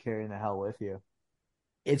the carrying the hell with you.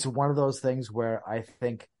 It's one of those things where I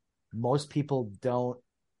think most people don't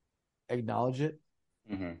acknowledge it,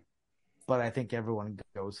 but I think everyone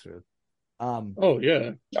goes through. Oh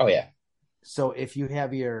yeah. Oh yeah. So if you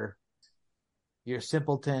have your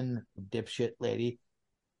simpleton dipshit lady,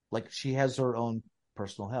 like she has her own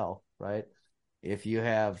personal hell, right? If you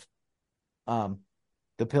have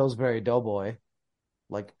the Pillsbury Doughboy,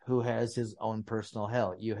 like who has his own personal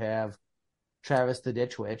hell. You have Travis the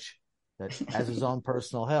Ditch Witch that has his own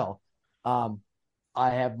personal hell. I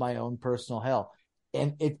have my own personal hell.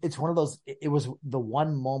 And it's one of those, it was the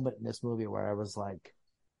one moment in this movie where I was like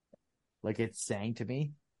it sang to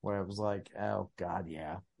me, where I was like, oh God,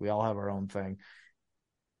 yeah, we all have our own thing.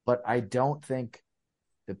 But I don't think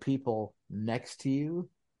the people next to you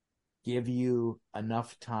give you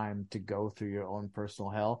enough time to go through your own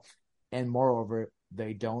personal hell. And moreover,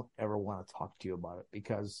 they don't ever want to talk to you about it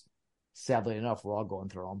because sadly enough, we're all going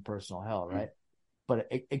through our own personal hell, right? But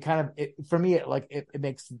it kind of, for me, it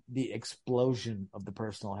makes the explosion of the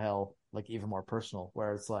personal hell like even more personal,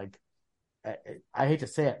 where it's like, I hate to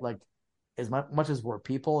say it, like as much as we're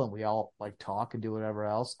people and we all like talk and do whatever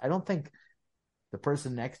else, I don't think the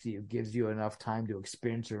person next to you gives you enough time to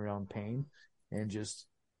experience your own pain, and just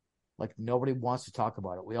like nobody wants to talk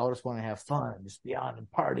about it. We all just want to have fun and just be on and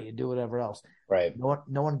party and do whatever else. Right.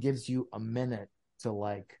 No one gives you a minute to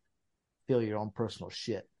like feel your own personal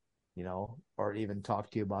shit, you know, or even talk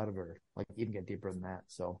to you about it, or like even get deeper than that.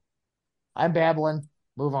 So I'm babbling.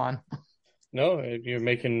 Move on. No, you're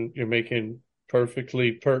making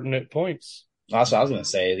perfectly pertinent points. Also, I was gonna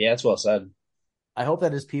say, yeah, it's well said. I hope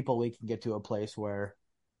that as people, we can get to a place where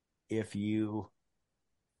if you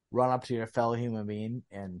run up to your fellow human being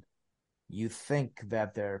and you think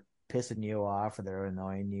that they're pissing you off or they're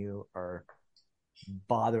annoying you or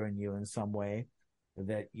bothering you in some way,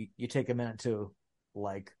 that you take a minute to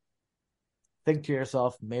like think to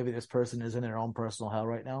yourself, maybe this person is in their own personal hell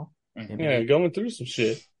right now. Mhm. Yeah, going through some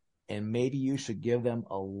shit. And maybe you should give them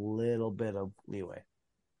a little bit of leeway.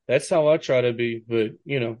 That's how I try to be, but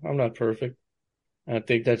I'm not perfect. I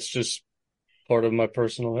think that's just part of my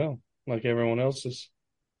personal hell, like everyone else's.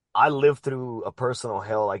 I live through a personal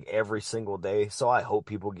hell like every single day, so I hope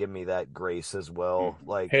people give me that grace as well.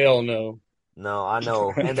 Like, Hell no. no, I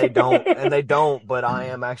know, and they don't, but I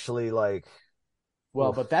am actually like, Well,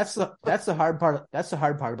 Oof. but that's the hard part. That's the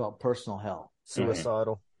hard part about personal hell.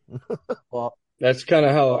 Suicidal. Well, That's kind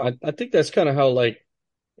of how I think that's kind of how like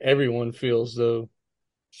everyone feels though.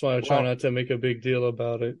 So I try well, not to make a big deal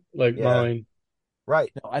about it, like Yeah. mine.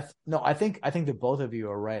 Right. no, I think that both of you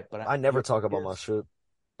are right. But I never talk about my shit.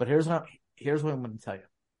 But here's what I'm going to tell you,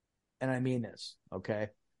 and I mean this. Okay,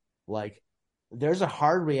 like there's a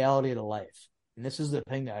hard reality to life, and this is the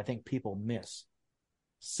thing that I think people miss.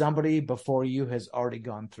 Somebody before you has already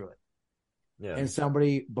gone through it. Yeah. And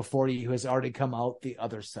somebody before you has already come out the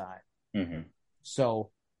other side. Mm-hmm.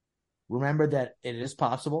 So remember that it is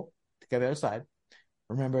possible to get the other side.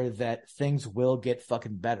 Remember that things will get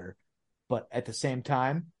fucking better. But at the same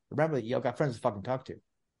time, remember that you got friends to fucking talk to.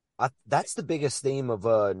 That's the biggest theme of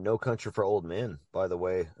No Country for Old Men, by the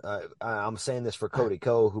way. I'm saying this for Cody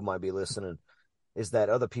Ko, who might be listening, is that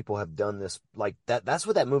other people have done this like that. That's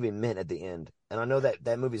what that movie meant at the end. And I know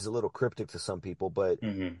that movie's a little cryptic to some people, but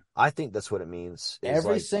I think that's what it means.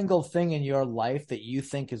 Every single thing in your life that you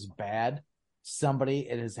think is bad, somebody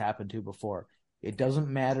it has happened to before. It doesn't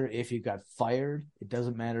matter if you got fired. It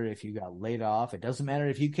doesn't matter if you got laid off. It doesn't matter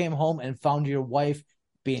if you came home and found your wife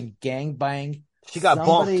being gangbanged. She got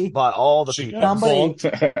bonked by all the people.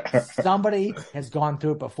 Somebody has gone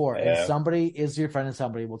through it before, Yeah. and somebody is your friend, and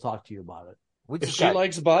somebody will talk to you about it. If she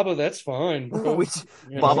likes Baba, that's fine. Baba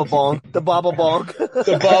Bonk. The Baba Bonk.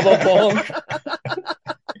 The Baba Bonk.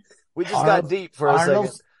 We just got deep for a second.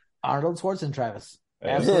 Arnold Schwarzenegger, Travis.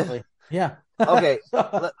 Absolutely. Yeah. Okay.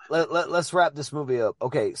 Let's wrap this movie up.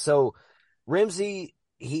 Okay. So Ramsey,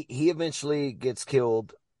 he eventually gets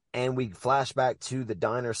killed, and we flash back to the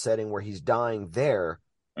diner setting where he's dying there.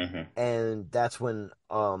 Mm-hmm. And that's when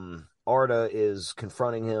Arda is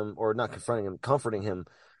confronting him, or not confronting him, comforting him.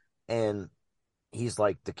 And he's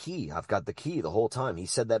like, the key. I've got the key the whole time. He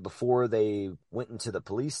said that before they went into the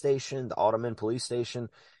police station, the Ottoman police station.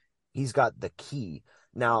 He's got the key.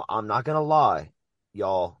 Now, I'm not going to lie,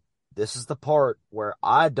 y'all. This is the part where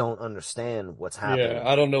I don't understand what's happening. Yeah,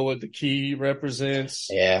 I don't know what the key represents.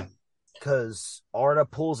 Yeah. Because Arda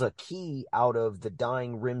pulls a key out of the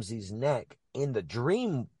dying Ramsey's neck in the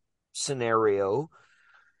dream scenario.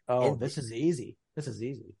 Oh, and this is easy. This is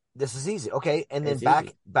easy. This is easy. Okay. And then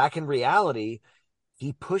It's back in reality,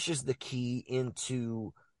 he pushes the key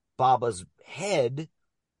into Baba's head,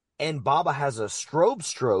 and Baba has a strobe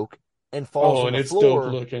stroke and falls on the floor. Oh,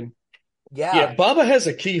 and it's dope looking. Yeah. Yeah, Baba has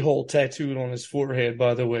a keyhole tattooed on his forehead,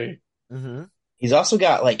 by the way. Mm-hmm. He's also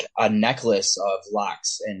got like a necklace of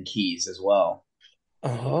locks and keys as well.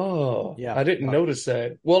 Oh, yeah. I didn't notice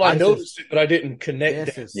that. Well, I noticed it, but I didn't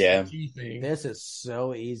connect that yeah. key thing. This is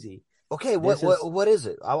so easy. Okay, what is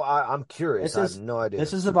it? I'm curious. I have no idea.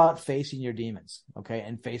 This is about facing your demons, okay,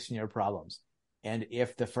 and facing your problems. And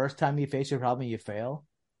if the first time you face your problem you fail,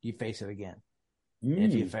 you face it again. And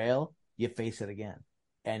if you fail, you face it again.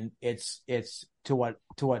 And it's to what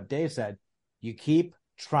Dave said. You keep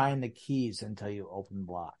trying the keys until you open the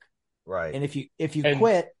block. Right. And if you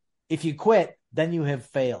quit, then you have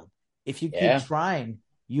failed. If you keep trying,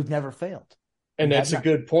 you've never failed. And that's a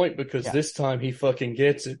good point, because this time he fucking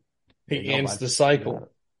gets it. He ends the cycle.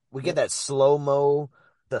 We get that slow-mo,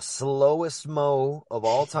 the slowest mo of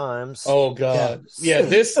all times. Oh God. Yeah,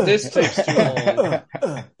 this takes too long.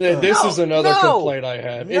 This is another complaint I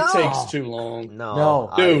have. It takes too long.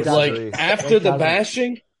 No. Dude, like after the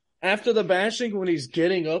bashing when he's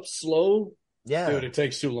getting up slow, dude, it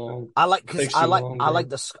takes too long. I like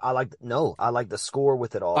the score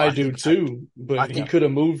with it all. I do too, but he could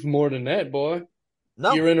have moved more than that, boy.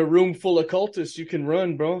 No. You're in a room full of cultists, you can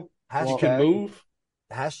run, bro. You can move.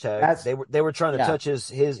 Hashtag. They were trying to touch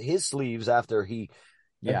his sleeves after he.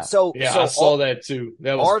 Yeah. So I saw that too.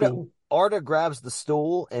 That was cool. Arda grabs the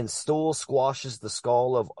stool, and stool squashes the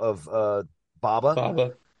skull of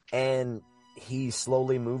Baba. And he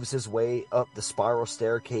slowly moves his way up the spiral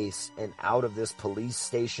staircase and out of this police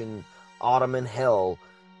station Ottoman hell.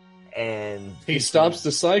 And he stops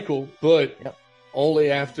the cycle, but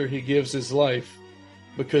only after he gives his life.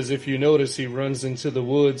 Because if you notice, he runs into the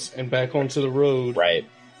woods and back onto the road, right,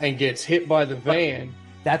 and gets hit by the van.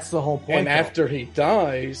 That's the whole point. And after he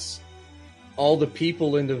dies, all the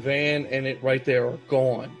people in the van and it right there are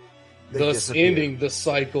gone, thus ending the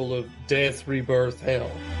cycle of death, rebirth,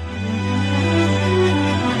 hell.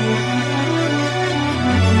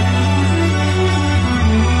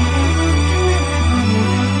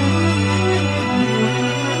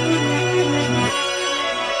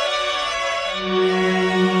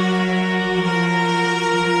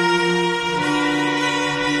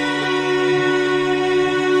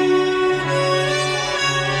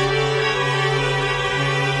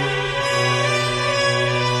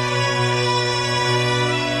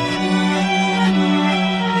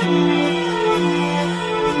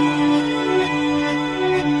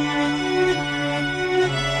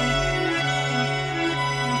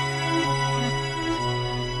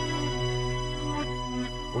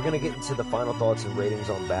 gonna get into the final thoughts and ratings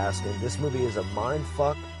on Baskin. This movie is a mind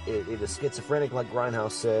fuck. It is schizophrenic, like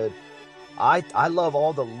Grindhouse said. I love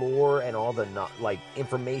all the lore and all the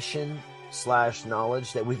information /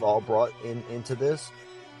 knowledge that we've all brought into this,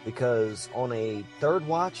 because on a third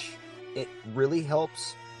watch, it really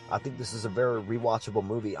helps. I think this is a very rewatchable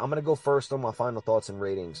movie. I'm gonna go first on my final thoughts and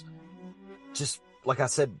ratings. Just like I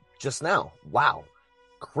said just now, wow,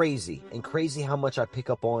 crazy how much I pick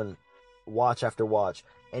up on watch after watch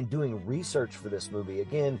and doing research for this movie.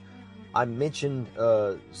 Again, I mentioned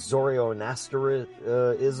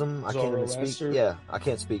Zoroastrianism. I can't even speak. Yeah, I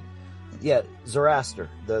can't speak. Yeah, Zoroaster,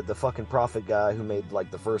 the fucking prophet guy who made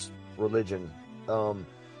like the first religion.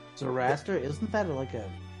 Zoroaster, isn't that like a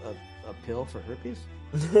pill for herpes?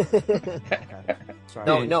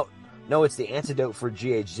 Sorry. No, it's the antidote for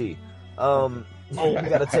GHZ. You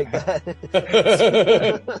gotta take that.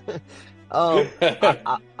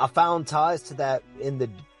 I found ties to that in the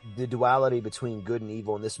duality between good and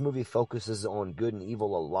evil, and this movie focuses on good and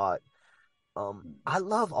evil a lot. I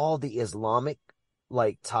love all the Islamic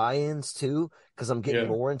tie-ins too, because I'm getting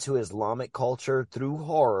more into Islamic culture through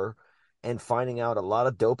horror and finding out a lot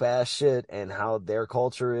of dope ass shit and how their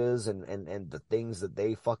culture is and the things that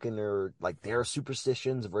they fucking are, like their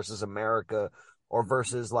superstitions versus America, or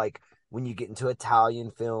versus like when you get into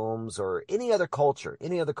Italian films or any other culture.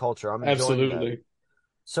 I'm enjoying Absolutely. that.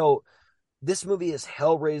 So this movie is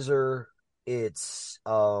Hellraiser. It's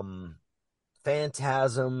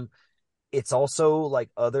Phantasm. It's also like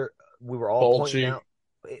other. We were all pointing out.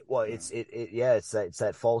 It's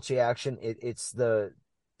that Fulci action.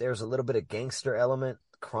 There's a little bit of gangster element,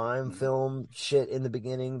 crime film shit in the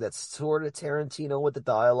beginning that's sort of Tarantino with the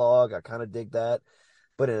dialogue. I kind of dig that,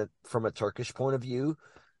 but from a Turkish point of view,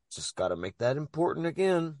 just got to make that important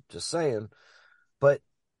again. Just saying. But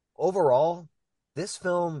overall, this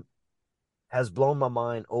film has blown my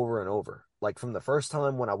mind over and over. Like from the first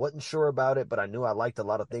time when I wasn't sure about it, but I knew I liked a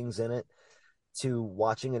lot of things in it, to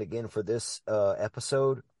watching it again for this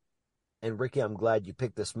episode. And Ricky, I'm glad you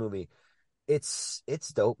picked this movie. It's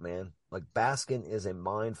dope, man. Like Baskin is a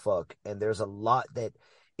mind fuck, and there's a lot that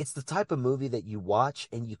it's the type of movie that you watch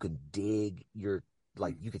and you could dig you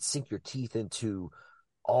could sink your teeth into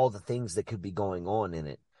all the things that could be going on in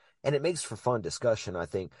it. And it makes for fun discussion, I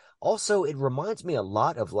think. Also, it reminds me a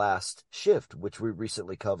lot of Last Shift, which we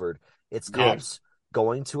recently covered. It's cops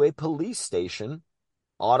going to a police station,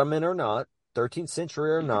 Ottoman or not, 13th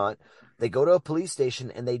century or not. They go to a police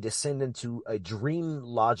station and they descend into a dream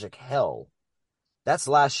logic hell. That's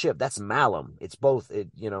Last Shift. That's Malum. It's both,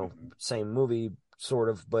 same movie, sort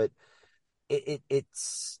of, but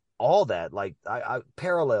it's all that, like I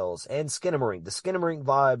parallels and Skinamarink. The Skinamarink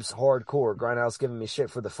vibes hardcore. Grindhouse giving me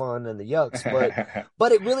shit for the fun and the yucks,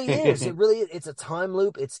 but it really is. It's a time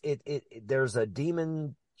loop. There's a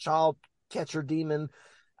demon, child catcher demon,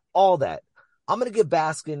 all that. I'm gonna give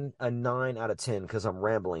Baskin a 9 out of 10 because I'm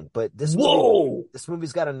rambling. But this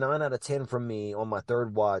movie's got a 9 out of 10 from me on my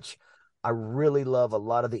third watch. I really love a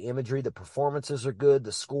lot of the imagery. The performances are good.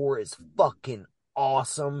 The score is fucking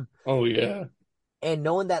awesome. Oh yeah. And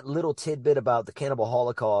knowing that little tidbit about the Cannibal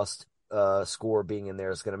Holocaust score being in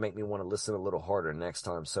there is going to make me want to listen a little harder next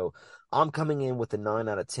time. So I'm coming in with a 9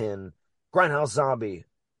 out of 10. Grindhouse Zombie,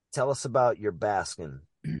 tell us about your Baskin.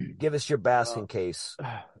 Give us your Baskin case.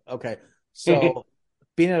 Okay. So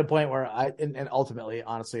being at a point where and ultimately,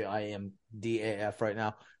 honestly, I am DAF right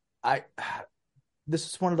now. This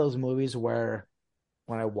is one of those movies where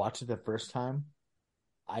when I watched it the first time,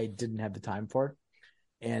 I didn't have the time for it.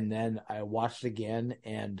 And then I watched it again,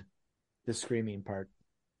 and the screaming part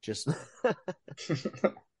just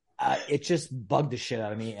it just bugged the shit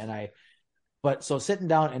out of me. But so sitting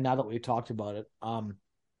down, and now that we've talked about it,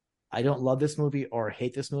 I don't love this movie or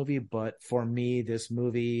hate this movie, but for me, this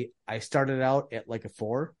movie, I started out at like a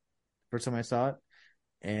 4 first time I saw it,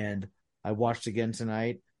 and I watched again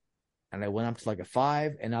tonight, and I went up to like a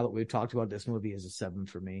 5, and now that we've talked about it, this movie is a 7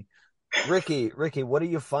 for me. Ricky, what are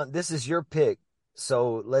you fun? This is your pick.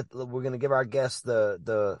 So we're gonna give our guests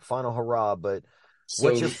the final hurrah, but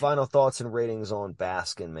what's your final thoughts and ratings on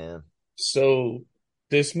Baskin, man? So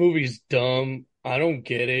this movie's dumb. I don't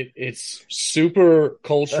get it. It's super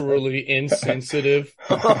culturally insensitive,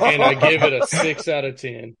 and I give it a 6 out of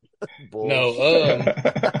 10.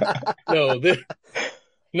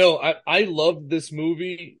 I loved this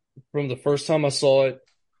movie from the first time I saw it.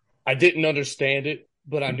 I didn't understand it,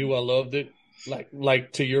 but I knew I loved it.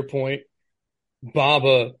 Like to your point,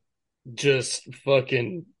 Baba just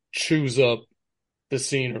fucking chews up the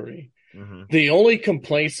scenery. Mm-hmm. The only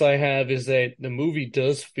complaints I have is that the movie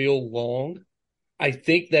does feel long. I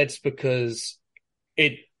think that's because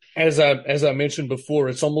it as I mentioned before,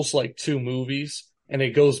 it's almost like two movies, and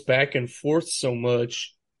it goes back and forth so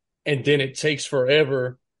much, and then it takes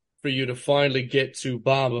forever for you to finally get to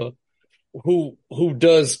Baba, who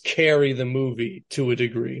does carry the movie to a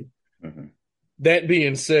degree. Mm-hmm. That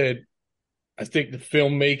being said, I think the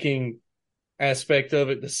filmmaking aspect of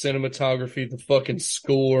it, the cinematography, the fucking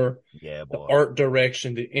score, Yeah, the boy. art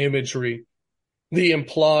direction, the imagery, the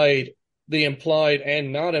implied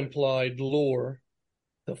and not implied lore,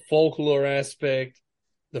 the folklore aspect,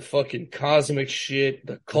 the fucking cosmic shit,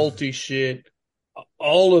 the culty shit.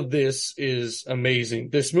 All of this is amazing.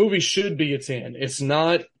 This movie should be a 10. It's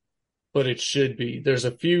not, but it should be. There's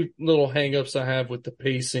a few little hangups I have with the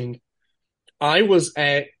pacing. I was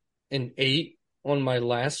at an 8 on my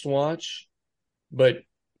last watch, but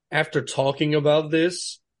after talking about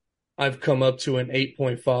this, I've come up to an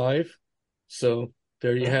 8.5. So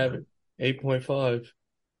there you have it. 8.5.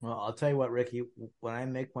 Well, I'll tell you what, Ricky, when I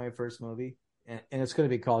make my first movie, and it's going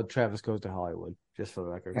to be called Travis Goes to Hollywood, just for the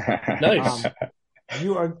record. Nice.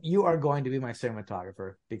 You are going to be my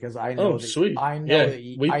cinematographer because I know that Sweet. I know Yeah, that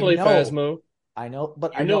we play Phasmo. I know,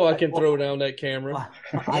 but I know I can throw down that camera.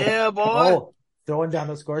 Yeah, boy. Oh, throwing down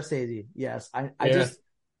the Scorsese. Yes. I Yeah. just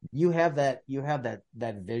you have that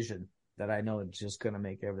vision that I know it's just gonna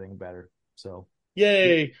make everything better. So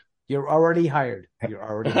Yay. you're already hired. You're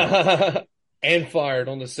already hired. And fired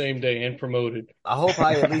on the same day and promoted. I hope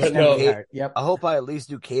I at least No. Yep. I hope I at least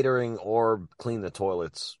do catering or clean the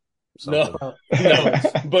toilets. No, Something. no,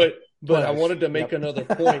 but I Toilets. wanted to make Yep. another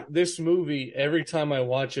point. This movie, every time I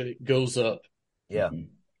watch it, it goes up. Yeah.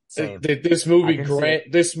 Same. This I movie can see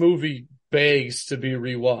it. this movie begs to be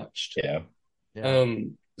rewatched. Yeah. Yeah.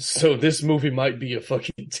 So this movie might be a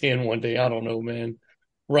fucking 10 one day. I don't know, man.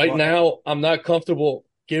 Right Well, now, I'm not comfortable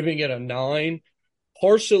giving it a 9,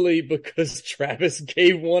 partially because Travis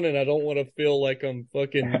gave one and I don't want to feel like I'm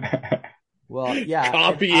fucking well, yeah.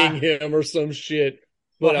 copying him or some shit.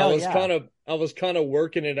 But Well, I hell was kind of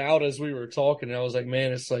working it out as we were talking. And I was like,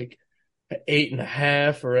 man, it's like an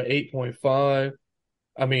 8.5 or an 8.5.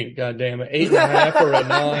 I mean, goddamn, an 8.5 or a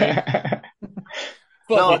 9.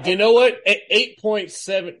 Fuck it. You know what?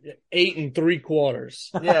 8.7, 8 3/4.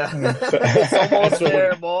 Yeah. It's almost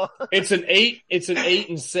there, boy. It's an 8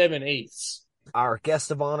 and 7/8. Our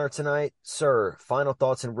guest of honor tonight, sir, final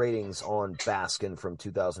thoughts and ratings on Baskin from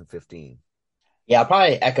 2015. Yeah, I'll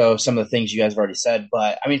probably echo some of the things you guys have already said,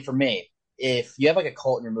 but I mean, for me, if you have like a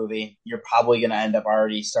cult in your movie, you're probably going to end up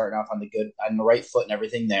already starting off on the right foot and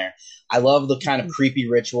everything there. I love the kind of creepy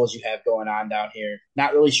rituals you have going on down here.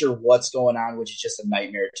 Not really sure what's going on, which is just a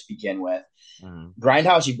nightmare to begin with.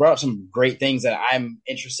 Grindhouse, you brought up some great things that I'm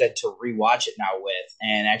interested to rewatch it now with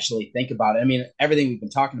and actually think about it. I mean, everything we've been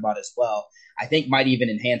talking about as well, I think might even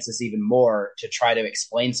enhance this even more to try to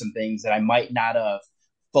explain some things that I might not have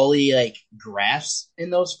fully like grasped in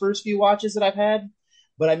those first few watches that I've had.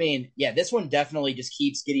 But I mean, yeah, this one definitely just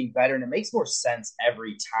keeps getting better and it makes more sense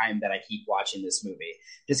every time that I keep watching this movie.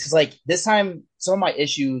 Just because like this time, some of my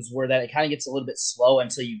issues were that it kind of gets a little bit slow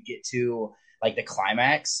until you get to like the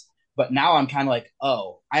climax. But now I'm kind of like,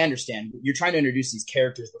 oh, I understand. You're trying to introduce these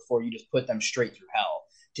characters before you just put them straight through hell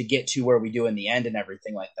to get to where we do in the end and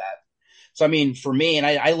everything like that. So, I mean, for me, and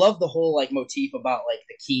I love the whole like motif about like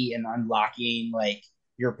the key and unlocking like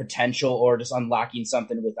your potential or just unlocking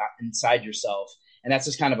something with inside yourself. And that's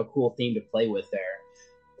just kind of a cool theme to play with there.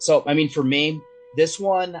 So, I mean, for me, this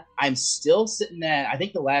one, I'm still sitting at, I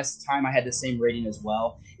think the last time I had the same rating as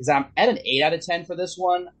well, is I'm at an 8 out of 10 for this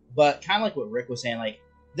one. But kind of like what Rick was saying, like,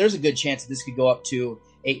 there's a good chance that this could go up to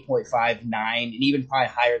 8.5, 9, and even probably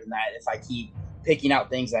higher than that if I keep picking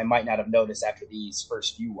out things that I might not have noticed after these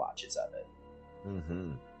first few watches of it.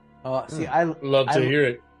 See, I love to hear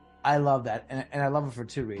it. I love that, and I love it for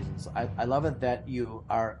two reasons. I love it that you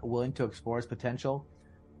are willing to explore its potential,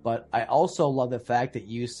 but I also love the fact that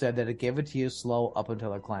you said that it gave it to you slow up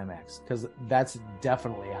until the climax, because that's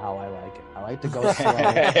definitely how I like it. I like to go slow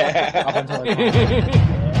up until the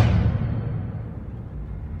climax.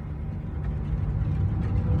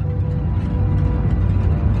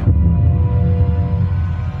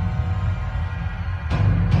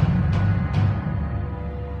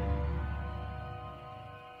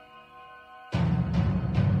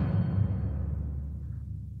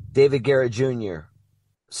 David Garrett Jr.,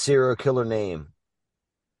 serial killer name,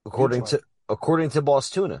 according to Boss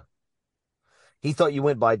Tuna. He thought you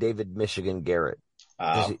went by David Michigan Garrett.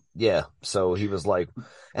 Yeah, so he was like,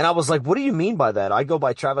 and I was like, what do you mean by that? I go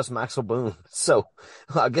by Travis Maxwell Boone. So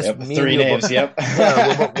I guess me 3 names, yeah,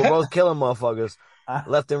 we're both killing motherfuckers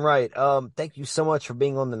left and right. Thank you so much for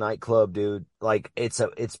being on the nightclub, dude. Like it's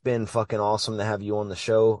been fucking awesome to have you on the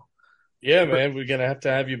show. Yeah, man, we're gonna have to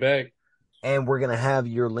have you back. And we're going to have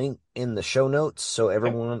your link in the show notes so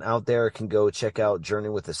everyone out there can go check out Journey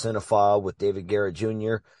with the Cinephile with David Garrett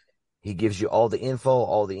Jr. He gives you all the info,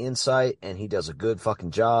 all the insight, and he does a good fucking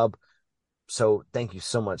job. So thank you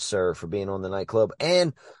so much, sir, for being on the nightclub.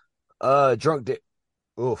 And he had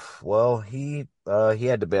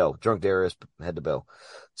to bail. Drunk Darius had to bail.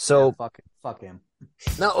 So fuck him.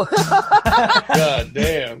 No. God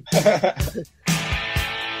damn.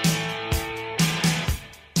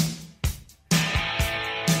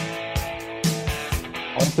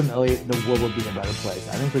 Ultimately, the world would be a better place.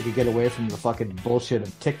 I think we could get away from the fucking bullshit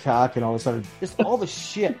of TikTok and all this other, just all the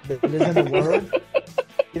shit that is in the world.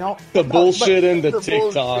 You know, the bullshit and the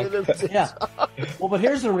TikTok. Yeah. Well, but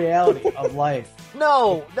here's the reality of life.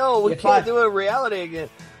 No, we can't do a reality again.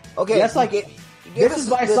 Okay, that's like this is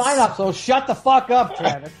my sign up. So shut the fuck up,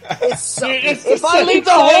 Travis. If I leave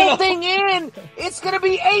the whole thing in, it's gonna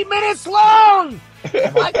be 8 minutes long.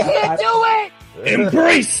 I can't do it.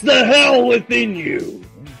 Embrace the hell within you.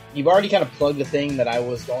 You've already kind of plugged the thing that I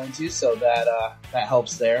was going to, so that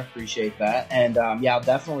helps there. Appreciate that. And yeah, I'll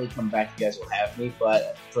definitely come back. You guys will have me.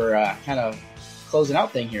 But for kind of closing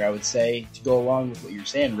out thing here, I would say to go along with what you're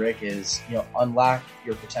saying, Rick, is unlock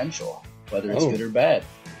your potential, whether it's good or bad.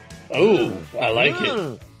 Oh, I like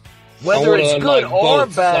it. Whether it's good or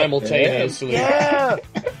bad, simultaneously. Yeah,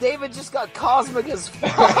 David just got cosmic as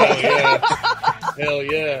fuck. Hell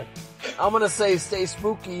yeah. I'm gonna say, stay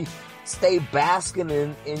spooky, stay basking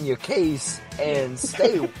in your case, and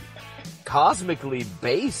stay cosmically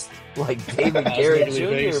based like David Garrett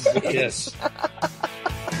Jr. Yes.